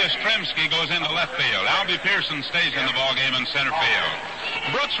 Carl Yastrzemski goes into left field. Albie Pearson stays in the ballgame in center field.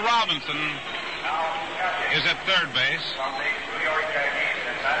 Brooks Robinson is at third base.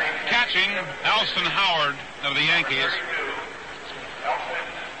 Catching, Alston Howard of the Yankees.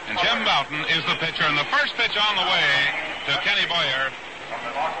 And Jim Boughton is the pitcher. And the first pitch on the way to Kenny Boyer.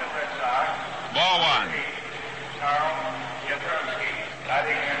 Ball 1.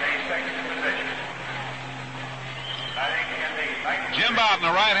 Jim Boughton,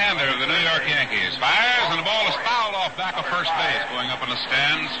 the right-hander of the New York Yankees, fires, and the ball is fouled off back of first base, going up in the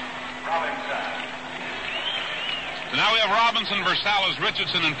stands. So now we have Robinson, Versailles,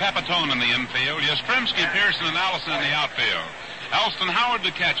 Richardson, and Pepitone in the infield. Yastrzemski, Pearson, and Allison in the outfield. Alston Howard,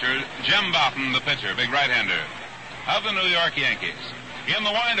 the catcher. Jim Boughton, the pitcher, big right-hander of the New York Yankees. In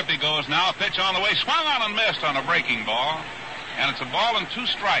the windup he goes now. A pitch on the way. Swung on and missed on a breaking ball. And it's a ball and 2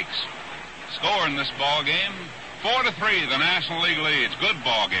 strikes. Score in this ball game, 4-3. The National League leads. Good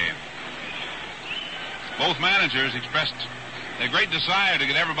ball game. Both managers expressed a great desire to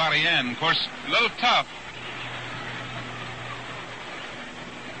get everybody in. Of course, a little tough.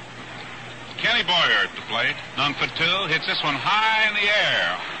 Kenny Boyer at the plate. None for 2. Hits this one high in the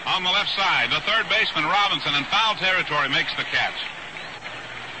air on the left side. The third baseman, Robinson, in foul territory, makes the catch.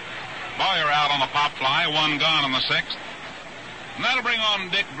 Boyer out on the pop fly. 1 gone in the 6th. And that'll bring on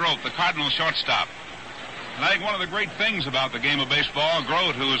Dick Grote, the Cardinal shortstop. And I think one of the great things about the game of baseball,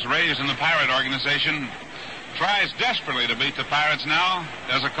 Grote, who was raised in the Pirate organization, tries desperately to beat the Pirates now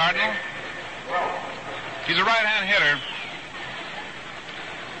as a Cardinal. He's a right-hand hitter.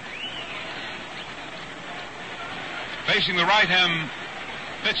 Facing the right-hand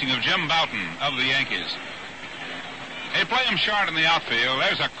pitching of Jim Bouton of the Yankees. They play him short in the outfield.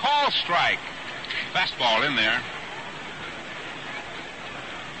 There's a call strike. Fastball in there.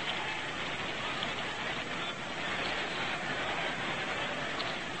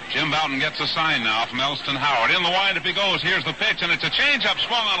 Jim Bouton gets a sign now from Elston Howard. In the windup he goes. Here's the pitch, and it's a changeup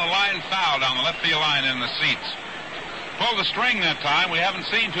swung on a line foul down the left field line in the seats. Pulled the string that time. We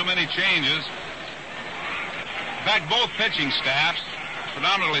haven't seen too many changes. In fact, both pitching staffs,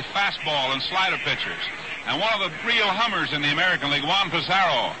 predominantly fastball and slider pitchers. And one of the real hummers in the American League, Juan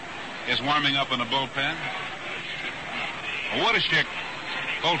Pizarro, is warming up in the bullpen. Woodishick,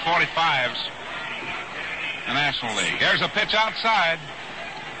 Colt 45s, the National League. There's a pitch outside.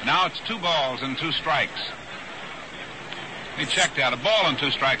 Now it's 2 balls and 2 strikes. He checked out. A ball and 2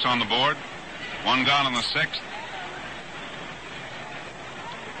 strikes on the board. 1 gone in the 6th.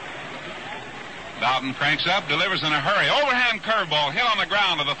 Bouton cranks up, delivers in a hurry. Overhand curveball hit on the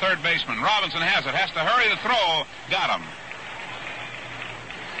ground to the third baseman. Robinson has it. Has to hurry the throw. Got him.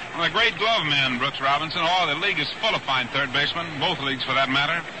 One of the great glove men, Brooks Robinson. Oh, the league is full of fine third basemen. Both leagues, for that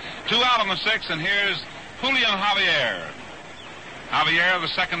matter. 2 out on the 6th, and here's Julian Javier. Javier, the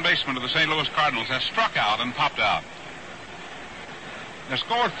second baseman of the St. Louis Cardinals, has struck out and popped out. They're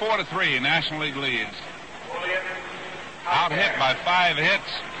scored 4-3. National League leads. Out hit by 5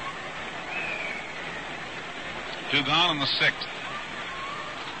 hits. 2 gone in the 6th.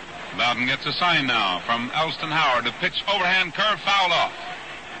 Bouton gets a sign now from Elston Howard to pitch overhand curve fouled off.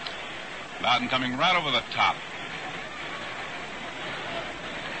 Bouton coming right over the top.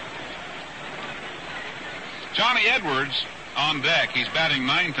 Johnny Edwards on deck. He's batting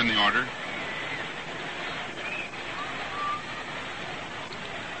 9th in the order.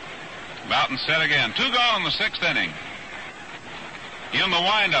 Bouton set again. 2 gone in the 6th inning. In the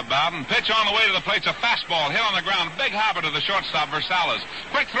windup, Bouton. Pitch on the way to the plate's a fastball hit on the ground. Big hopper to the shortstop, Versailles.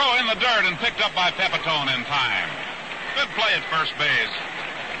 Quick throw in the dirt and picked up by Pepitone in time. Good play at first base.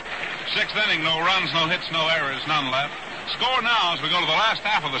 6th inning, no runs, no hits, no errors, none left. Score now as we go to the last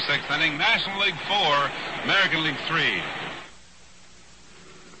half of the 6th inning. National League 4, American League 3.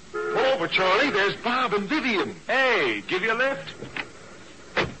 Pull over, Charlie. There's Bob and Vivian. Hey, give you a lift?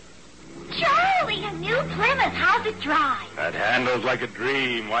 Charlie, a new Plymouth. How's it drive? That handles like a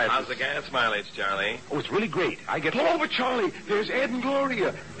dream. Why, how's the gas mileage, Charlie? Oh, it's really great. I get... Pull over, Charlie. There's Ed and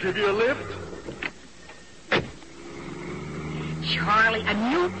Gloria. Give you a lift? Charlie, a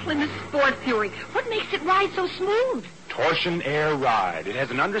new Plymouth Sport Fury. What makes it ride so smooth? Torsion air ride. It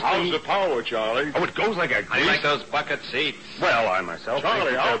has an understatement. How's the power, Charlie? Oh, it goes like a I like those bucket seats. Well, I myself...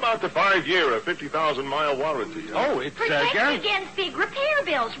 Charlie, how about the 5-year, 50,000-mile warranty? Oh, it's protected against big repair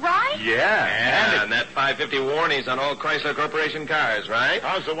bills, right? Yeah, and that 550 warnings on all Chrysler Corporation cars, right?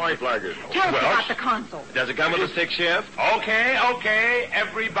 How's the wife like it? Tell us about the console. Does it come with a 6 shift? Okay,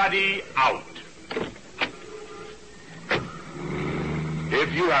 everybody out.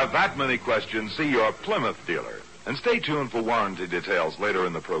 If you have that many questions, see your Plymouth dealer. And stay tuned for warranty details later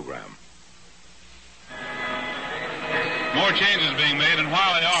in the program. More changes being made, and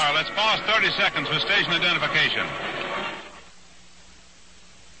while they are, let's pause 30 seconds for station identification.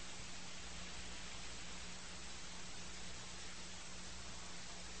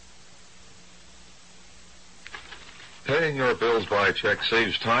 Paying your bills by check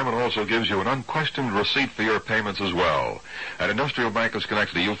saves time and also gives you an unquestioned receipt for your payments as well. At Industrial Bank of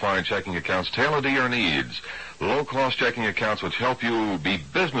Schenectady, you'll find checking accounts tailored to your needs. Low-cost checking accounts which help you be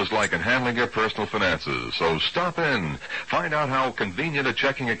businesslike in handling your personal finances. So stop in. Find out how convenient a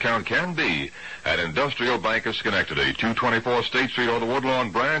checking account can be at Industrial Bank of Schenectady, 224 State Street or the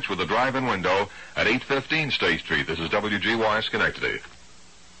Woodlawn branch with a drive-in window at 815 State Street. This is WGY Schenectady.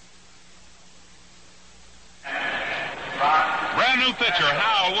 Brand new pitcher,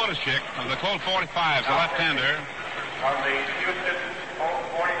 Hal Woodishick of the Colt 45s, the left-hander. From the Houston Colt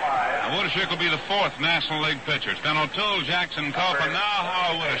 45. Now, Woodishick will be the 4th National League pitcher. It's been O'Toole, Jackson, Culp, and now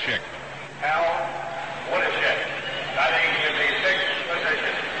Hal Woodishick. Hal Woodishick, batting in the 6th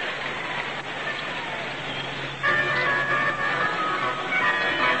position.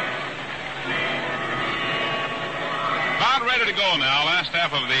 About ready to go now, last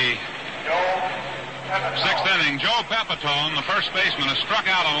half of the 6th inning. Joe Pepitone, the first baseman, has struck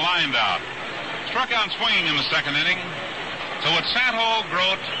out and lined out. Struck out swinging in the 2nd inning. So it's Santo,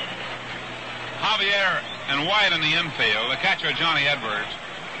 Grote, Javier, and White in the infield. The catcher, Johnny Edwards.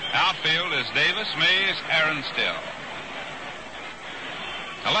 Outfield is Davis, Mays, Aaron Still.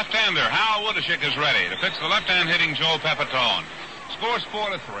 The left-hander, Hal Woodishick, is ready to pitch the left-hand hitting Joe Pepitone. Scores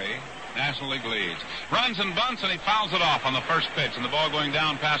 4-3. National League leads. Runs and bunts, and he fouls it off on the first pitch, and the ball going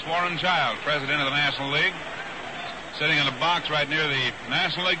down past Warren Child, president of the National League, sitting in a box right near the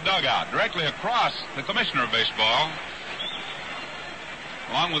National League dugout, directly across the commissioner of baseball,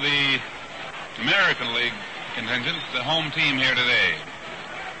 along with the American League contingent, the home team here today.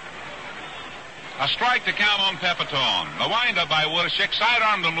 A strike to count on Pepitone. The windup by Woodishick,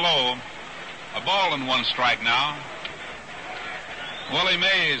 sidearmed him low. A ball and one strike now. Willie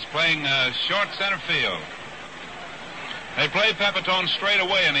Mays playing short center field. They play Pepitone straight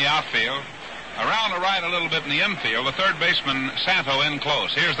away in the outfield. Around the right a little bit in the infield. The third baseman, Santo, in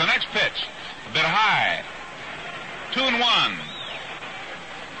close. Here's the next pitch. A bit high. 2-1.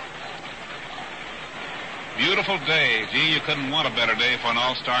 Beautiful day. Gee, you couldn't want a better day for an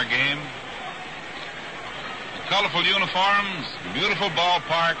all-star game. Colorful uniforms, beautiful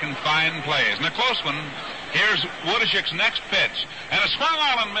ballpark, and fine plays. And a close one. Here's Woodishick's next pitch. And a swung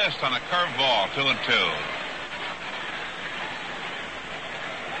on and missed on a curved ball, 2-2.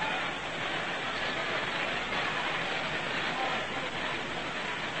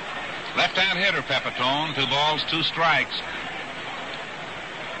 Left-hand hitter, Pepitone. 2 balls, 2 strikes.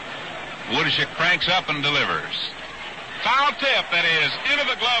 Woodishick cranks up and delivers. Foul tip, that is, into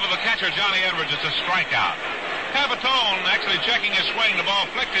the glove of the catcher, Johnny Edwards. It's a strikeout. Pepitone actually checking his swing. The ball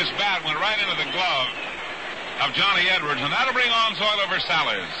flicked his bat, went right into the glove of Johnny Edwards, and that'll bring on Zoilo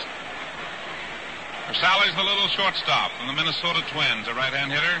Versalles. Versalles, the little shortstop from the Minnesota Twins, a right-hand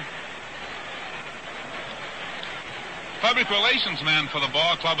hitter. Public relations man for the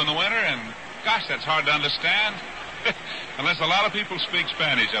ball club in the winter, and gosh, that's hard to understand. Unless a lot of people speak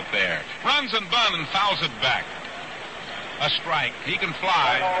Spanish up there. Runs and bunt and fouls it back. A strike. He can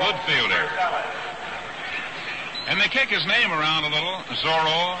fly. Good fielder. And they kick his name around a little.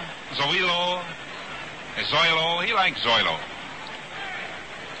 Zoilo. He likes Zoilo.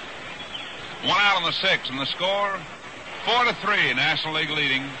 1 out on the 6th, and the score 4-3. National League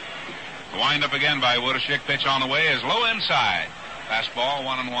leading. The wind up again by Woodishick. Pitch on the way is low inside. Fastball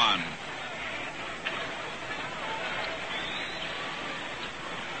 1-1.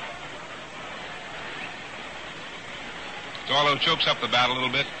 Zoilo chokes up the bat a little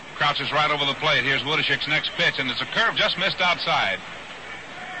bit. Crouches right over the plate. Here's Woodishick's next pitch, and it's a curve just missed outside.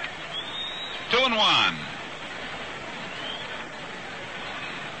 2-1.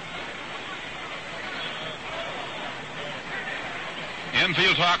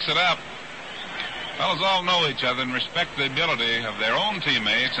 Infield talks it up. Fellas all know each other and respect the ability of their own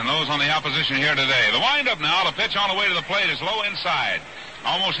teammates and those on the opposition here today. The windup now, the pitch on the way to the plate is low inside.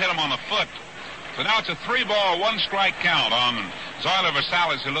 Almost hit him on the foot. So now it's a 3-ball, 1-strike count on Zoilo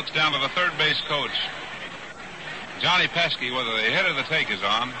Versalles, who looks down to the third base coach, Johnny Pesky, whether the hit or the take is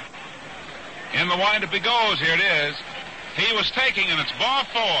on. In the windup he goes. Here it is. He was taking, and it's ball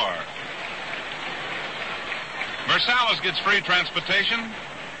 4. Versalles gets free transportation.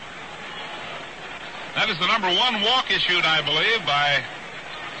 That is the number 1 walk issued, I believe, by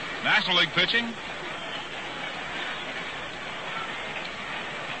National League pitching.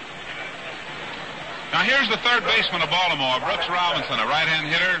 Now here's the third baseman of Baltimore, Brooks Robinson, a right-hand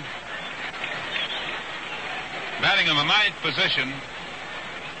hitter, batting in the 9th position.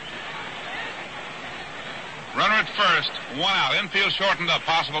 Runner at first, 1 out. Infield shortened up,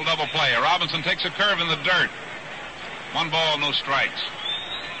 possible double play. Robinson takes a curve in the dirt. 1 ball, no strikes.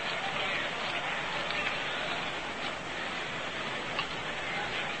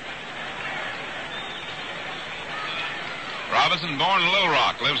 Robinson, born in Little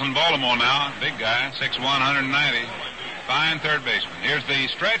Rock, lives in Baltimore now. Big guy, 6'1", 190. Fine third baseman. Here's the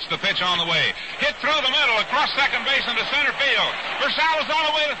stretch, the pitch on the way. Hit through the middle, across second base into center field. Versalles all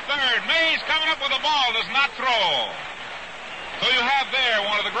the way to third. Mays coming up with the ball, does not throw. So you have there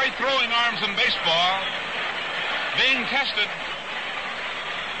one of the great throwing arms in baseball being tested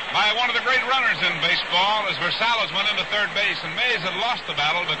by one of the great runners in baseball as Versalles went into third base, and Mays had lost the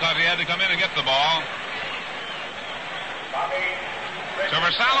battle because he had to come in and get the ball. So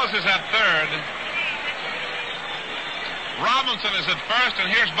Versalles is at third. Robinson is at first, and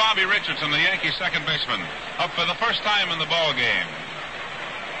here's Bobby Richardson, the Yankee second baseman, up for the first time in the ball game.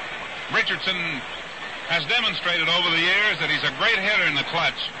 Richardson has demonstrated over the years that he's a great hitter in the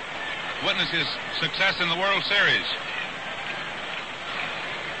clutch. Witness his success in the World Series.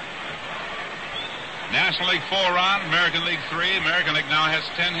 National League 4 on, American League 3. American League now has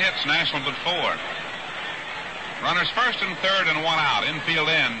 10 hits, National but 4. Runners first and third and 1 out. Infield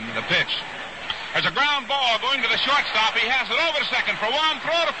in. The pitch. There's a ground ball going to the shortstop. He has it over to second for one.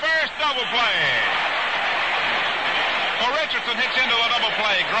 Throw to first. Double play. So Richardson hits into a double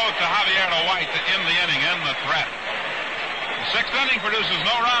play. Growth to Javier White to end the inning and the threat. The sixth inning produces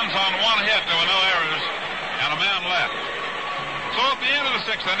no runs on one hit. There were no errors and a man left. So at the end of the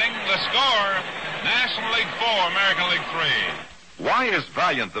sixth inning, the score, National League 4, American League 3. Why is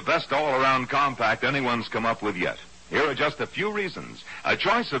Valiant the best all-around compact anyone's come up with yet? Here are just a few reasons. A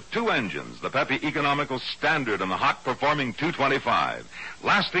choice of two engines, the peppy economical Standard and the hot-performing 225.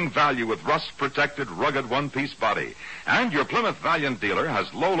 Lasting value with rust-protected, rugged one-piece body. And your Plymouth Valiant dealer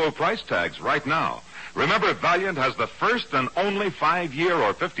has low price tags right now. Remember, Valiant has the first and only 5-year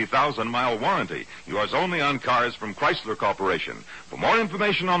or 50,000-mile warranty. Yours only on cars from Chrysler Corporation. For more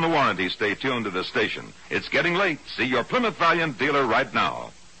information on the warranty, stay tuned to this station. It's getting late. See your Plymouth Valiant dealer right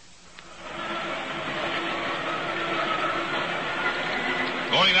now.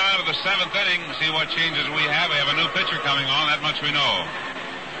 Going down to the seventh inning, see what changes we have. We have a new pitcher coming on, that much we know.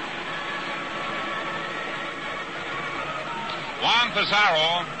 Juan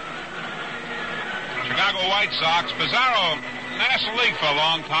Pizarro, Chicago White Sox. Pizarro, National League for a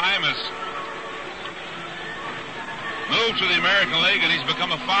long time, has moved to the American League, and he's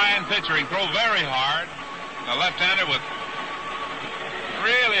become a fine pitcher. He can throw very hard. A left-hander with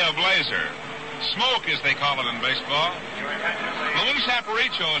really a blazer. Smoke, as they call it in baseball. Luis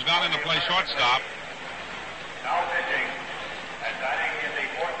Aparicio has gone into play shortstop. Now pitching and batting in the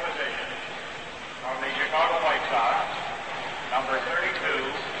fourth position from the Chicago White Sox, number 32,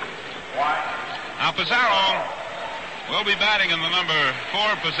 Juan. Now Pizarro will be batting in the number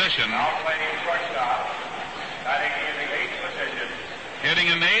 4 position. Now playing shortstop, batting in the 8th position. Hitting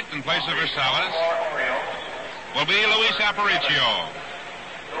in 8th in place of Rosales will be Luis Aparicio.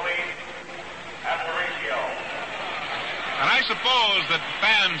 And I suppose that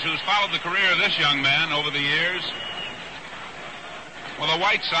fans who's followed the career of this young man over the years, well, the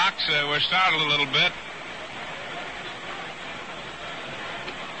White Sox were startled a little bit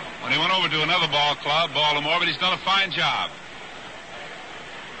when he went over to another ball club, Baltimore, but he's done a fine job.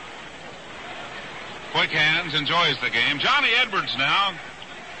 Quick hands, enjoys the game. Johnny Edwards now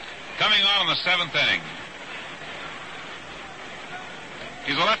coming on in the seventh inning.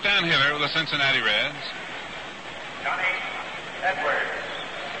 He's a left-hand hitter with the Cincinnati Reds. Johnny Edwards.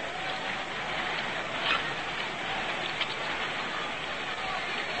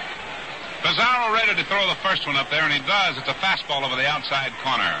 Pizarro ready to throw the first one up there, and he does. It's a fastball over the outside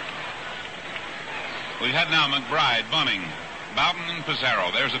corner. We had now McBride, Bunning, Bowden, and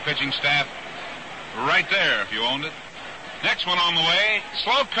Pizarro. There's the pitching staff right there if you owned it. Next one on the way.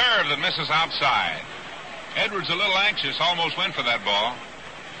 Slow curve that misses outside. Edwards a little anxious, almost went for that ball.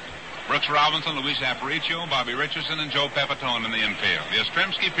 Brooks Robinson, Luis Aparicio, Bobby Richardson, and Joe Pepitone in the infield.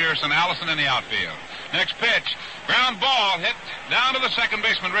 Yastrzemski, Pearson, Allison in the outfield. Next pitch, ground ball hit down to the second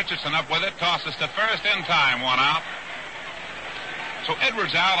baseman. Richardson up with it, tosses to first in time, one out. So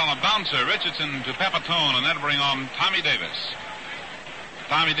Edwards out on a bouncer. Richardson to Pepitone, and that'll bring on Tommy Davis.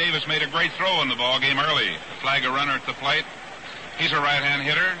 Tommy Davis made a great throw in the ball game early. To flag a runner at the plate. He's a right-hand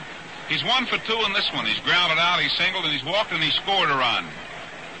hitter. He's 1 for 2 in this one. He's grounded out, he's singled, and he's walked, and he scored a run.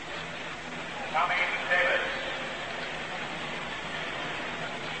 Tommy Davis.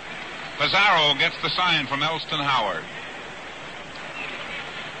 Pizarro gets the sign from Elston Howard.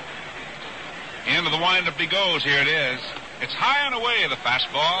 Into the windup he goes. Here it is. It's high and away, the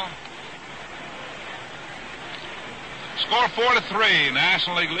fastball. Score 4-3.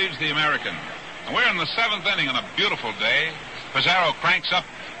 National League leads the American. And we're in the seventh inning on a beautiful day. Pizarro cranks up.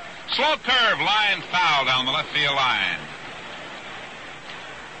 Slow curve, line foul down the left field line.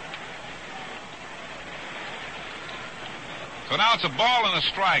 So now it's a ball and a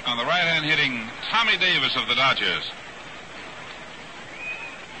strike on the right-hand hitting Tommy Davis of the Dodgers.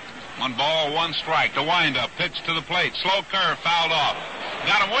 1 ball, 1 strike. The windup, pitch to the plate. Slow curve, fouled off.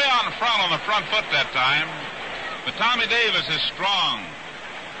 Got him way on the front foot that time. But Tommy Davis is strong.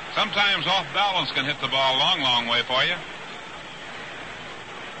 Sometimes off balance can hit the ball a long way for you.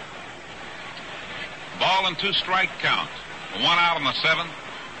 Ball and 2 strike count. 1 out on the 7th.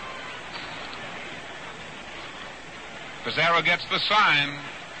 Pizarro gets the sign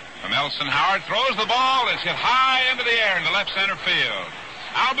from Elston Howard. Throws the ball. It's hit high into the air into left center field.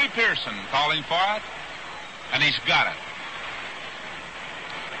 Albie Pearson calling for it. And he's got it.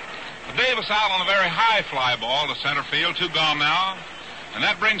 Davis out on a very high fly ball to center field. 2 gone now. And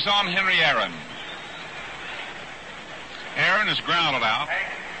that brings on Henry Aaron. Aaron is grounded out.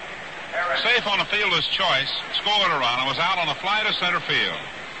 Safe on a fielder's choice. Scored a run and was out on a fly to center field.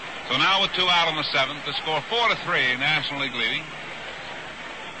 So now with 2 out on the 7th, the score 4-3, National League leading.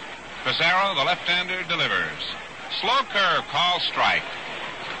 Pizarro, the left-hander, delivers. Slow curve, call strike.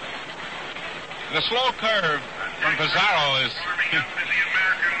 The slow curve from Pizarro is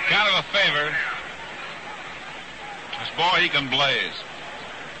kind of a favor. This boy, he can blaze.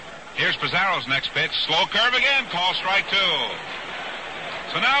 Here's Pizarro's next pitch. Slow curve again, call strike 2.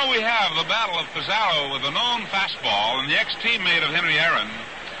 So now we have the battle of Pizarro with a known fastball and the ex-teammate of Henry Aaron.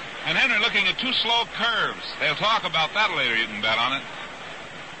 And Henry looking at 2 slow curves. They'll talk about that later. You can bet on it.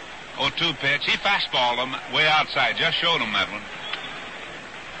 0-2 pitch. He fastballed him way outside. Just showed him that one.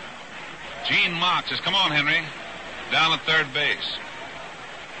 Gene Mock says, come on, Henry. Down at third base.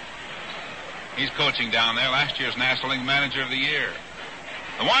 He's coaching down there. Last year's National League Manager of the Year.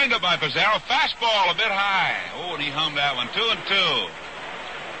 The windup by Pizarro. Fastball a bit high. Oh, and he hummed that one. 2-2.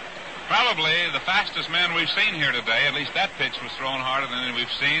 Probably the fastest man we've seen here today. At least that pitch was thrown harder than any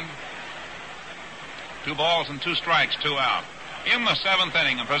we've seen. 2 balls and 2 strikes, 2 out. In the 7th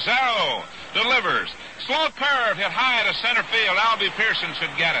inning, and Pizarro delivers. Slow curve hit high to center field. Albie Pearson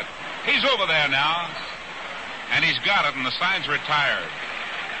should get it. He's over there now. And he's got it, and the side's retired.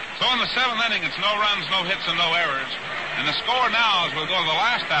 So in the 7th inning, it's no runs, no hits, and no errors. And the score now is we'll go to the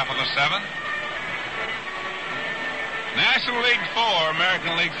last half of the 7th. National League 4,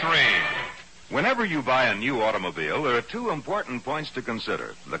 American League 3. Whenever you buy a new automobile, there are 2 important points to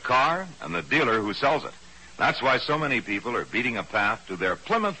consider: the car and the dealer who sells it. That's why so many people are beating a path to their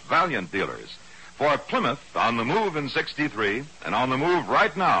Plymouth Valiant dealers. For Plymouth, on the move in 63, and on the move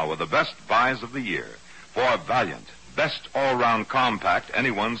right now with the best buys of the year. For Valiant, best all-round compact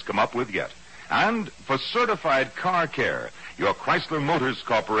anyone's come up with yet. And for certified car care, your Chrysler Motors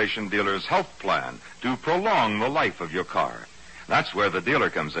Corporation dealer's health plan to prolong the life of your car. That's where the dealer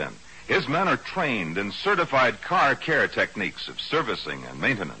comes in. His men are trained in certified car care techniques of servicing and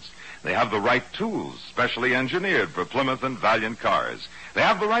maintenance. They have the right tools, specially engineered for Plymouth and Valiant cars. They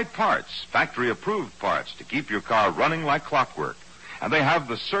have the right parts, factory-approved parts, to keep your car running like clockwork. And they have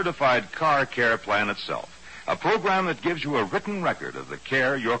the certified car care plan itself, a program that gives you a written record of the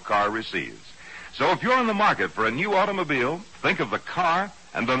care your car receives. So if you're in the market for a new automobile, think of the car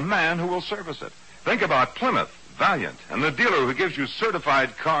and the man who will service it. Think about Plymouth, Valiant, and the dealer who gives you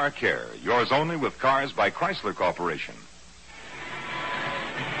certified car care, yours only with Cars by Chrysler Corporation.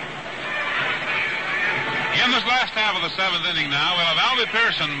 In this last half of the 7th inning now, we'll have Albie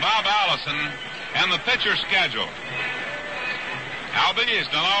Pearson, Bob Allison, and the pitcher schedule. Albie has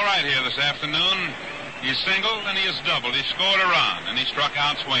done all right here this afternoon. He's singled and he has doubled. He scored a run and he struck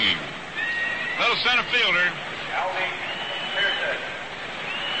out swinging. Little center fielder. Albie Pearson.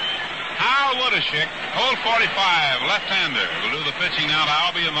 Al Woodishick, hole 45, left-hander, will do the pitching now to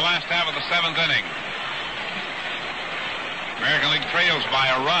Albie in the last half of the 7th inning. American League trails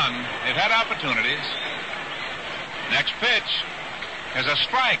by a run. They've had opportunities. Next pitch is a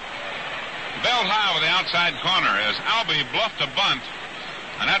strike. Belled high with the outside corner as Albie bluffed a bunt.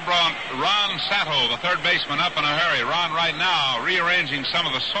 And that brought Ron Sato, the third baseman, up in a hurry. Ron right now rearranging some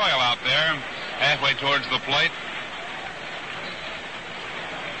of the soil out there halfway towards the plate.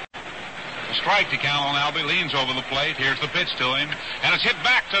 A strike to count on Albie. Leans over the plate. Here's the pitch to him. And it's hit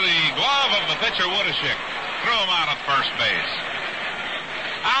back to the glove of the pitcher, Woodishick. Threw him out at first base.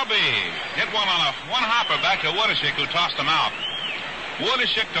 Albie hit one on a one-hopper back to Woodishick, who tossed him out.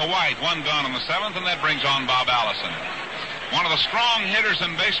 Woodishick to White, 1 gone in the 7th, and that brings on Bob Allison. One of the strong hitters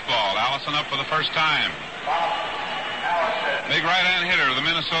in baseball. Allison up for the first time. Big right-hand hitter of the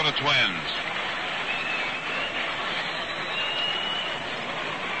Minnesota Twins.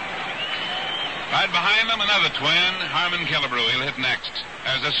 Right behind them, another twin, Harmon Killebrew. He'll hit next.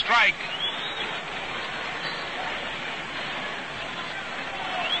 There's a strike.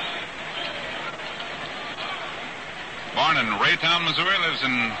 Born in Raytown, Missouri, lives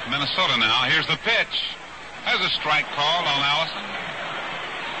in Minnesota now. Here's the pitch. There's a strike called on Allison.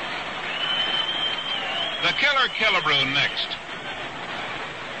 The killer Killebrew next.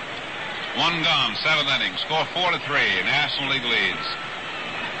 1 gone, 7th inning. Score 4-3. National League leads.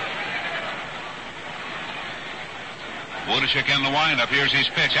 Woodishick in the windup. Here's his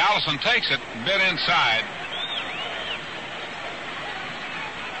pitch. Allison takes it, bit inside.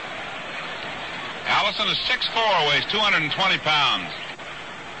 Allison is 6'4", weighs 220 pounds.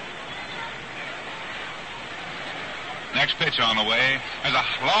 Next pitch on the way. There's a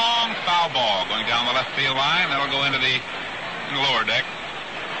long foul ball going down the left field line. That'll go into the lower deck.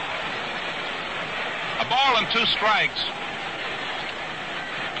 A ball and 2 strikes.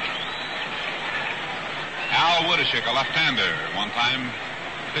 Al Woodishick, a left-hander, one-time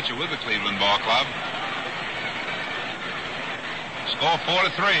pitcher with the Cleveland Ball Club. Score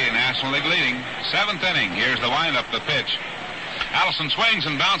 4-3, National League leading. 7th inning. Here's the windup, the pitch. Allison swings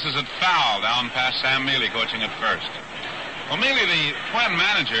and bounces it foul down past Sam Mealy, coaching at first. Well, Mealy, the Twin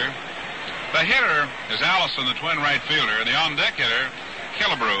manager, the hitter is Allison, the Twin right fielder, and the on-deck hitter,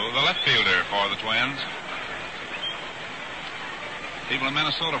 Killebrew, the left fielder for the Twins. People in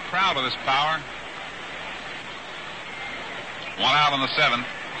Minnesota proud of this power. One out on the seventh.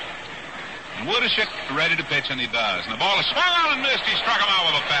 And Woodishick ready to pitch, and he does. And the ball is swung out and missed. He struck him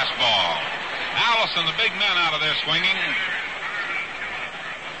out with a fastball. Allison, the big man out of there swinging.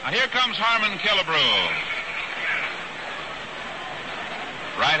 Now here comes Harmon Killebrew.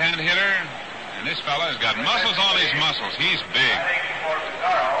 Right-hand hitter. And this fella has got muscles on his muscles. He's big.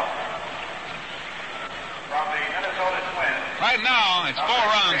 Right now, it's 4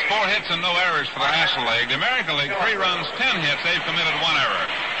 runs, 4 hits, and no errors for the National League. The American League, 3 runs, 10 hits. They've committed 1 error.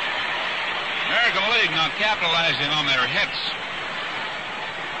 American League not capitalizing on their hits.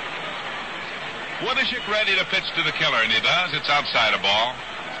 Woodishick ready to pitch to the killer, and he does. It's outside a ball.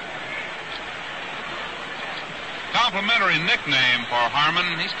 Complimentary nickname for Harmon.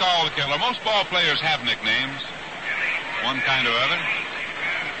 He's called the killer. Most ball players have nicknames, one kind or other.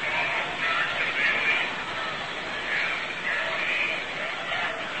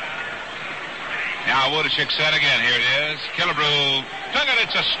 Now Woodishick set again. Here it is. Killebrew took it.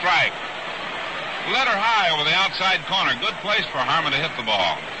 It's a strike. Let her high over the outside corner. Good place for Harmon to hit the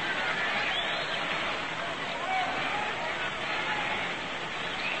ball.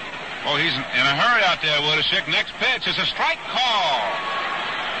 Oh, he's in a hurry out there, Woodishick. Next pitch is a strike call.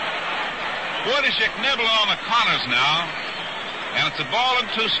 Woodishick nibbling on the corners now. And it's a ball and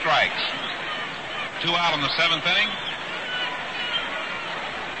 2 strikes. 2 out in the 7th inning.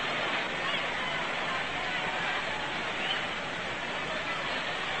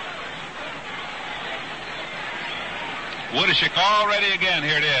 Woodishick all ready again.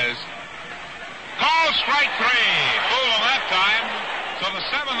 Here it is. Call strike 3. Fool him that time. So the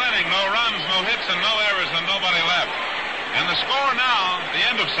 7th inning, no runs, no hits, and no errors, and nobody left. And the score now, the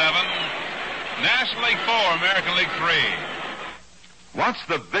end of 7, National League 4, American League 3. What's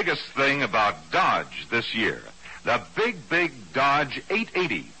the biggest thing about Dodge this year? The big Dodge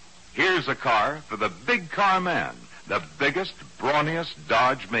 880. Here's a car for the big car man. The biggest, brawniest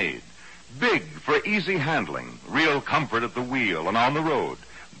Dodge made. Big for easy handling, real comfort at the wheel and on the road.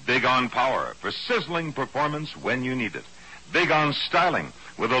 Big on power for sizzling performance when you need it. Big on styling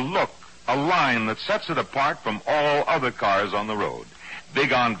with a look, a line that sets it apart from all other cars on the road.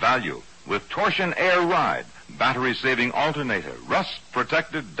 Big on value with torsion air ride, battery-saving alternator,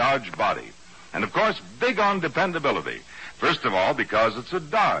 rust-protected Dodge body. And, of course, big on dependability. First of all, because it's a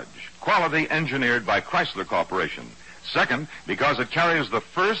Dodge, quality engineered by Chrysler Corporation. Second, because it carries the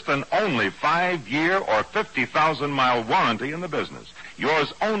first and only 5-year or 50,000-mile warranty in the business.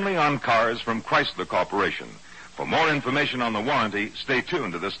 Yours only on cars from Chrysler Corporation. For more information on the warranty, stay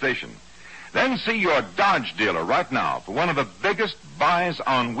tuned to this station. Then see your Dodge dealer right now for one of the biggest buys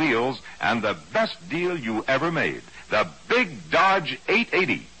on wheels and the best deal you ever made. The big Dodge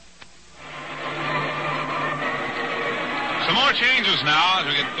 880. Some more changes now as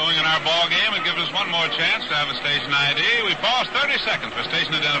we get going in our ball game. It gives us one more chance to have a station ID. We pause 30 seconds for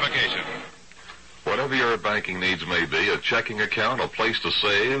station identification. Whatever your banking needs may be, a checking account, a place to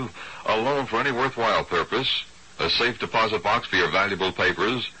save, a loan for any worthwhile purpose, a safe deposit box for your valuable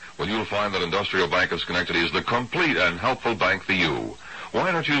papers, well, you'll find that Industrial Bank of Schenectady is the complete and helpful bank for you.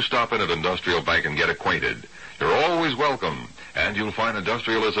 Why don't you stop in at Industrial Bank and get acquainted? You're always welcome, and you'll find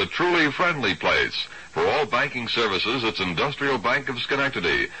Industrial is a truly friendly place. For all banking services, it's Industrial Bank of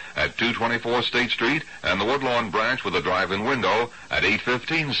Schenectady at 224 State Street and the Woodlawn branch with a drive-in window at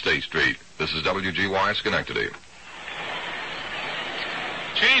 815 State Street. This is WGY Schenectady.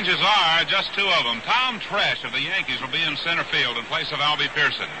 Changes are just 2 of them. Tom Tresh of the Yankees will be in center field in place of Albie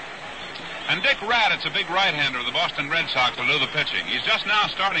Pearson. And Dick Raddatz, a big right-hander of the Boston Red Sox, will do the pitching. He's just now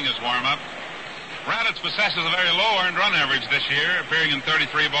starting his warm-up. Raddatz possesses a very low earned run average this year, appearing in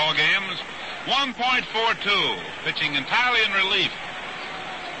 33 ball games. 1.42, pitching entirely in relief.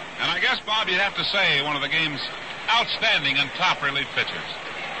 And I guess, Bob, you'd have to say one of the game's outstanding and top relief pitchers.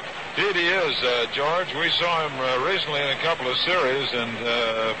 Indeed he is, George. We saw him recently in a couple of series, and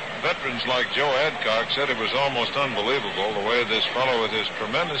veterans like Joe Adcock said it was almost unbelievable the way this fellow with his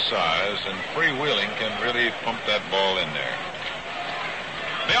tremendous size and freewheeling can really pump that ball in there.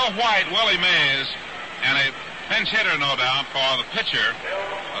 Bill White, Willie Mays, and a pinch hitter, no doubt, for the pitcher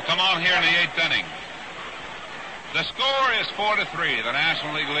will come on here in the 8th inning. The score is 4-3. The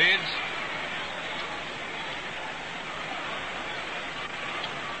National League leads.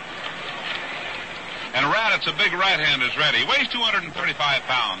 And Raddatz, a big right-hander, is ready. He weighs 235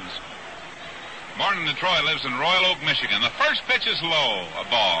 pounds. Born in Detroit, lives in Royal Oak, Michigan. The first pitch is low, a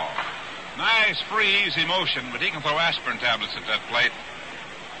ball. Nice, free, easy motion, but he can throw aspirin tablets at that plate.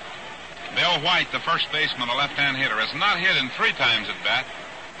 Bill White, the first baseman, a left-hand hitter, has not hit in 3 times at bat.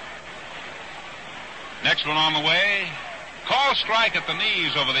 Next one on the way. Call strike at the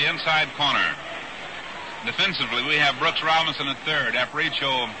knees over the inside corner. Defensively, we have Brooks Robinson at third.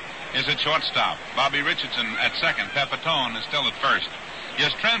 Aparicio is at shortstop. Bobby Richardson at second. Pepitone is still at first.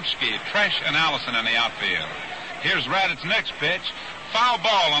 Yastrzemski, Tresh, and Allison in the outfield. Here's Radditz's next pitch. Foul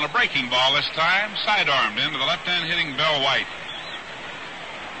ball on a breaking ball this time. Sidearmed into the left-hand hitting Bill White.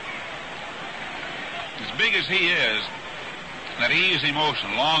 As big as he is, that easy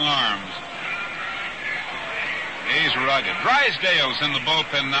motion, long arms. He's rugged. Drysdale's in the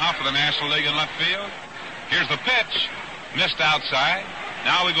bullpen now for the National League in left field. Here's the pitch. Missed outside.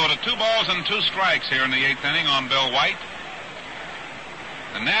 Now we go to 2 balls and 2 strikes here in the 8th inning on Bill White.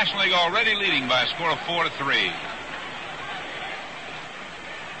 The National League already leading by a score of 4-3.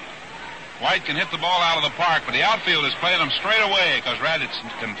 White can hit the ball out of the park, but the outfield is playing him straight away because Radditz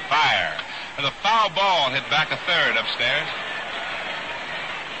can fire. The foul ball hit back a third upstairs.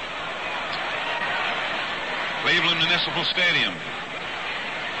 Cleveland Municipal Stadium.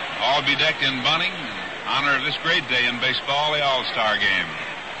 All bedecked in bunting in honor of this great day in baseball, the All-Star Game.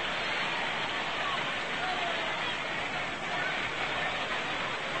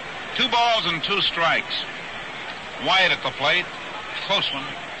 Two balls and 2 strikes. White at the plate. Close one.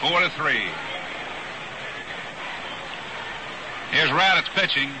 4-3. Here's Radditz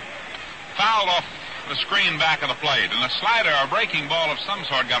pitching. Fouled off the screen back of the plate. And a slider, a breaking ball of some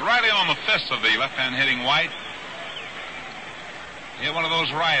sort, got right in on the fist of the left-hand hitting White. Hit one of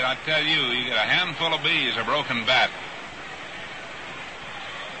those right, I tell you, you get a handful of bees, a broken bat.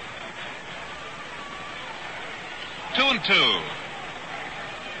 Two and 2.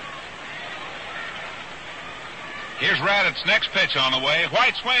 Here's Radditz's next pitch on the way.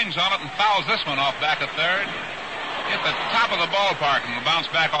 White swings on it and fouls this one off back at third. Hit the top of the ballpark and bounce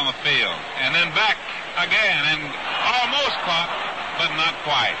back on the field. And then back again and almost caught, but not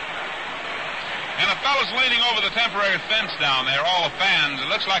quite. And the fellows leaning over the temporary fence down there, all the fans, it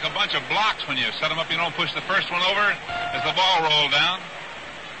looks like a bunch of blocks when you set them up. You don't push the first one over as the ball rolled down.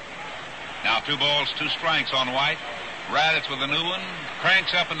 Now 2 balls, 2 strikes on White. Radditz with a new one,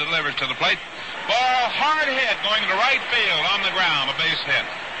 cranks up and delivers to the plate. Ball hard hit going to right field on the ground, a base hit.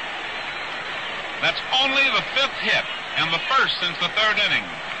 That's only the 5th hit and the first since the 3rd inning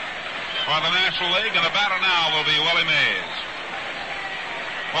for the National League, and the batter now will be Willie Mays.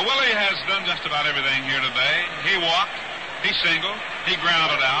 Well, Willie has done just about everything here today. He walked, he singled, he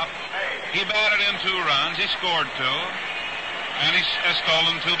grounded out, he batted in 2 runs, he scored 2, and he has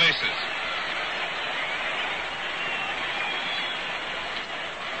stolen 2 bases.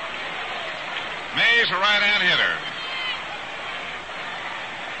 Mays, a right-hand hitter.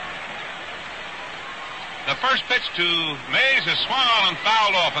 The first pitch to Mays is swung on and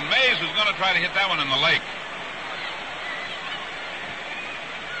fouled off, and Mays was going to try to hit that one in the lake.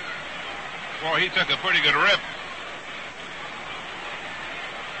 Boy, he took a pretty good rip.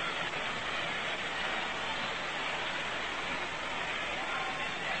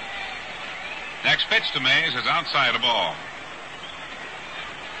 Next pitch to Mays is outside the ball.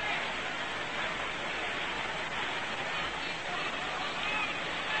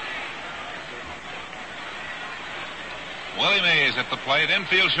 Willie Mays at the plate,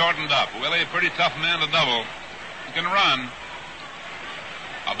 infield shortened up. Willie, a pretty tough man to double. He can run.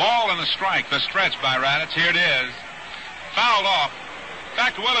 A ball and a strike, the stretch by Radditz. Here it is. Fouled off. In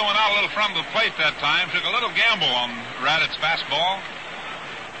fact, Willie went out a little front of the plate that time, took a little gamble on Radditz's fastball.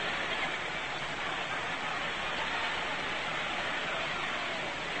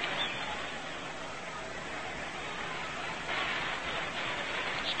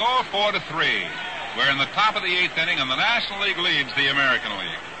 Score 4-3. We're in the top of the 8th inning, and the National League leads the American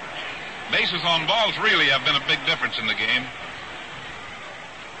League. Bases on balls really have been a big difference in the game.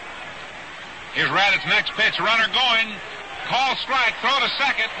 Here's Radditz's next pitch. Runner going. Call strike. Throw to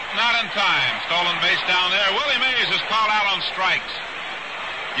second. Not in time. Stolen base down there. Willie Mays is called out on strikes.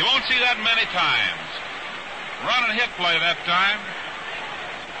 You won't see that many times. Run and hit play that time.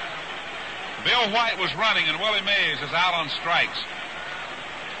 Bill White was running, and Willie Mays is out on strikes.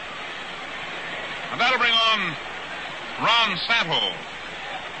 And that'll bring on Ron Santo.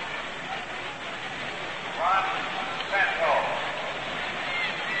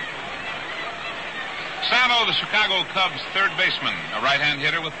 Santo, the Chicago Cubs' 3rd baseman, a right-hand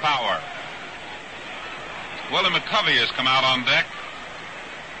hitter with power. Willie McCovey has come out on deck.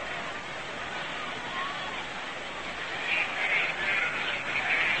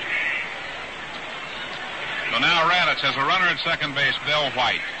 now Raditz has a runner at second base, Bill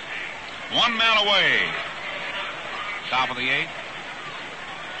White. 1 man away. Top of the 8th.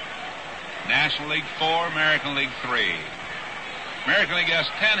 National League 4, American League 3. American League has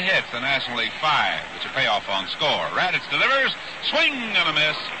 10 hits, the National League 5. It's a payoff on score. Raditz delivers. Swing and a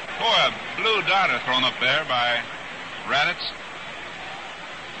miss. Boy, a blue darter thrown up there by Raditz.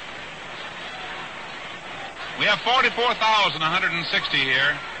 We have 44,160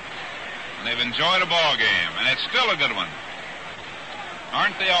 here, and they've enjoyed a ball game, and it's still a good one.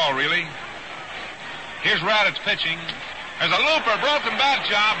 Aren't they all, really? Here's Raditz pitching. There's a looper, broken bat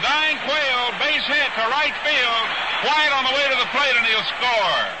job, dying Quayle, base hit to right field. White on the way to the plate, and he'll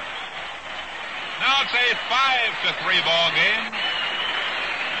score. Now it's a 5-3 ball game.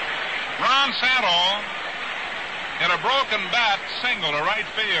 Ron Santo hit a broken bat single to right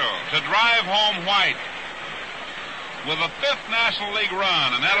field to drive home White with a 5th National League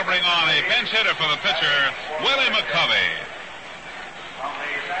run, and that'll bring on a pinch hitter for the pitcher, Willie McCovey.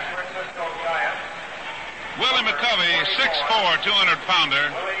 Willie McCovey, 6'4", 200-pounder.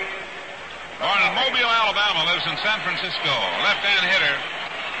 Born in Mobile, Alabama, lives in San Francisco. Left-hand hitter.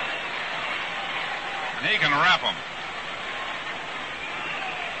 And he can wrap them.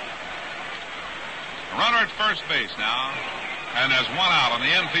 Runner at first base now. And there's one out, and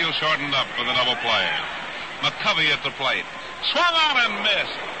the infield shortened up for the double play. McCovey at the plate. Swung on and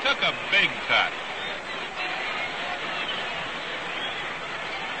missed. Took a big cut.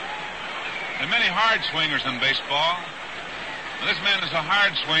 There are many hard swingers in baseball. This man is a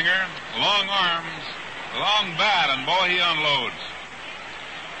hard swinger, long arms, long bat, and boy, he unloads.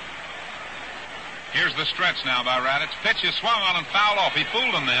 Here's the stretch now by Raditz. Pitch is swung on and fouled off. He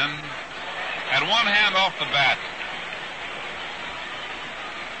fooled him then. Had one hand off the bat.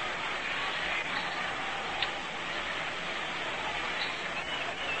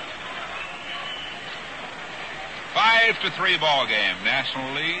 Five to 3 ball game.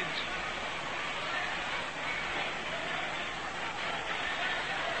 National leads.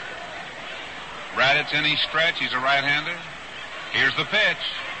 Raditz any stretch. He's a right-hander. Here's the pitch.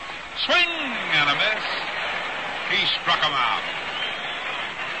 Swing and a miss. He struck him out.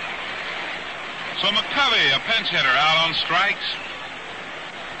 So McCovey, a pinch hitter, out on strikes.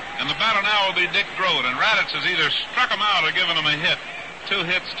 And the batter now will be Dick Grote. And Raditz has either struck him out or given him a hit. 2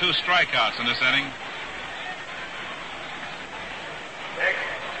 hits, 2 strikeouts in this inning.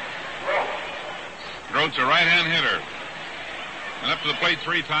 Grote's a right-hand hitter. And up to the plate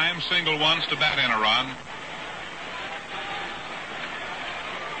 3 times, single once to bat in a run.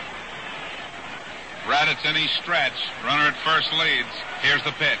 Raditz any stretch. Runner at first leads. Here's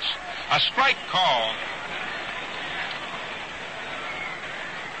the pitch. A strike call.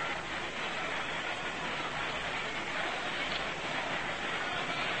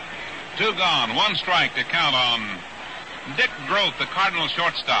 Two gone. 1 strike to count on Dick Grote, the Cardinal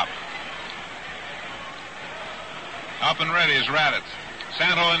shortstop. Up and ready is Raditz.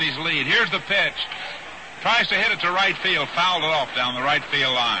 Santo in his lead. Here's the pitch. Tries to hit it to right field. Fouled it off down the right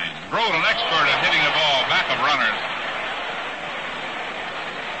field line. Grote, an expert at hitting the ball back of runners.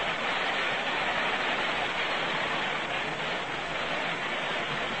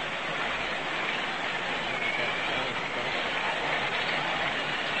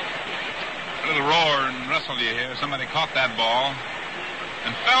 A little roar and rustle you hear. Somebody caught that ball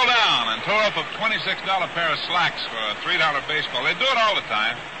and fell down and tore up a $26 pair of slacks for a $3 baseball. They do it all the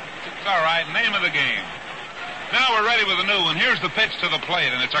time. It's all right. Name of the game. Now we're ready with a new one. Here's the pitch to the plate,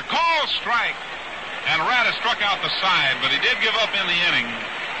 and it's a called strike. And Raditz struck out the side, but he did give up in the inning.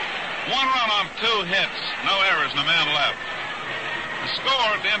 1 run on 2 hits. No errors and a man left. The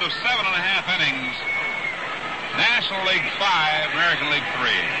score at the end of 7.5 innings. National League 5, American League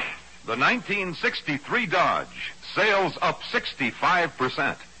 3. The 1963 Dodge. Sales up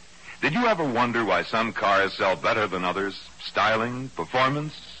 65%. Did you ever wonder why some cars sell better than others? Styling,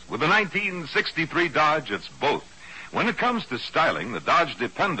 performance? With the 1963 Dodge, it's both. When it comes to styling, the Dodge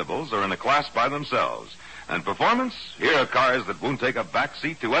Dependables are in a class by themselves. And performance? Here are cars that won't take a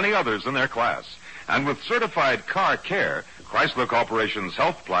backseat to any others in their class. And with certified car care, Chrysler Corporation's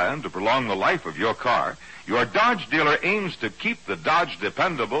health plan to prolong the life of your car, your Dodge dealer aims to keep the Dodge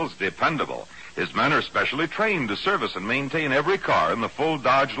Dependables dependable. His men are specially trained to service and maintain every car in the full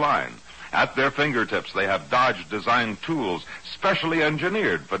Dodge line. At their fingertips, they have Dodge-designed tools specially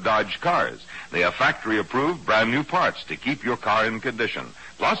engineered for Dodge cars. They have factory-approved brand-new parts to keep your car in condition,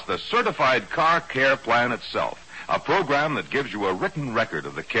 plus the certified car care plan itself, a program that gives you a written record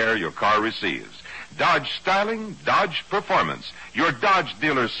of the care your car receives. Dodge Styling, Dodge Performance, your Dodge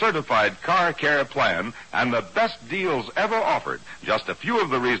dealer's certified car care plan, and the best deals ever offered. Just a few of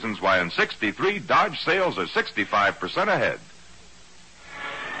the reasons why in 63 Dodge sales are 65% ahead.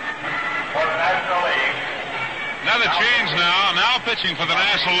 For the National League. Another change now. Now pitching for the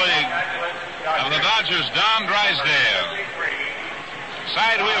National League of the Dodgers, Don Drysdale.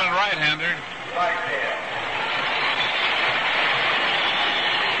 Side wheeling right-hander.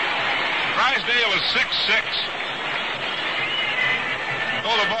 Drysdale is 6'6".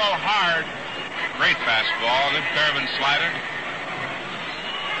 Throw the ball hard. Great fastball. Good curve and slider.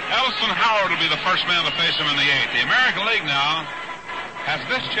 Elston Howard will be the first man to face him in the eighth. The American League now has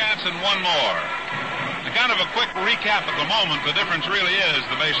this chance and one more. A kind of a quick recap at the moment. The difference really is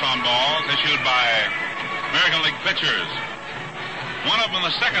the base on balls issued by American League pitchers. One of them in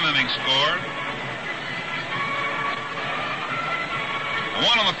the second inning scored.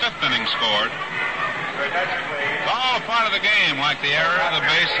 One in the fifth inning scored. It's all part of the game, like the error, the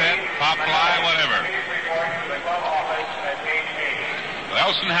base hit, pop fly, whatever.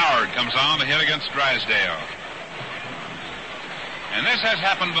 Elston Howard comes on to hit against Drysdale. And this has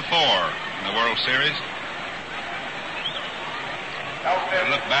happened before in the World Series. They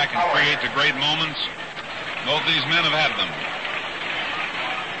look back and create the great moments. Both these men have had them.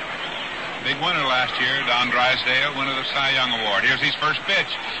 Big winner last year, Don Drysdale, winner of the Cy Young Award. Here's his first pitch.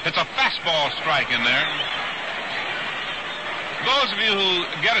 It's a fastball strike in there. Those of you who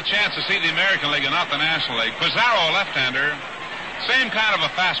get a chance to see the American League and not the National League, Pizarro, a left-hander, same kind of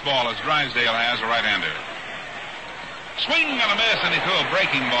a fastball as Drysdale has, a right-hander. Swing and a miss, and he threw a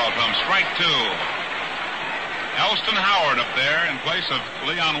breaking ball to him. Strike two. Elston Howard up there in place of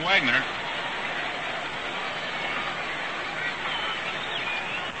Leon Wagner.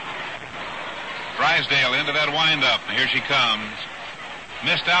 Drysdale into that windup. Here she comes.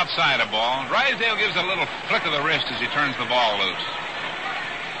 Missed outside a ball. Drysdale gives a little flick of the wrist as he turns the ball loose.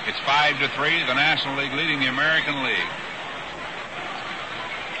 It's 5-3, the National League leading the American League.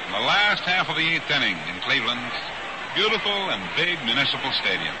 In the last half of the eighth inning in Cleveland's beautiful and big municipal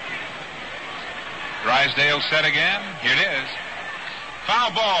stadium. Drysdale set again. Here it is. Foul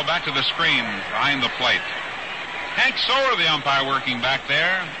ball back to the screen behind the plate. Hank Sower, the umpire, working back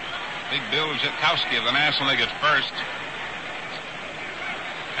there. Big Bill Zitkowski of the National League at first.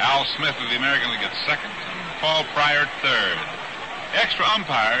 Al Smith of the American League at second. And Paul Pryor third. Extra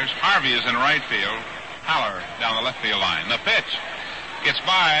umpires. Harvey is in right field. Haller down the left field line. The pitch gets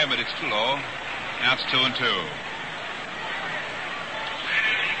by, but it's too low. Now it's 2-2.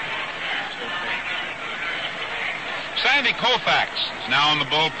 Sandy Koufax is now in the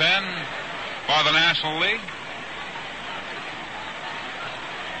bullpen for the National League.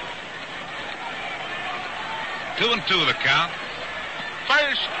 2-2 the count.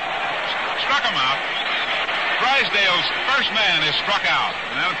 First, struck him out. Drysdale's first man is struck out.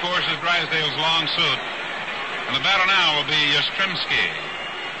 And that, of course, is Drysdale's long suit. And the batter now will be Yastrzemski.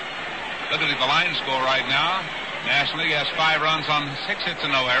 Look at the line score right now. National League has 5 runs on 6 hits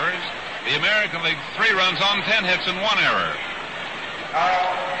and no errors. The American League 3 runs on 10 hits and 1 error.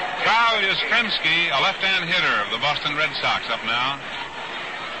 Carl Yastrzemski, a left-hand hitter of the Boston Red Sox, up now.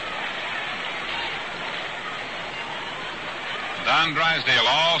 Don Drysdale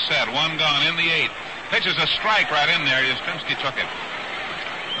all set, one gone in the eighth. Pitches a strike right in there. Yastrzemski took it.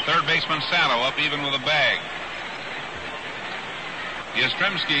 The third baseman Sato up even with a bag.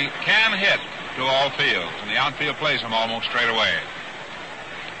 Yastrzemski can hit to all fields, and the outfield plays him almost straight away.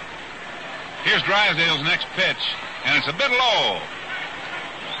 Here's Drysdale's next pitch, and it's a bit low.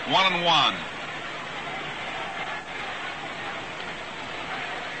 1-1.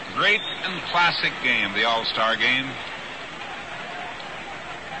 Great and classic game, the All-Star game.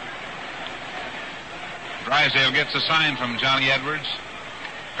 Drysdale gets a sign from Johnny Edwards.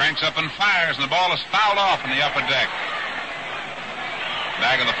 Cranks up and fires, and the ball is fouled off in the upper deck.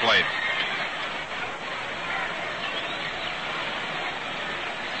 Back of the plate.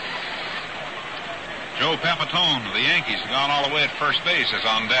 Joe Papatone of the Yankees, gone all the way at first base, is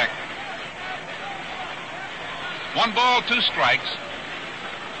on deck. 1 ball, 2 strikes.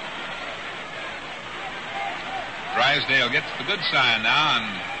 Drysdale gets the good sign now and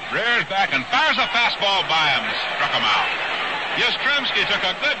rears back and fires a fastball by him. Struck him out. Yastrzemski took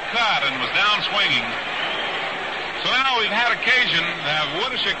a good cut and was down swinging. So now we've had occasion to have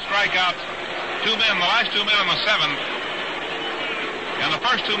Woodishick strike out 2 men, the last 2 men in the 7th, and the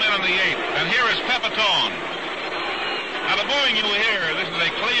first 2 men in the 8th. And here is Papatone. Now the booing you hear, this is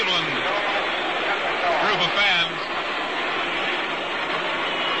a Cleveland group of fans.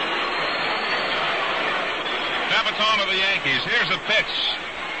 Papatone of the Yankees. Here's a pitch.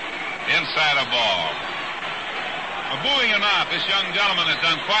 side of ball. Well, booing or not, this young gentleman has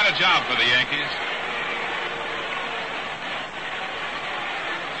done quite a job for the Yankees.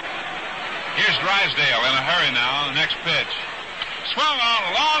 Here's Drysdale in a hurry now. The next pitch. Swung on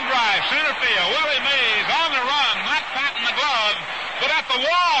a long drive, center field. Willie Mays on the run, not patting the glove, but at the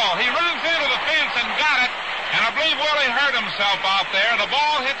wall. He runs into the fence and got it. And I believe Willie hurt himself out there. The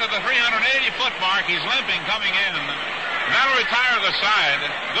ball hit to the 380-foot mark. He's limping coming in. That'll retire the side.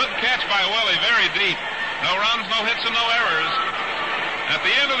 Good catch by Willie, very deep. No runs, no hits, and no errors. At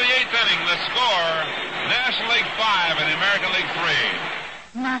the end of the 8th inning, the score, National League 5 and American League 3.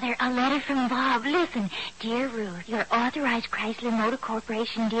 Mother, a letter from Bob. Listen, dear Ruth, your authorized Chrysler Motor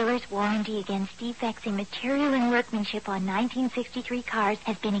Corporation dealer's warranty against defects in material and workmanship on 1963 cars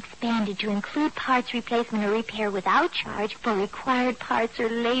has been expanded to include parts replacement or repair without charge for required parts or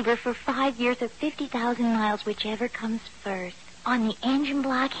labor for 5 years or 50,000 miles, whichever comes first. On the engine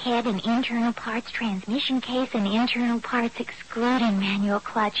block, head, and internal parts, transmission case, and internal parts excluding manual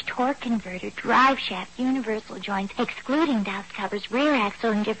clutch, torque converter, drive shaft, universal joints, excluding dust covers, rear axle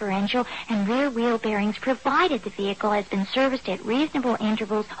and differential, and rear wheel bearings, provided the vehicle has been serviced at reasonable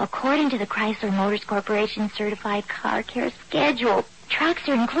intervals according to the Chrysler Motors Corporation certified car care schedule. Trucks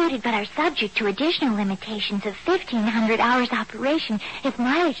are included but are subject to additional limitations of 1,500 hours operation if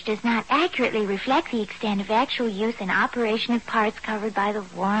mileage does not accurately reflect the extent of actual use and operation of parts covered by the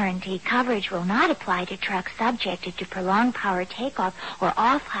warranty. Coverage will not apply to trucks subjected to prolonged power takeoff or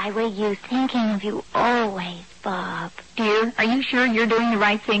off-highway use. Thinking of you always, Bob. Dear, are you sure you're doing the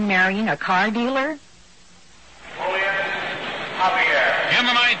right thing marrying a car dealer? Julian Javier. In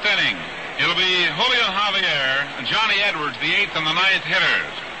the 9th inning, it'll be Julio Javier and Johnny Edwards, the 8th and the 9th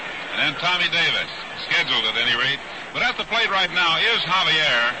hitters. And then Tommy Davis, scheduled at any rate. But at the plate right now is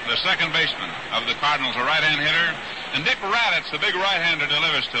Javier, the second baseman of the Cardinals, a right-hand hitter. And Dick Raditz, the big right-hander,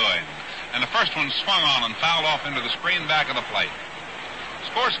 delivers to him. And the first one swung on and fouled off into the screen back of the plate.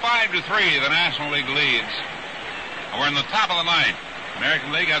 Scores 5-3, the National League leads. We're in the top of the 9th.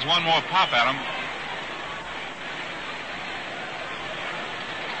 American League has one more pop at them.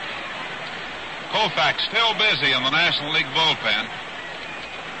 Koufax still busy in the National League bullpen.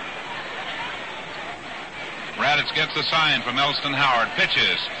 Raditz gets a sign from Elston Howard.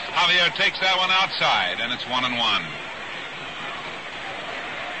 Pitches. Javier takes that one outside, and it's 1-1.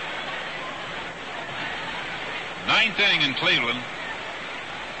 Ninth inning in Cleveland.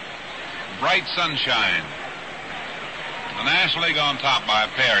 Bright sunshine. The National League on top by a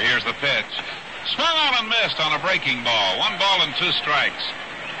pair. Here's the pitch. Swung on and missed on a breaking ball. 1 ball and 2 strikes.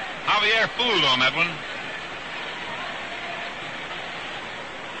 Javier fooled on that one.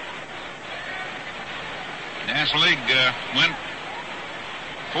 National League went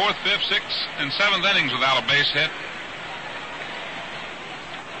 4th, 5th, 6th, and 7th innings without a base hit.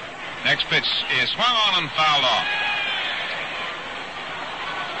 Next pitch is swung on and fouled off.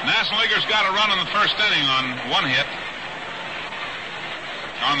 National Leaguers got a run in the first inning on 1 hit.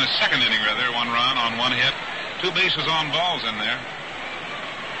 On the second inning, rather, 1 run on 1 hit. 2 bases on balls in there.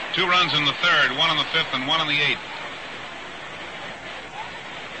 2 runs in the 3rd, 1 in the 5th, and 1 in the 8th.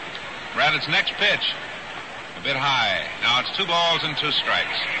 Raditz next pitch. A bit high. Now it's 2 balls and 2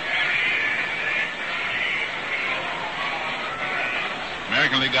 strikes.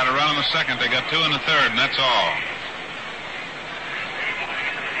 American League got a run in the 2nd. They got 2 in the 3rd, and that's all.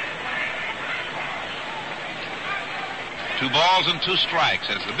 Two balls and 2 strikes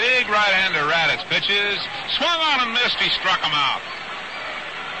as the big right-hander Raditz pitches. Swung on and missed. He struck him out.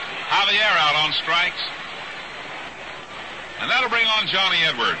 Javier out on strikes. And that'll bring on Johnny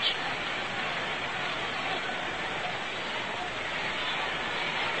Edwards.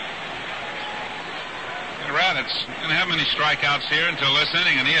 And Raditz didn't have many strikeouts here until this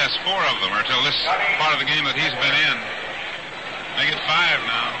inning, and he has 4 of them, or until this part of the game that he's been in. Make it 5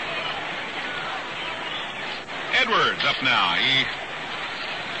 now. Edwards up now. He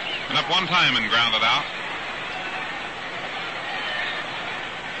went up 1 time and grounded out.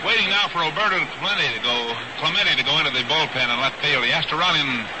 Waiting now for Alberto Clemente to go into the bullpen in left field. He has to run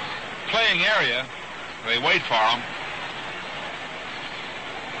in playing area. They wait for him.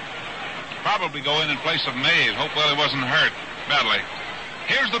 Probably go in place of Mays. Hope Willie wasn't hurt badly.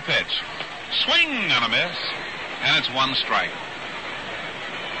 Here's the pitch. Swing and a miss. And it's 1 strike.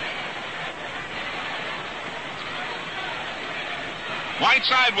 White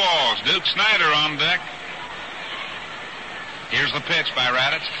sidewalls. Duke Snyder on deck. Here's the pitch by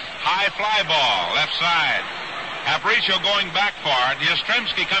Raditz. High fly ball, left side. Aparicio going back for it.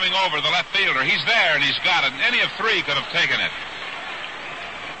 Yastrzemski coming over, the left fielder. He's there, and he's got it. Any of 3 could have taken it.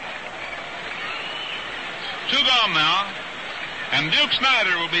 2 gone now. And Duke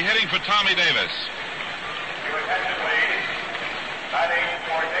Snyder will be hitting for Tommy Davis. Your attention, please. Batting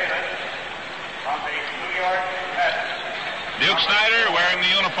for Davis from the New York Mets. Duke Snyder wearing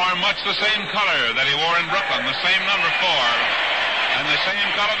the uniform much the same color that he wore in Brooklyn, the same number 4, and the same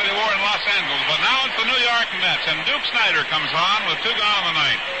color that he wore in Los Angeles. But now it's the New York Mets, and Duke Snyder comes on with 2 gone in the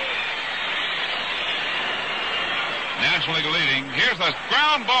ninth. National League leading. Here's a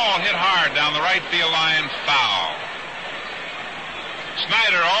ground ball hit hard down the right field line, foul.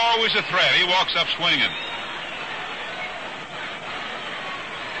 Snyder always a threat. He walks up swinging.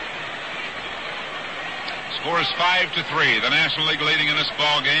 Score is 5-3. The National League leading in this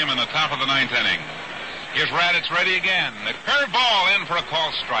ball game in the top of the 9th inning. Here's Raditz ready again. The curve ball in for a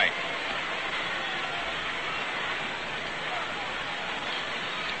call strike.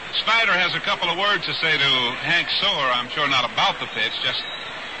 Snyder has a couple of words to say to Hank Sower. I'm sure not about the pitch, just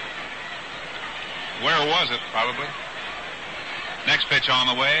where was it, probably. Next pitch on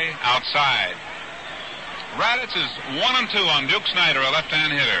the way, outside. Raditz is 1-2 on Duke Snyder, a left-hand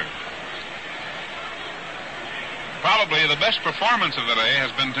hitter. Probably the best performance of the day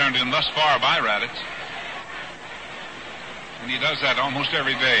has been turned in thus far by Raditz. And he does that almost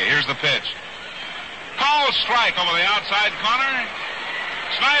every day. Here's the pitch. Call strike over the outside corner.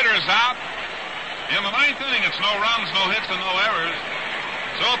 Snyder's out. In the 9th inning, it's no runs, no hits, and no errors.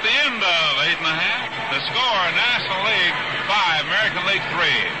 So at the end of 8 1/2, the score, National League 5, American League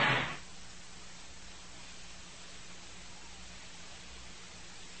 3.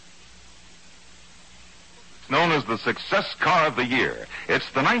 Known as the Success Car of the Year. It's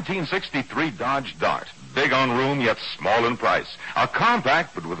the 1963 Dodge Dart. Big on room, yet small in price. A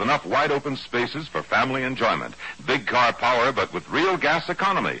compact, but with enough wide-open spaces for family enjoyment. Big car power, but with real gas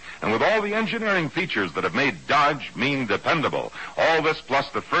economy. And with all the engineering features that have made Dodge mean dependable. All this plus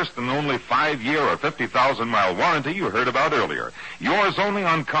the first and only 5-year or 50,000-mile warranty you heard about earlier. Yours only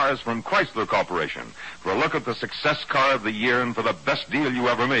on cars from Chrysler Corporation. For a look at the Success Car of the Year and for the best deal you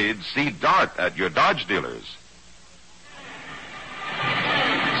ever made, see Dart at your Dodge dealers.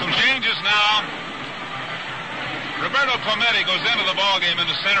 Some changes now. Roberto Clemente goes into the ball game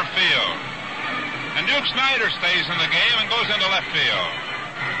into center field. And Duke Snyder stays in the game and goes into left field.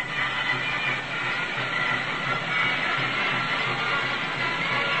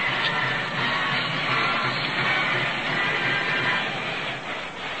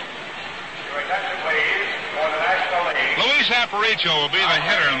 Your attention, please, for the National League. Luis Aparicio will be the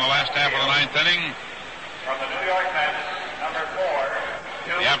hitter in the last half of the 9th inning. From the New York Mets, number 4.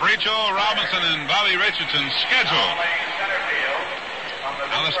 The Aparicio, Robinson, and Bobby Richardson schedule.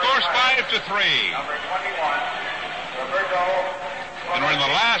 Now the score's 5-3. Number 21, Roberto. And we're in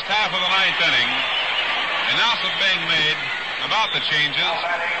the last half of the 9th inning. Announcement being made about the changes.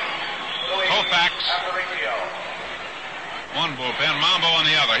 Koufax, one bullpen, Mambo on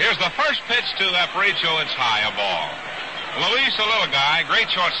the other. Here's the first pitch to Aparicio. It's high, a ball. Luis, a little guy, great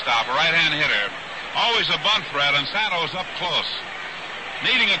shortstop, a right-hand hitter. Always a bunt threat, and Santos up close.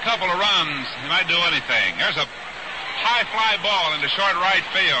 Needing a couple of runs, he might do anything. There's a high fly ball into short right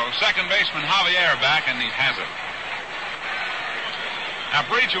field. Second baseman Javier back, and he has it.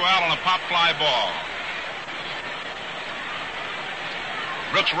 Aparicio out on a pop fly ball.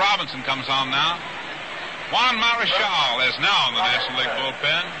 Brooks Robinson comes on now. Juan Marichal is now in the National League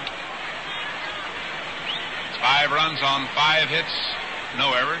bullpen. 5 runs on 5 hits,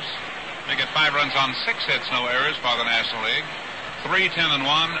 no errors. They get 5 runs on 6 hits, no errors for the National League.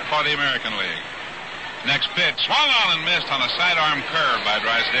 3-10-1 for the American League. Next pitch, swung on and missed on a sidearm curve by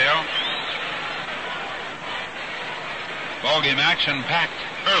Drysdale. Ballgame action packed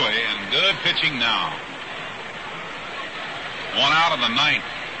early and good pitching now. 1 out of the 9th.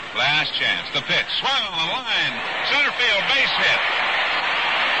 Last chance. The pitch, swung on the line. Center field, base hit.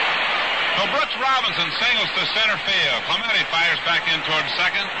 So Brooks Robinson singles to center field. Clemente fires back in towards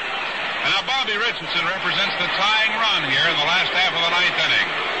second. And now Bobby Richardson represents the tying run here in the last half of the 9th inning.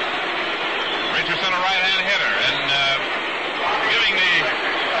 Richardson, a right-hand hitter, and giving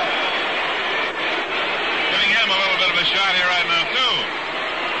him a little bit of a shot here right now, too.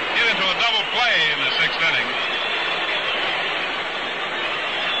 Get into a double play in the 6th inning.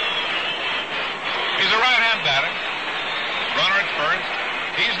 He's a right-hand batter. Runner at first.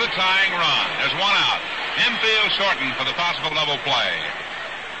 He's the tying run. There's 1 out. Infield shortened for the possible double play.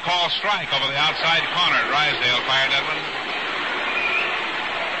 Call strike over the outside corner. Drysdale fired that one.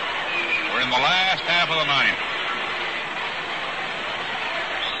 We're in the last half of the 9th.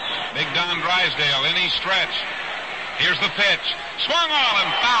 Big Don Drysdale, any stretch. Here's the pitch. Swung on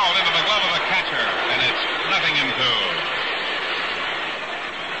and fouled into the glove of the catcher, and it's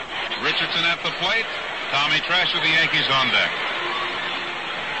 0-2. Richardson at the plate. Tommy Tresh with the Yankees on deck.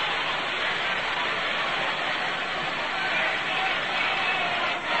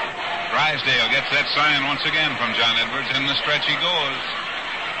 Drysdale gets that sign once again from John Edwards. In the stretch he goes.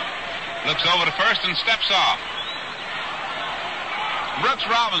 Looks over to first and steps off. Brooks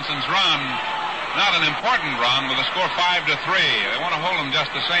Robinson's run, not an important run, with a score 5-3. They want to hold him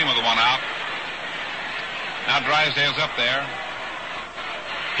just the same with the one out. Now Drysdale's up there.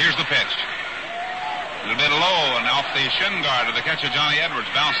 Here's the pitch. A little bit low and off the shin guard of the catcher, Johnny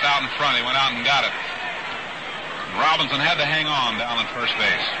Edwards. Bounced out in front. He went out and got it. Robinson had to hang on down at first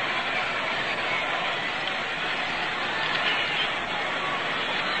base.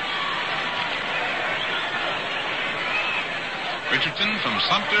 Richardson from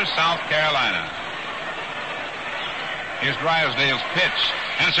Sumter, South Carolina. Here's Drysdale's pitch.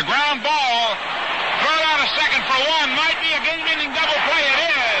 And it's a ground ball. Throw it out a second for one. Might be a game-ending double play. It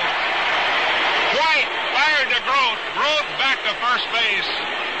is. White fired to Groth. Groth back to first base.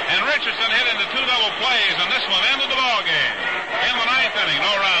 And Richardson hit into two double plays, and this one ended the ball game. In the ninth inning,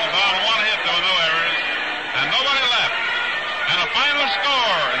 no runs on, one hit, there were no errors, and nobody left. And a final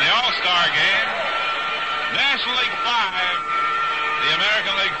score in the All-Star game: National League 5, the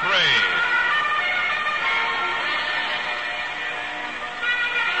American League 3.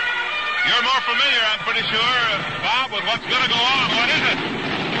 You're more familiar, I'm pretty sure, Bob, with what's going to go on. What is it?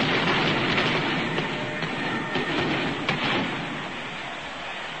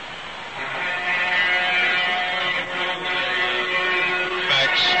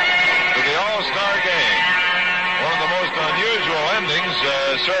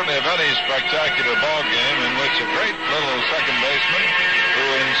 Certainly of any spectacular ball game in which a great little second baseman, who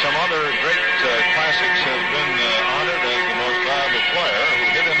in some other great classics has been honored as the most valuable player, who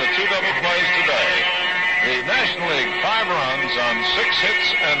hit into two double plays today. The National League, 5 runs on 6 hits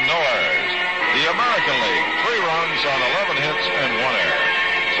and no errors. The American League, 3 runs on 11 hits and 1 error.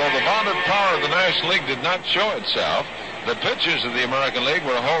 So the bonded power of the National League did not show itself. The pitchers of the American League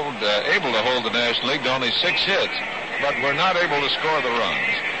were able to hold the National League to only 6 hits, but were not able to score the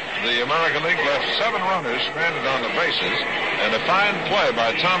runs. The American League left 7 runners stranded on the bases, and a fine play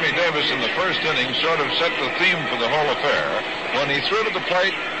by Tommy Davis in the first inning sort of set the theme for the whole affair when he threw to the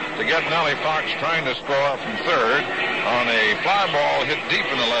plate to get Nellie Fox trying to score from third on a fly ball hit deep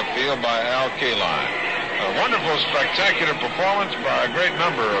in the left field by Al Kaline. A wonderful, spectacular performance by a great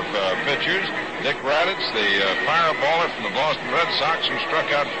number of pitchers. Dick Raditz, the fireballer from the Boston Red Sox, who struck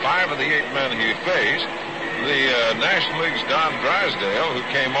out 5 of the 8 men he faced. The National League's Don Drysdale, who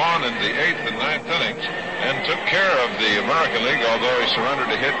came on in the 8th and 9th innings and took care of the American League, although he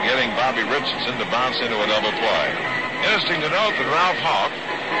surrendered a hit, getting Bobby Richardson to bounce into a double play. Interesting to note that Ralph Hawk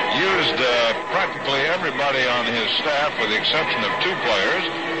used practically everybody on his staff, with the exception of 2 players,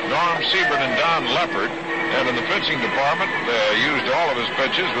 Norm Siebert and Don Leppard, and in the pitching department used all of his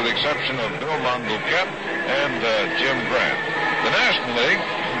pitches, with the exception of Bill Monbouquet and Jim Grant. The National League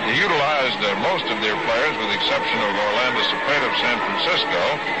utilized most of their players, with the exception of Orlando Cepeda of San Francisco,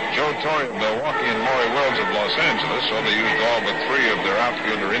 Joe Torre of Milwaukee, and Maury Wills of Los Angeles, so they used all but 3 of their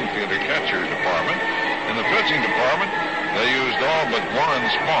outfielder, infielder, catcher department. In the pitching department, they used all but Warren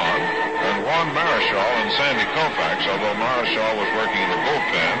Spahn and Juan Marichal and Sandy Koufax, although Marichal was working in the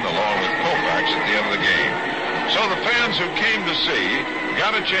bullpen along with Koufax at the end of the game. So the fans who came to see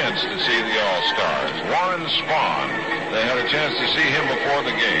got a chance to see the All-Stars. Warren Spahn, they had a chance to see him before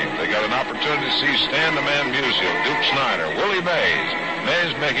the game. They got an opportunity to see Stan the Man Musial, Duke Snider, Willie Mays.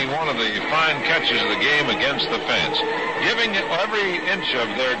 Mays making one of the fine catches of the game against the fence, giving every inch of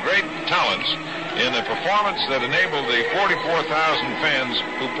their great talents in a performance that enabled the 44,000 fans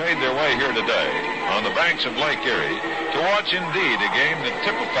who paid their way here today on the banks of Lake Erie to watch indeed a game that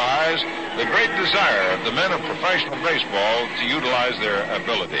typifies the great desire of the men of professional baseball to utilize their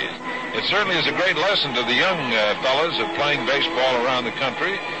abilities. It certainly is a great lesson to the young fellas of playing baseball around the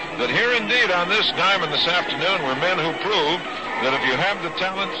country that here indeed on this diamond this afternoon were men who proved that if you have the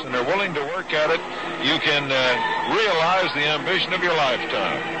talents and are willing to work at it, you can realize the ambition of your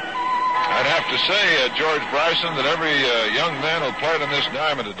lifetime. I'd have to say, George Bryson, that every young man who played on this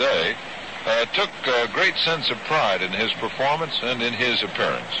diamond today took a great sense of pride in his performance and in his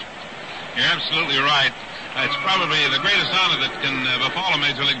appearance. You're absolutely right. It's probably the greatest honor that can befall a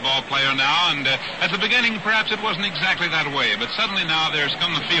Major League ball player now, and at the beginning perhaps it wasn't exactly that way, but suddenly now there's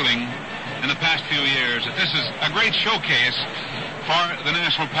come the feeling in the past few years that this is a great showcase for the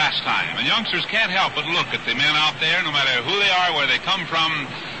national pastime, and youngsters can't help but look at the men out there, no matter who they are, where they come from.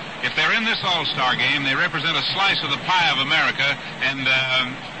 If they're in this All-Star game, they represent a slice of the pie of America, and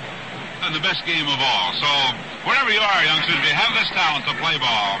the best game of all. So wherever you are, youngsters, if you have this talent to play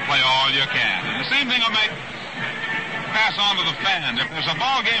ball, play all you can. And the same thing will make pass on to the fans. If there's a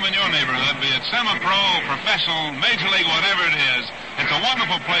ball game in your neighborhood, be it semi-pro, professional, major league, whatever it is, it's a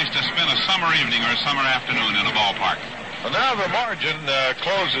wonderful place to spend a summer evening or a summer afternoon in a ballpark. Well, now the margin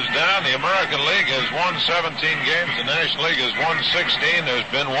closes down. The American League has won 17 games. The National League has won 16. There's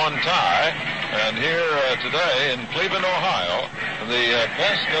been one tie. And here today in Cleveland, Ohio, the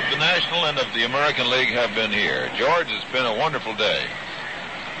best of the National and of the American League have been here. George, it's been a wonderful day.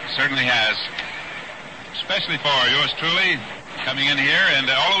 Certainly has. Especially for yours truly coming in here. And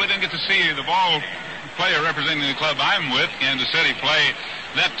although we didn't get to see the ball player representing the club I'm with, Kansas City, play,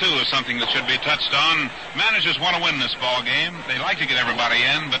 that too is something that should be touched on. Managers want to win this ball game. They like to get everybody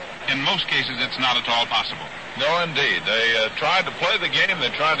in, but in most cases it's not at all possible. No, indeed. They tried to play the game.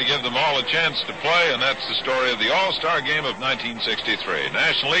 They tried to give them all a chance to play, and that's the story of the All-Star Game of 1963.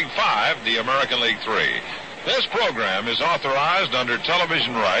 National League 5, the American League 3. This program is authorized under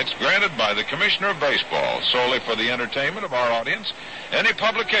television rights granted by the Commissioner of Baseball solely for the entertainment of our audience. Any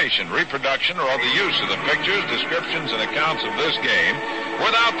publication, reproduction, or the use of the pictures, descriptions, and accounts of this game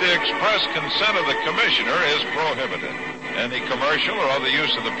without the express consent of the Commissioner is prohibited. Any commercial or other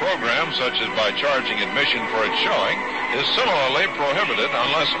use of the program, such as by charging admission for its showing, is similarly prohibited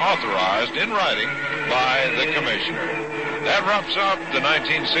unless authorized in writing by the Commissioner. That wraps up the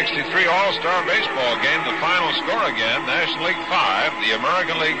 1963 All-Star Baseball game. The final score again, National League 5, the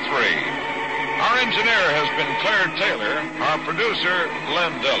American League 3. Our engineer has been Claire Taylor, our producer,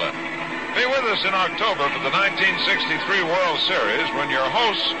 Glenn Dillon. Be with us in October for the 1963 World Series when your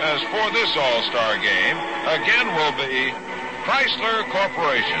hosts, as for this All-Star game, again will be Chrysler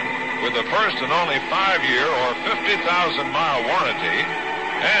Corporation with the first and only 5-year or 50,000-mile warranty,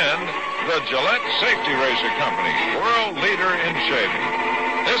 and the Gillette Safety Razor Company, world leader in shaving.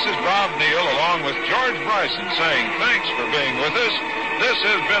 This is Bob Neal along with George Bryson saying thanks for being with us. This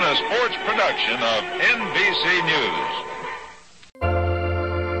has been a sports production of NBC News.